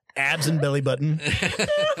 just abs and belly button.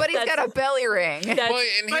 But he's got a belly ring. That's Well,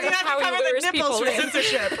 and But here- you have how to he cover the lures nipples for people in.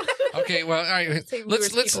 censorship. okay, well, all right. That's how he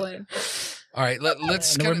Let's lures people in. all right.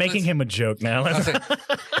 Let's. And we're making him a joke now. Okay.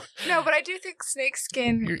 No, but I do think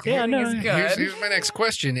snakeskin Here- Yeah, no, is Here's, good. here's my next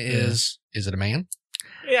question: Is it a man,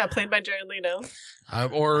 Yeah, played by Jared Leto.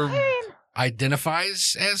 or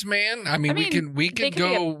identifies as man? I mean, I mean, we they could could be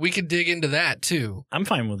go. We could dig into that too. I'm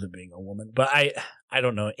fine with it being a woman, but I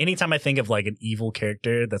don't know. Anytime I think of like an evil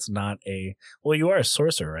character that's not well, you are a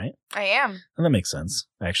sorcerer, right? I am. And that makes sense,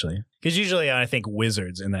 actually. Because usually I think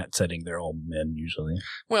wizards in that setting, they're all men usually.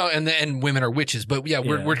 Well, and women are witches, but yeah,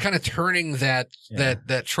 Yeah. we're kind of turning that Yeah.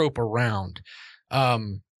 that trope around.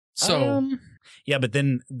 So Yeah, but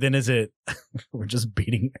then is it we're just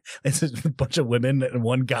beating it's a bunch of women and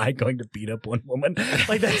one guy going to beat up one woman?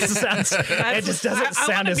 Like that sounds it just doesn't I sound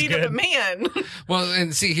wanna as beat up a good. man. well,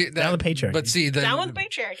 and see here Down the patriarchy. but see then, Down with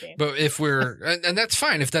patriarchy. but if we're and that's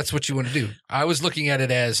fine if that's what you want to do. I was looking at it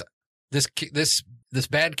as this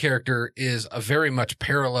bad character is a very much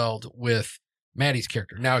paralleled with Maddie's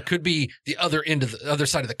character. Now it could be the other end of the other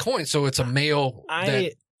side of the coin, so it's a male.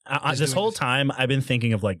 that is this doing whole this. time I've been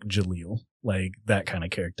thinking of like Jaleel, like that kind of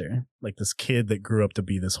character, like this kid that grew up to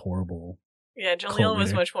be this horrible. Yeah, Cult Jaleel was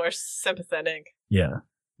leader. much more sympathetic. Yeah,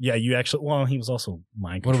 you actually. Well, he was also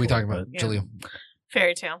mind. What are we controlled, talking about, Yeah. Jaleel?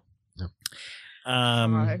 Fairy tale. but,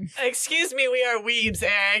 God. Excuse me, we are weebs,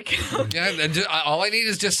 Eric. Yeah, and all I need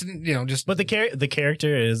is just But the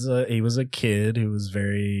character is he was a kid who was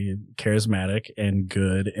very charismatic and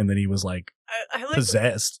good, and then he was like I like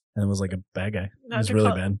possessed and was like a bad guy. It not was to really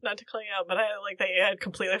call, bad. Not to call you out, but I like that you had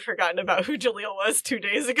completely forgotten about who Jaleel was 2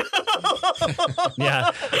 days ago.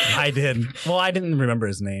 Yeah, I did. Well, I didn't remember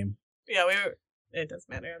his name. Yeah, we were. It doesn't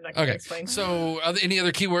matter. I'm not going to Okay. explain. So, any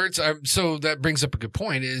other keywords? So that brings up a good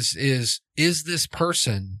point. Is this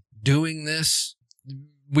person doing this?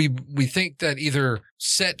 We think that either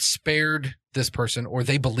Set spared this person, or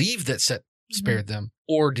they believe that Set spared them,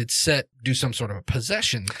 or did Set do some sort of a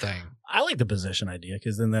possession thing? I like the possession idea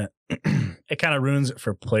because then that it kind of ruins it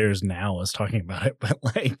for players now. Us talking about it, but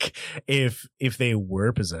like if they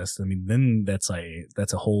were possessed, I mean, then that's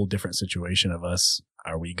a whole different situation of us.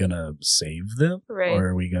 Are we gonna save them, Right. or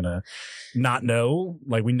are we gonna not know?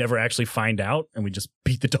 Like we never actually find out, and we just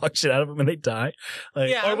beat the dog shit out of them, and they die. Like,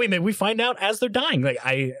 Yeah. Or maybe we find out as they're dying. Like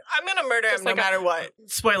I'm going to murder him Just no like a- matter what.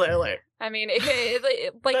 Spoiler alert. I mean, like That's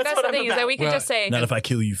that's what the I'm thing is that about. we can Well, just say not if I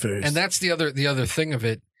kill you first. And that's the other thing of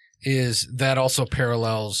it is that also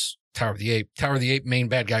parallels Tower of the Ape. Tower of the Ape main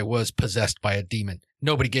bad guy was possessed by a demon.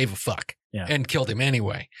 Nobody gave a fuck Yeah. and killed him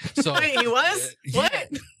anyway. So Wait, he was? yeah. What?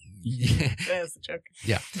 Yeah. That's a joke.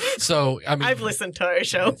 So I mean, I've listened to our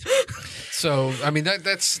show. So I mean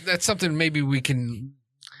that's something maybe we can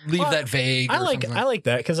leave Well, that vague. I or like something. I like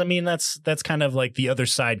that because I mean that's kind of like the other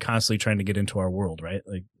side constantly trying to get into our world, right?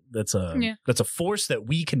 Like that's a force that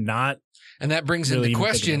we cannot. And that brings Really into even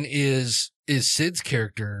question think is Sid's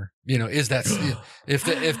character, is that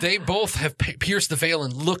if they both have pierced the veil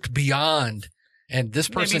and looked beyond, and this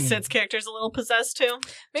person Maybe Sid's character's a little possessed too.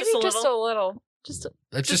 maybe Just a just little? a little. Just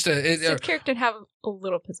it's just a Sid character have a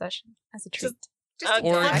little possession as a treat.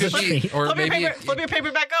 or it could flip, be or flip, maybe flip your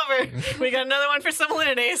paper back over. We got another one for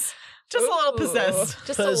similarities. Just a little Ooh, possessed.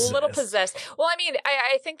 Just a little Possessed. possessed. Well, I mean,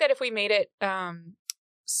 I think that if we made it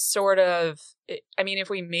sort of, I mean, if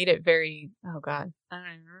we made it very, oh God, I don't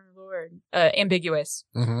even remember the word, ambiguous.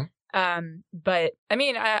 Mhm. But I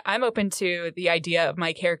mean, I'm open to the idea of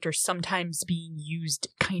my character sometimes being used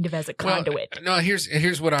kind of as a conduit. Well, no,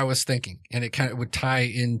 here's what I was thinking, and it kind of would tie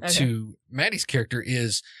into Maddie's character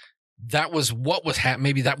is that was what was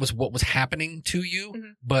maybe that was what was happening to you,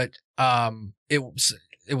 Mhm. but it was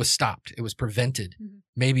it was stopped. It was prevented, Mhm.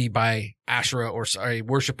 maybe by Asherah or a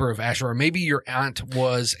worshiper of Asherah. Or maybe your aunt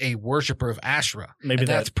was a worshiper of Asherah. Maybe and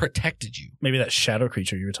that's that protected you. maybe that shadow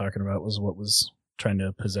creature you were talking about was what was trying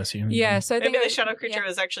to possess you. Yeah, so I think Maybe I- the shadow creature yeah.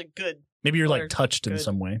 was actually good. Maybe you're Or like touched in good.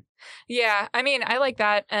 some way. Yeah, I mean, I like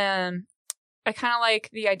that. I kind of like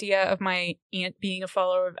the idea of my aunt being a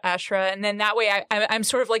follower of Ashra, and then that way I'm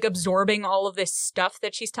sort of like absorbing all of this stuff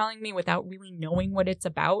that she's telling me without really knowing what it's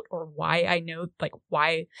about or why I know, like,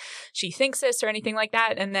 why she thinks this or anything like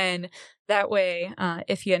that. And then that way,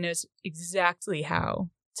 Ifya knows exactly how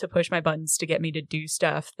to push my buttons to get me to do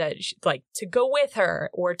stuff that, like, to go with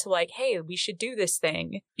her or to, like, hey, we should do this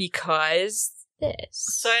thing because this.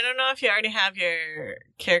 So I don't know if you already have your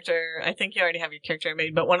character. I think you already have your character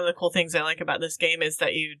made, but one of the cool things I like about this game is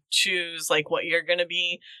that you choose like what you're going to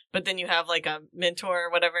be, but then you have like a mentor or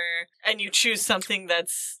whatever, and you choose something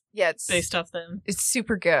that's Yeah, it's based off them. it's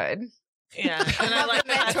super good. Yeah. And I like The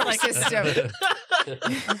mentor I like system.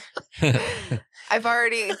 I've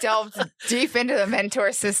already delved deep into the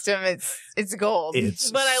mentor system. It's gold.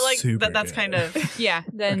 It's But I like super that that's good. kind of Yeah,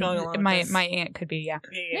 then Going along with my this. my aunt could be, yeah.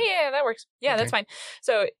 yeah. Yeah, that works. Yeah, that's fine.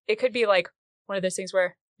 So it could be like one of those things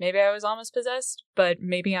where maybe I was almost possessed, but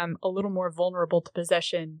maybe I'm a little more vulnerable to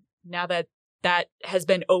possession now that that has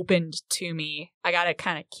been opened to me. I gotta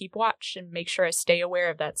kind of keep watch and make sure I stay aware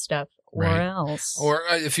of that stuff, or Right. else. Or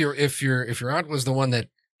if your aunt was the one that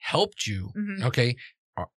helped you, Mhm. okay,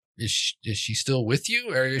 is she still with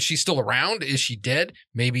you, or is she still around? Is she dead?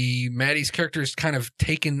 Maybe Maddie's character is kind of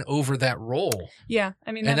taken over that role, yeah,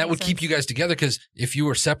 I mean, and that would makes keep sense. you guys together. Because if you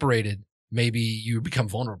were separated, maybe you become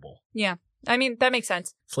vulnerable. I mean, that makes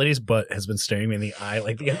sense. This lady's butt has been staring me in the eye.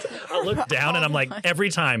 Like I look down and I'm like, Oh my- every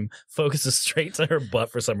time focuses straight to her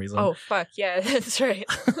butt for some reason. Oh fuck yeah, that's right.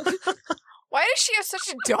 Why does she have such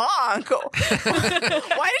a donk?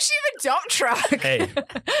 Why does she have a dump truck? Hey,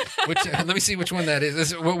 Let me see which one that is.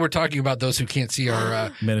 This is what we're talking about. Those who can't see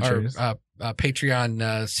our miniatures.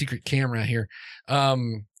 Patreon secret camera here.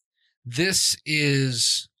 This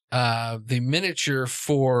is the miniature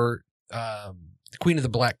for Queen of the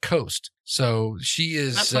Black Coast. So she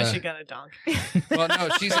is. That's why she got a donk. Well, no,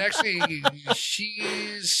 she's actually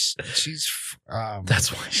she's.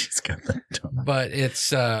 That's why she's got that donut. But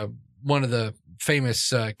it's one of the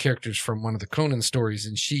famous characters from one of the Conan stories,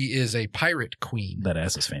 and she is a pirate queen. That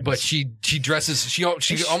ass is famous. But she dresses she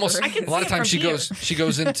almost I can a lot see of it times she from here.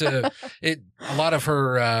 goes into it. A lot of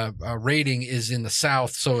her rating is in the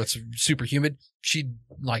South, so it's super humid. She,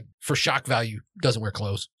 like, for shock value, doesn't wear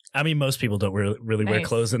clothes. I mean, most people don't really wear Nice.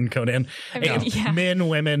 clothes in Conan. I mean, Hey, yeah. Men,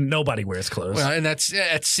 women, nobody wears clothes. Well, and that's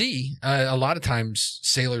at sea. A lot of times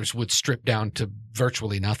sailors would strip down to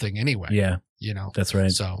virtually nothing anyway. yeah, You know. that's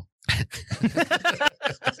right. So.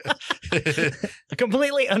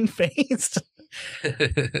 Completely unfazed.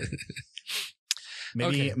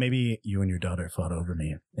 Okay. Maybe you and your daughter fought over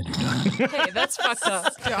me. And your daughter. Hey, that's fucked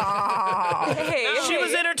up. Stop. Hey, No. She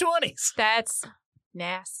was in her 20s. That's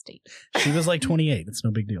nasty. She was like 28. It's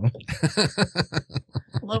no big deal.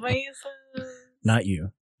 Lovaisa, Not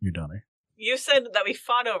you, your daughter. you said that we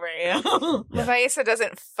fought over you. Levaisa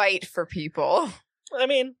doesn't fight for people. I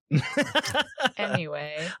mean,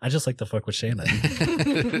 Anyway, I just like to fuck with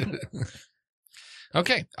Shannon.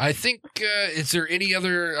 Okay, I think is there any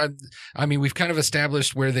other? I mean, we've kind of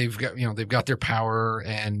established where they've got their power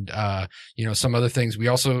and some other things.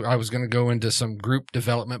 I was going to go into some group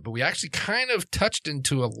development, but we actually kind of touched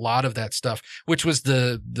into a lot of that stuff, which was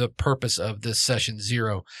the purpose of this session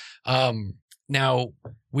 0. Now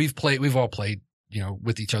we've all played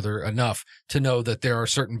with each other enough to know that there are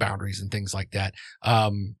certain boundaries and things like that.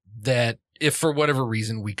 That if for whatever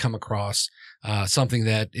reason we come across something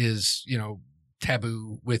that is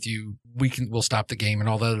taboo with you, we'll stop the game and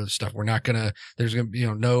all that other stuff. We're not gonna. There's gonna be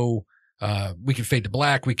we can fade to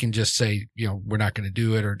black. We can just say we're not gonna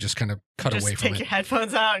do it, or just kind of cut Just away from take it. your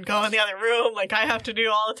headphones out and go in the other room like I have to do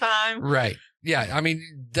all the time. Right. Yeah. I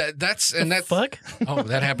mean that's fuck. oh,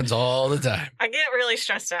 that happens all the time. I get really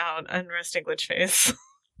stressed out and resting glitch face.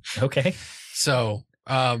 Okay. So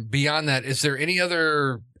beyond that, is there any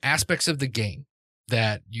other aspects of the game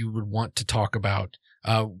that you would want to talk about?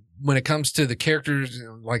 When it comes to the characters,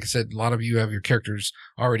 like I said, a lot of you have your characters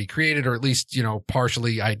already created, or at least,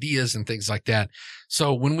 partially ideas and things like that.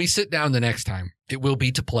 So when we sit down the next time, it will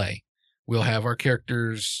be to play. We'll have our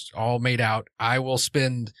characters all made out. I will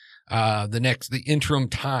spend the interim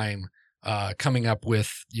time coming up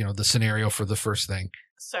with, the scenario for the first thing.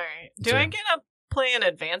 Sorry. Do Sorry. I get to play an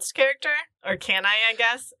advanced character? Or can I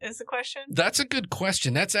guess, is the question? That's a good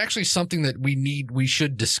question. That's actually something that we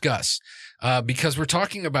should discuss, because we're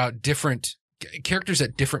talking about different characters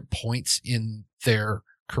at different points in their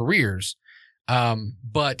careers.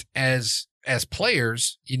 But as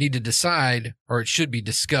players, you need to decide, or it should be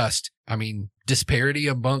discussed. I mean, disparity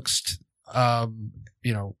amongst,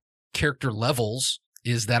 character levels.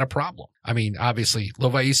 Is that a problem? I mean, obviously,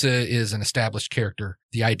 Lovaisa is an established character.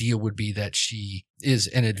 The idea would be that she is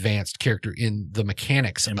an advanced character in the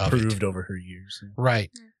mechanics of it. Improved over her years. Right.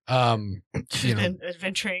 Been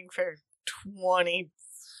adventuring for 20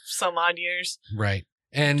 some odd years. Right.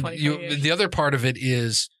 And 25 years. the other part of it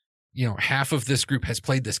is, half of this group has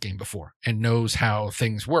played this game before and knows how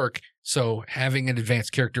things work. So having an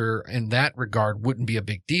advanced character in that regard wouldn't be a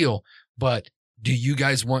big deal. But do you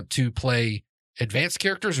guys want to play advanced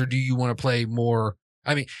characters, or do you want to play more?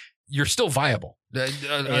 I mean, you're still viable.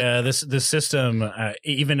 Yeah, this system,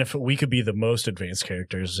 even if we could be the most advanced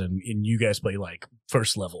characters and you guys play like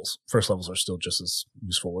first levels are still just as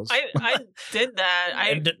useful as I did that.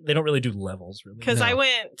 And they don't really do levels really. Because No. I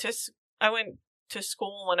went to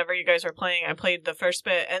school whenever you guys were playing. I played the first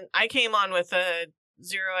bit, and I came on with a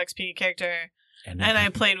 0 XP character, and I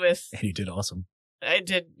played with. And you did awesome. I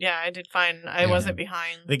did fine. I wasn't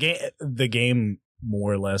behind. The game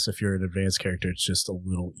more or less, if you're an advanced character, it's just a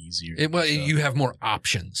little easier. You have more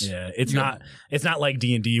options. Yeah, it's You- not like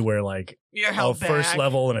D&D where like You're a held back. first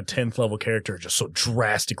level and a 10th level character are just so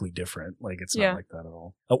drastically different. Like it's Yeah. not like that at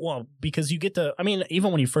all. Well, because you get to, I mean,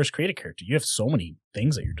 even when you first create a character, you have so many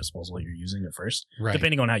things at your disposal you're using at first, Right.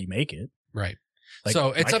 depending on how you make it. Right. Like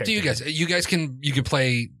So it's my up to you character. guys. You guys can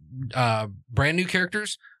play brand new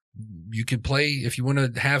characters. You could play if you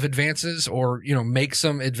want to have advances or make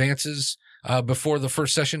some advances before the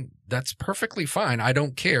first session. That's perfectly fine. I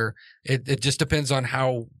don't care. It just depends on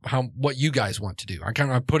how what you guys want to do.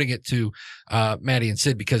 I'm putting it to Maddie and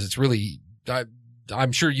Sid because it's really.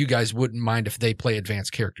 I'm sure you guys wouldn't mind if they play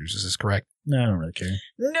advanced characters. Is this correct? No, I don't really care.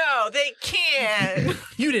 No, they can't.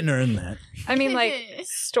 You didn't earn that. I mean, like,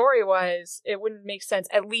 story-wise, it wouldn't make sense,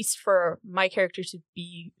 at least for my character to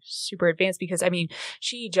be super advanced, because, I mean,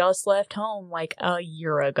 she just left home, like, a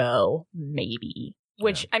year ago, maybe.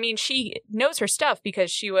 Which, I mean, she knows her stuff because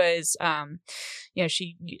she was,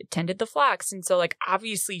 she attended the Flax. And so, like,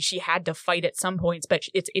 obviously she had to fight at some points, but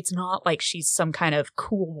it's not like she's some kind of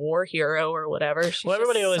cool war hero or whatever. She's Well,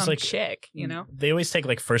 everybody just always, some like, chick, you know? They always take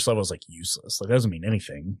like first level as like useless. Like that doesn't mean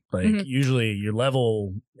anything. Like Mhm. usually your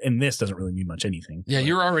level in this doesn't really mean much anything. Yeah, Like,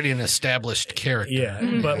 you're already an established character. Yeah,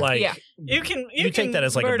 Mhm. but like Yeah. You can You take that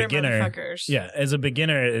as, like, a murder beginner. motherfuckers. yeah, as a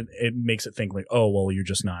beginner, it makes it think like, oh, well, you're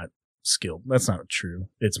just not skilled. That's not true.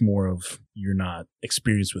 It's more of you're not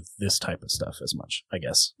experienced with this type of stuff as much, I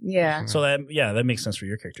guess. Yeah. So that makes sense for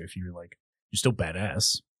your character if you're like you're still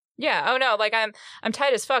badass. Yeah. Oh no. Like I'm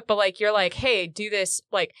tight as fuck, but like you're like, hey, do this.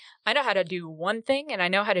 Like I know how to do one thing, and I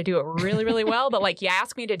know how to do it really, really well. But like you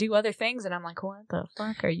ask me to do other things, and I'm like, what the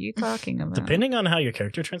fuck are you talking about? Depending on how your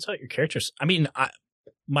character turns out, your character's. I mean,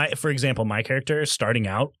 for example, my character starting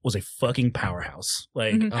out was a fucking powerhouse.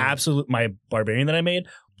 Like Mhm. absolute. My barbarian that I made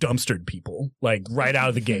dumpstered people like right out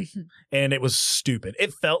of the gate, and it was stupid.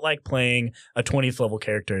 It felt like playing a 20th level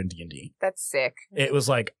character in D&D. That's sick. It was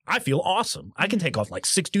like, I feel awesome. I can take off like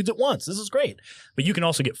 6 dudes at once. This is great. But you can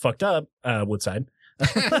also get fucked up, Woodside.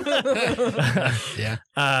 Yeah.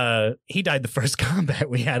 He died the first combat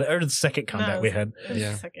we had, or the second combat we had.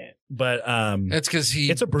 Yeah. Second. But That's because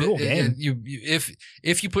It's a brutal game.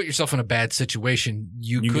 If you put yourself in a bad situation,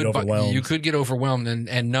 you get could overwhelmed. get overwhelmed,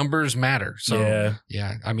 and numbers matter. So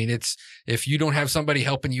yeah. I mean, it's if you don't have somebody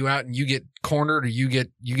helping you out and you get cornered or you get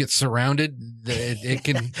surrounded, it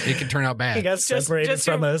can turn out He bad. got separated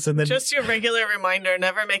from us, and then Just your regular reminder: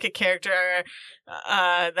 never make a character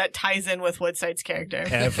that ties in with Woodside's character.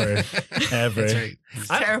 ever. That's right. It's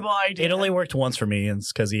a terrible idea. It only worked once for me, and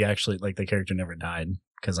it's because he actually like the character never died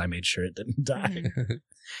because I made sure it didn't die.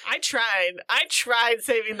 I tried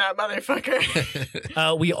saving that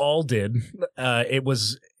motherfucker. We all did. It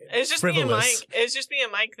was It's just me and frivolous. Mike. It's just me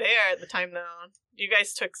and Mike there at the time, though. You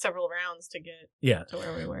guys took several rounds to get yeah. to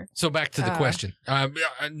where we were. So back to the question. And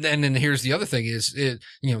then here's the other thing is,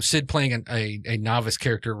 Sid playing a novice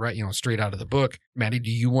character, right? Straight out of the book. Maddie,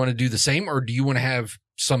 do you want to do the same, or do you want to have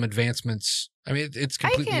some advancements? I mean, it's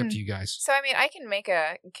completely up to you guys. So I mean, I can make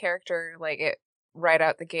a character like it right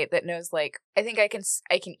out the gate that knows like I think I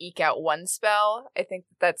can eke out one spell. I think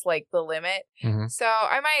that's like the limit. Mhm. So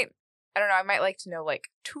I might like to know like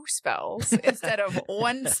 2 spells instead of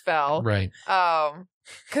 1 spell. Right.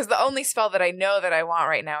 Because the only spell that I know that I want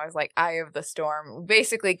right now is like Eye of the Storm.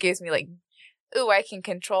 Basically, it gives me like ooh, I can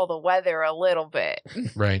control the weather a little bit.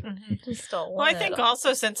 Right. Just a Well, I think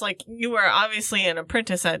also since like you were obviously an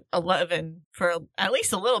apprentice at 11 for at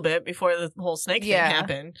least a little bit before the whole snake thing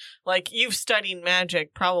happened, like you've studied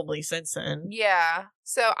magic probably since then. Yeah.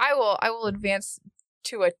 So I will advance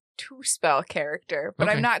to a 2-spell character, but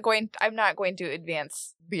Okay. I'm not going to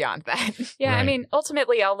advance beyond that. Yeah, I Right. mean,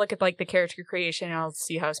 ultimately, I'll look at like the character creation and I'll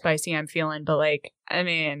see how spicy I'm feeling. But like, I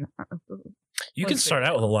mean, You can Let's start see.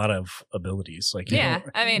 out with a lot of abilities, like you yeah, know,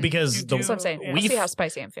 I mean, because you the, that's what I'm saying. Yeah. I'll we see how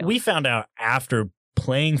spicy I'm feeling. we found out after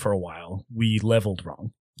playing for a while we leveled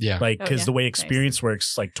wrong, Yeah. like Oh, because yeah. the way Nice. experience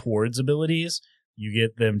works, like towards abilities, you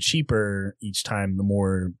get them cheaper each time the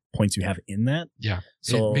more points you have in that. Yeah.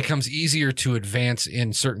 So it becomes easier to advance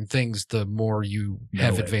in certain things the more you No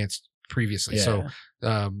have way. advanced previously. yeah. So,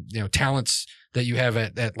 talents that you have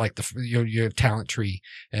at like your talent tree.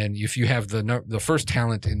 And if you have the first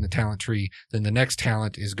talent in the talent tree, then the next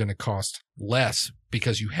talent is going to cost less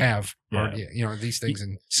because you have already, these things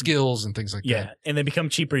and skills and things like Yeah, that. and they become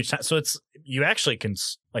cheaper each time. So it's you actually can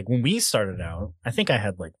like when we started out, I think I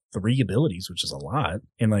had like 3 abilities, which is a lot,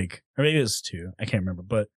 and like or maybe it was 2, I can't remember.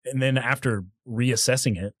 But and then after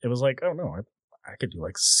reassessing it, it was like, oh no, I could do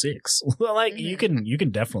like 6. Like you can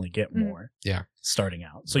definitely get Mhm. more. Yeah. Starting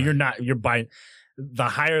out, so Right. you're buying. The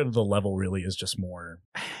higher the level really is just more,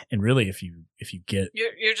 and really if you get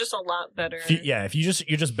You're just a lot better. if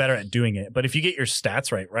you're just better at doing it. But if you get your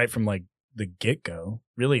stats right from like the get go,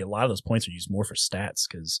 really a lot of those points are used more for stats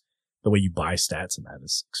because the way you buy stats in that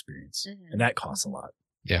is experience, Mhm. and that costs a lot.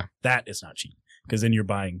 Yeah. That is not cheap because then you're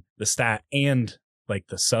buying the stat and like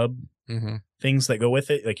the sub Mm-hmm. things that go with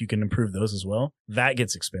it. Like you can improve those as well. That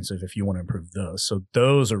gets expensive if you want to improve those. So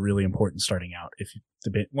those are really important starting out. If you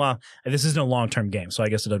debate, well, this isn't a long-term game, so I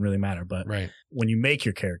guess it doesn't really matter. But Right. when you make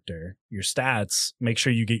your character, your stats, make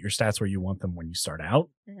sure you get your stats where you want them when you start out,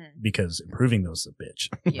 Mhm. because improving those is a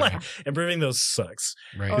bitch. Yeah. Like, improving those sucks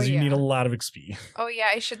Right. because Oh, you need yeah. a lot of XP. Oh yeah,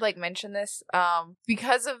 I should like mention this.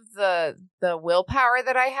 Because of the willpower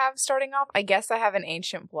that I have starting off, I guess I have an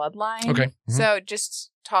ancient bloodline. Okay. Mhm. So just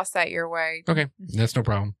toss that your way. Okay. That's no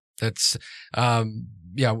problem. That's,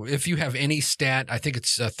 if you have any stat, I think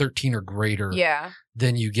it's 13 or greater. Yeah.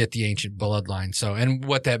 Then you get the ancient bloodline. So, and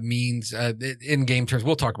what that means in game terms,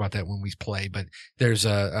 we'll talk about that when we play. But there's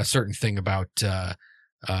a certain thing about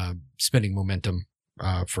spending momentum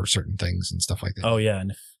for certain things and stuff like that. Oh yeah,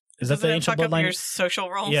 and is that Doesn't the it ancient fuck up bloodline? your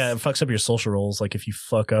social roles? Yeah, it fucks up your social rolls. Like if you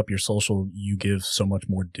fuck up your social, you give so much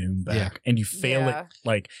more doom back, Yeah. and you fail Yeah. it.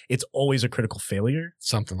 Like it's always a critical failure.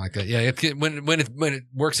 Something like that. Yeah. When it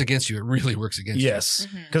works against you, it really works against you. Yes,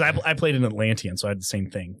 Mhm. because I played in Atlantean, so I had the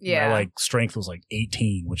same thing. Yeah. My like strength was like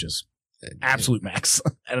 18, which is absolute max.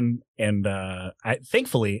 and I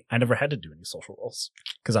thankfully I never had to do any social rolls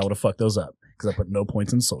because I would have fucked those up because I put no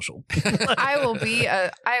points in social. I will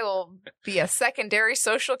be a secondary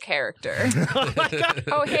social character. Oh my God.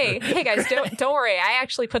 Oh hey guys, don't worry. I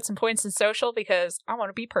actually put some points in social because I want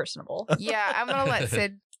to be personable. Yeah, I'm gonna let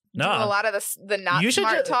Sid do Nah. a lot of the not You should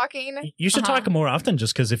smart ju- talking. You should Uh-huh. talk more often,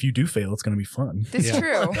 just because if you do fail, it's going to be fun. It's Yeah.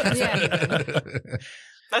 true.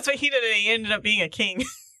 That's what he did, and he ended up being a king.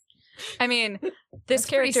 I mean, this That's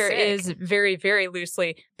pretty character sick. is very, very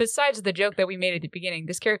loosely, besides the joke that we made at the beginning,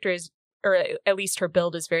 this character is, or at least her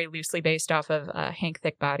build is very loosely based off of Hank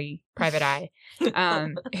Thickbody, Private Eye,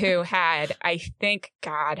 who had, I think,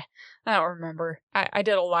 God, I don't remember. I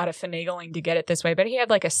did a lot of finagling to get it this way, but he had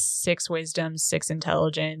like a 6 wisdom, 6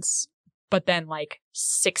 intelligence, but then like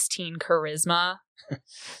 16 charisma.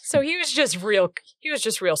 So he was just real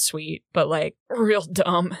sweet, but like real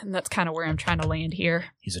dumb. And that's kind of where I'm trying to land here.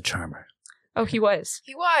 He's a charmer. Oh, he was.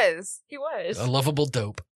 He was. He was. A lovable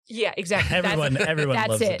dope. Yeah, exactly. Everyone That's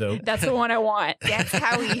loves a it. dope. That's the one I want. That's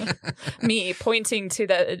how he. me pointing to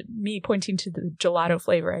the gelato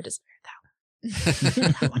flavor. I just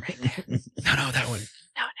that one right there. No, that one.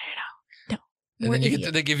 No. And We're then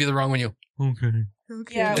idiots. they give you the wrong one. You okay?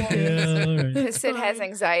 Yeah, well, Yeah, all right. Sid has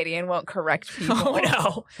anxiety and won't correct people.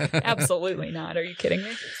 Oh no, absolutely not. Are you kidding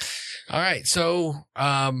me? All right. So,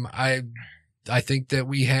 I think that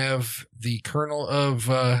we have the kernel of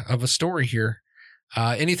a story here.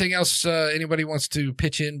 Anything else anybody wants to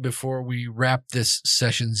pitch in before we wrap this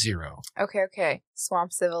session 0? Okay.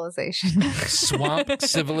 Swamp civilization. Swamp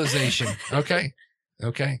civilization. Okay.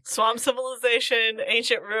 Swamp civilization,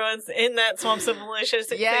 ancient ruins in that swamp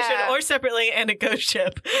civilization, Yeah. or separately, and a ghost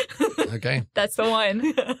ship. Okay. That's the one.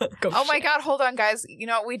 Oh my god, hold on guys. You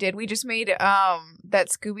know what we did? We just made that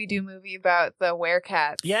Scooby-Doo movie about the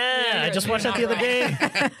werecats. Yeah, I just watched that the other day.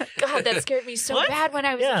 God, that scared me so What? bad when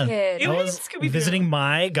I was Yeah. a kid. You I hate was Scooby-Doo. visiting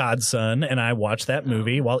my godson, and I watched that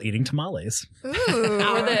movie while eating tamales. Ooh.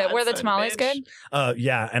 Were the Son, tamales bitch. good?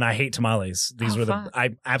 Yeah, and I hate tamales. These Oh, were the fuck.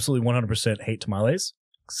 I absolutely 100% hate tamales,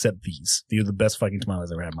 except these. These are the best fucking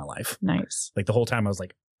tamales I've ever had in my life. Nice. Like the whole time I was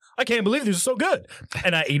like, I can't believe these are so good.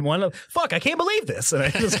 And I eat one, fuck, I can't believe this. And I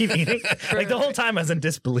just keep eating. Like the whole time I was in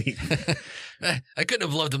disbelief. I couldn't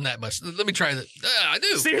have loved them that much. Let me try that. I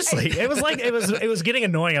do. Seriously. It was like it was getting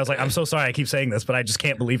annoying. I was like, I'm so sorry I keep saying this, but I just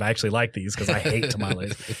can't believe I actually like these because I hate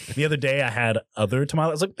tamales. The other day I had other tamales.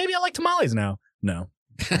 I was like, maybe I like tamales now. No,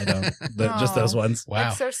 I don't. Just those ones. Wow.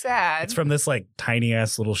 That's so sad. It's from this like tiny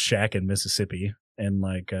ass little shack in Mississippi. And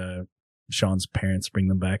like Sean's parents bring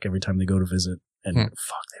them back every time they go to visit. And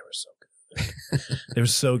fuck, they were so good. They were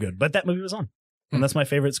so good. But that movie was on. And that's my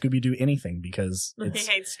favorite Scooby-Doo anything because He it's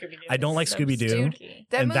hates Scooby-Doo. I don't like Scooby-Doo.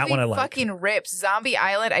 That and movie that one I like. fucking rips. Zombie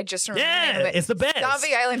Island, I just remember. Yeah, it's the best.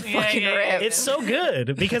 Zombie Island Yeah, fucking yeah, yeah. rips. It's so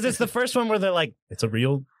good because it's the first one where they're like, it's a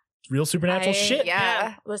real supernatural shit.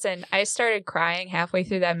 Yeah. Listen, I started crying halfway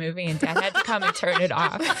through that movie, and Dad had to come and turn it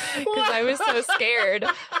off because I was so scared.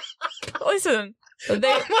 Listen, they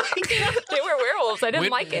were werewolves. I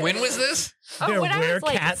didn't like it. When was this? They're when I was,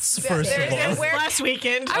 like, werecats, first they're- of they're all. were- Last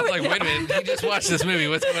weekend. I was like, wait a minute. You just watched this movie.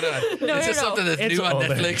 What's going on? No, Is this no, no. something that's It's new on older.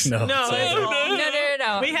 Netflix? No, No, it's it's older. all-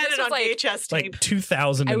 No. We had This it was on like, VHS tape. Like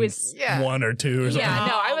 2001 I was- Yeah. or 2 or something. Yeah,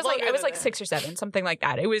 no, I was longer like than that. 6 or 7, something like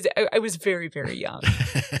that. I was very, very young.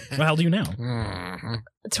 How old are you now? Mhm.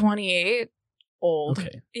 28. Old.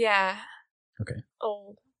 Okay. Yeah. Okay.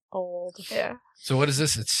 Old. Yeah. So what is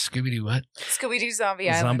this? It's Scooby-Doo what? Scooby-Doo Zombie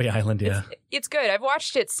Island. Zombie Island, yeah. It's good. I've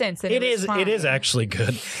watched it since. And It was is fine. actually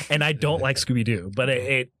good. And I don't like Scooby-Doo, but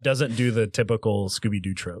it doesn't do the typical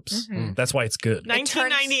Scooby-Doo tropes. Mhm. That's why it's good.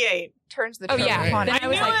 1998. Turns the Oh, trope yeah. upon Then its I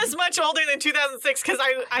was knew head. like- it was much older than 2006 because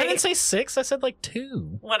I I didn't say 6, I said like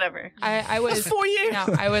 2. whatever. I It was was 4 years. no,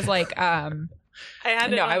 I was like I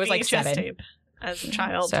had it No, on I was, like, VHS 7. tape as a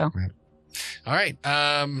child. so. All right.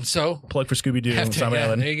 So Plug for Scooby-Doo and after, Zombie yeah,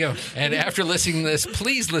 Island. there you go. And after listening to this,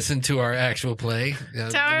 please listen to our actual play.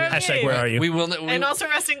 Tower of Hashtag where are you? We will. And also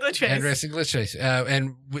Resting Glitch Face. and Wrestling Glitch Face.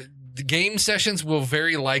 The game sessions will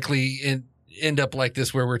very likely end up like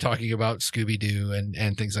this, where we're talking about Scooby-Doo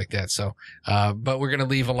and things like that. So, but we're going to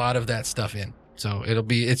leave a lot of that stuff in. So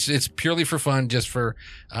it's purely for fun, just for.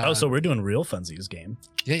 So we're doing real funsies game.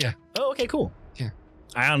 Yeah. Oh, okay, cool. Yeah.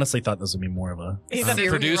 I honestly thought this would be more of a He's Um, a Disney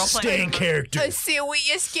produce- role-playing stay in drama. character. A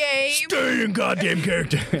serious game. Stay in goddamn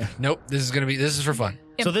character. Nope. This is for fun.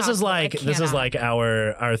 So this is Impossible. I like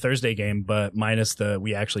cannot. our Thursday game, but minus the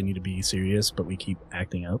we actually need to be serious, but we keep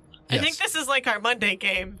acting up. I Yes. think this is like our Monday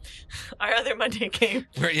game, our other Monday game.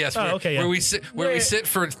 Where, yes, Oh, where, okay, yeah. where we sit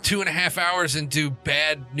for 2.5 hours and do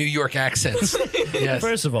bad New York accents. Yes.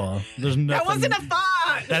 First of all, there's nothing. That wasn't a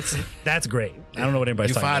thought. That's great. I don't know what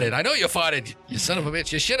anybody's You talking farted. about. I know you farted. You son of a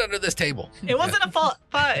bitch. You shit under this table. It wasn't a thought.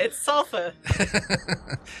 It's sulfur.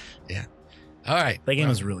 Yeah. All right. That game Well,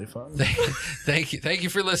 was really fun. Thank you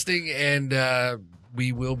for listening, and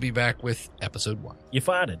we will be back with episode 1. You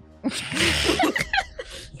farted.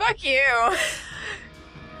 Fuck you.